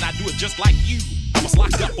over again, I'd do it just like you. I was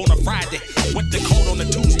locked up on a Friday, went to court on a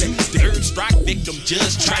Tuesday. The third strike victim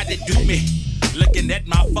just tried to do me. Looking at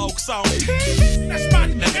my folks on TV. That's my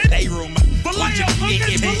day room. Watching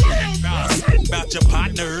about your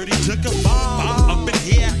partner, he took a fall. Up in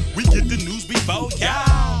here, we get the news before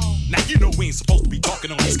y'all. Now you know we ain't supposed to be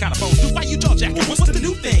talking on these kind of phones. Dude, why you jawjacking? What's the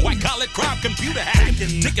new thing? White collar crime, computer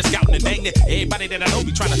hacking, ticket scouting and dang it. Everybody that I know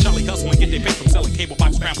be trying to Charlie hustle and get their pay from selling cable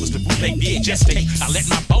box scramblers to bootleg VHS tapes. I let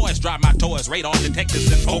my boys drive my toys, radar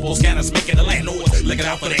detectors and mobile scanners, making the landlords looking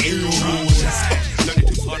out for the aerials.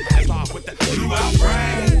 3200 with the blue out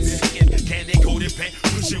brains. Candy coated paint,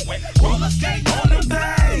 pushing wet, roller skate on them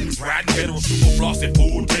things. Riding pedal, super flossing,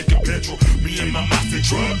 full tank of petrol. Me and my mouth and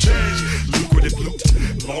Trump change. Lucrative loot,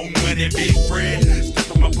 long money, big bread.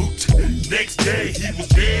 Step on my boot. Next day he was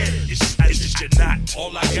dead. It's just not.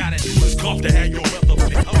 All I gotta do is cough to have your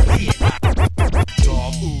motherfucker head.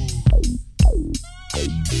 Dog, ooh.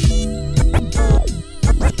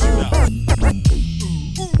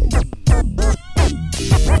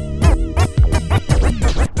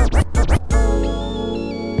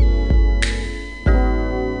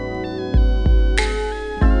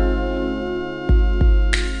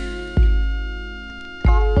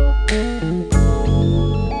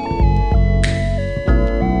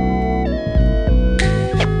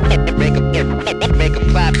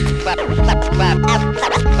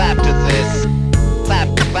 Clap to this. Clap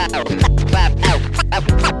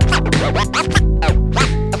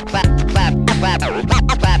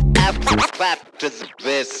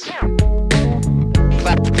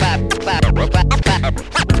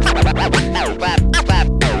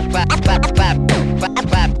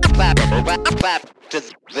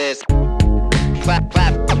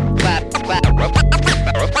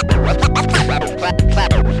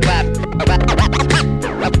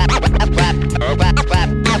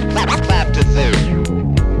to this.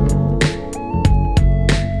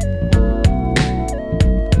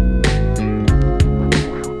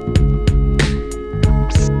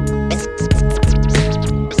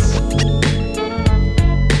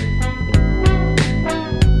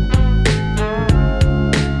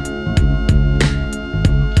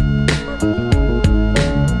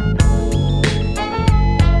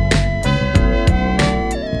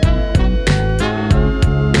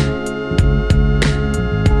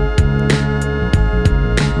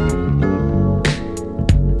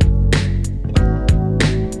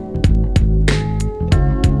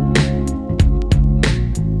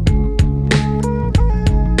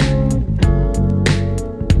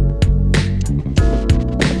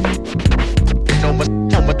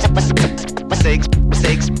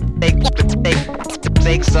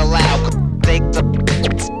 Mistakes allowed.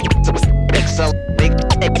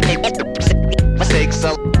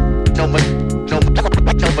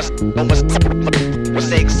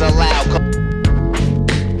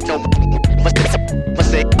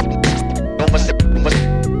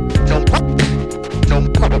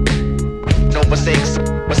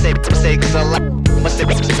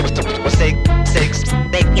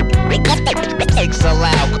 Mistakes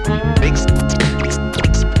allowed.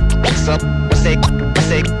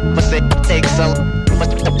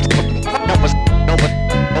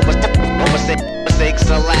 Mistakes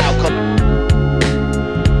allowed.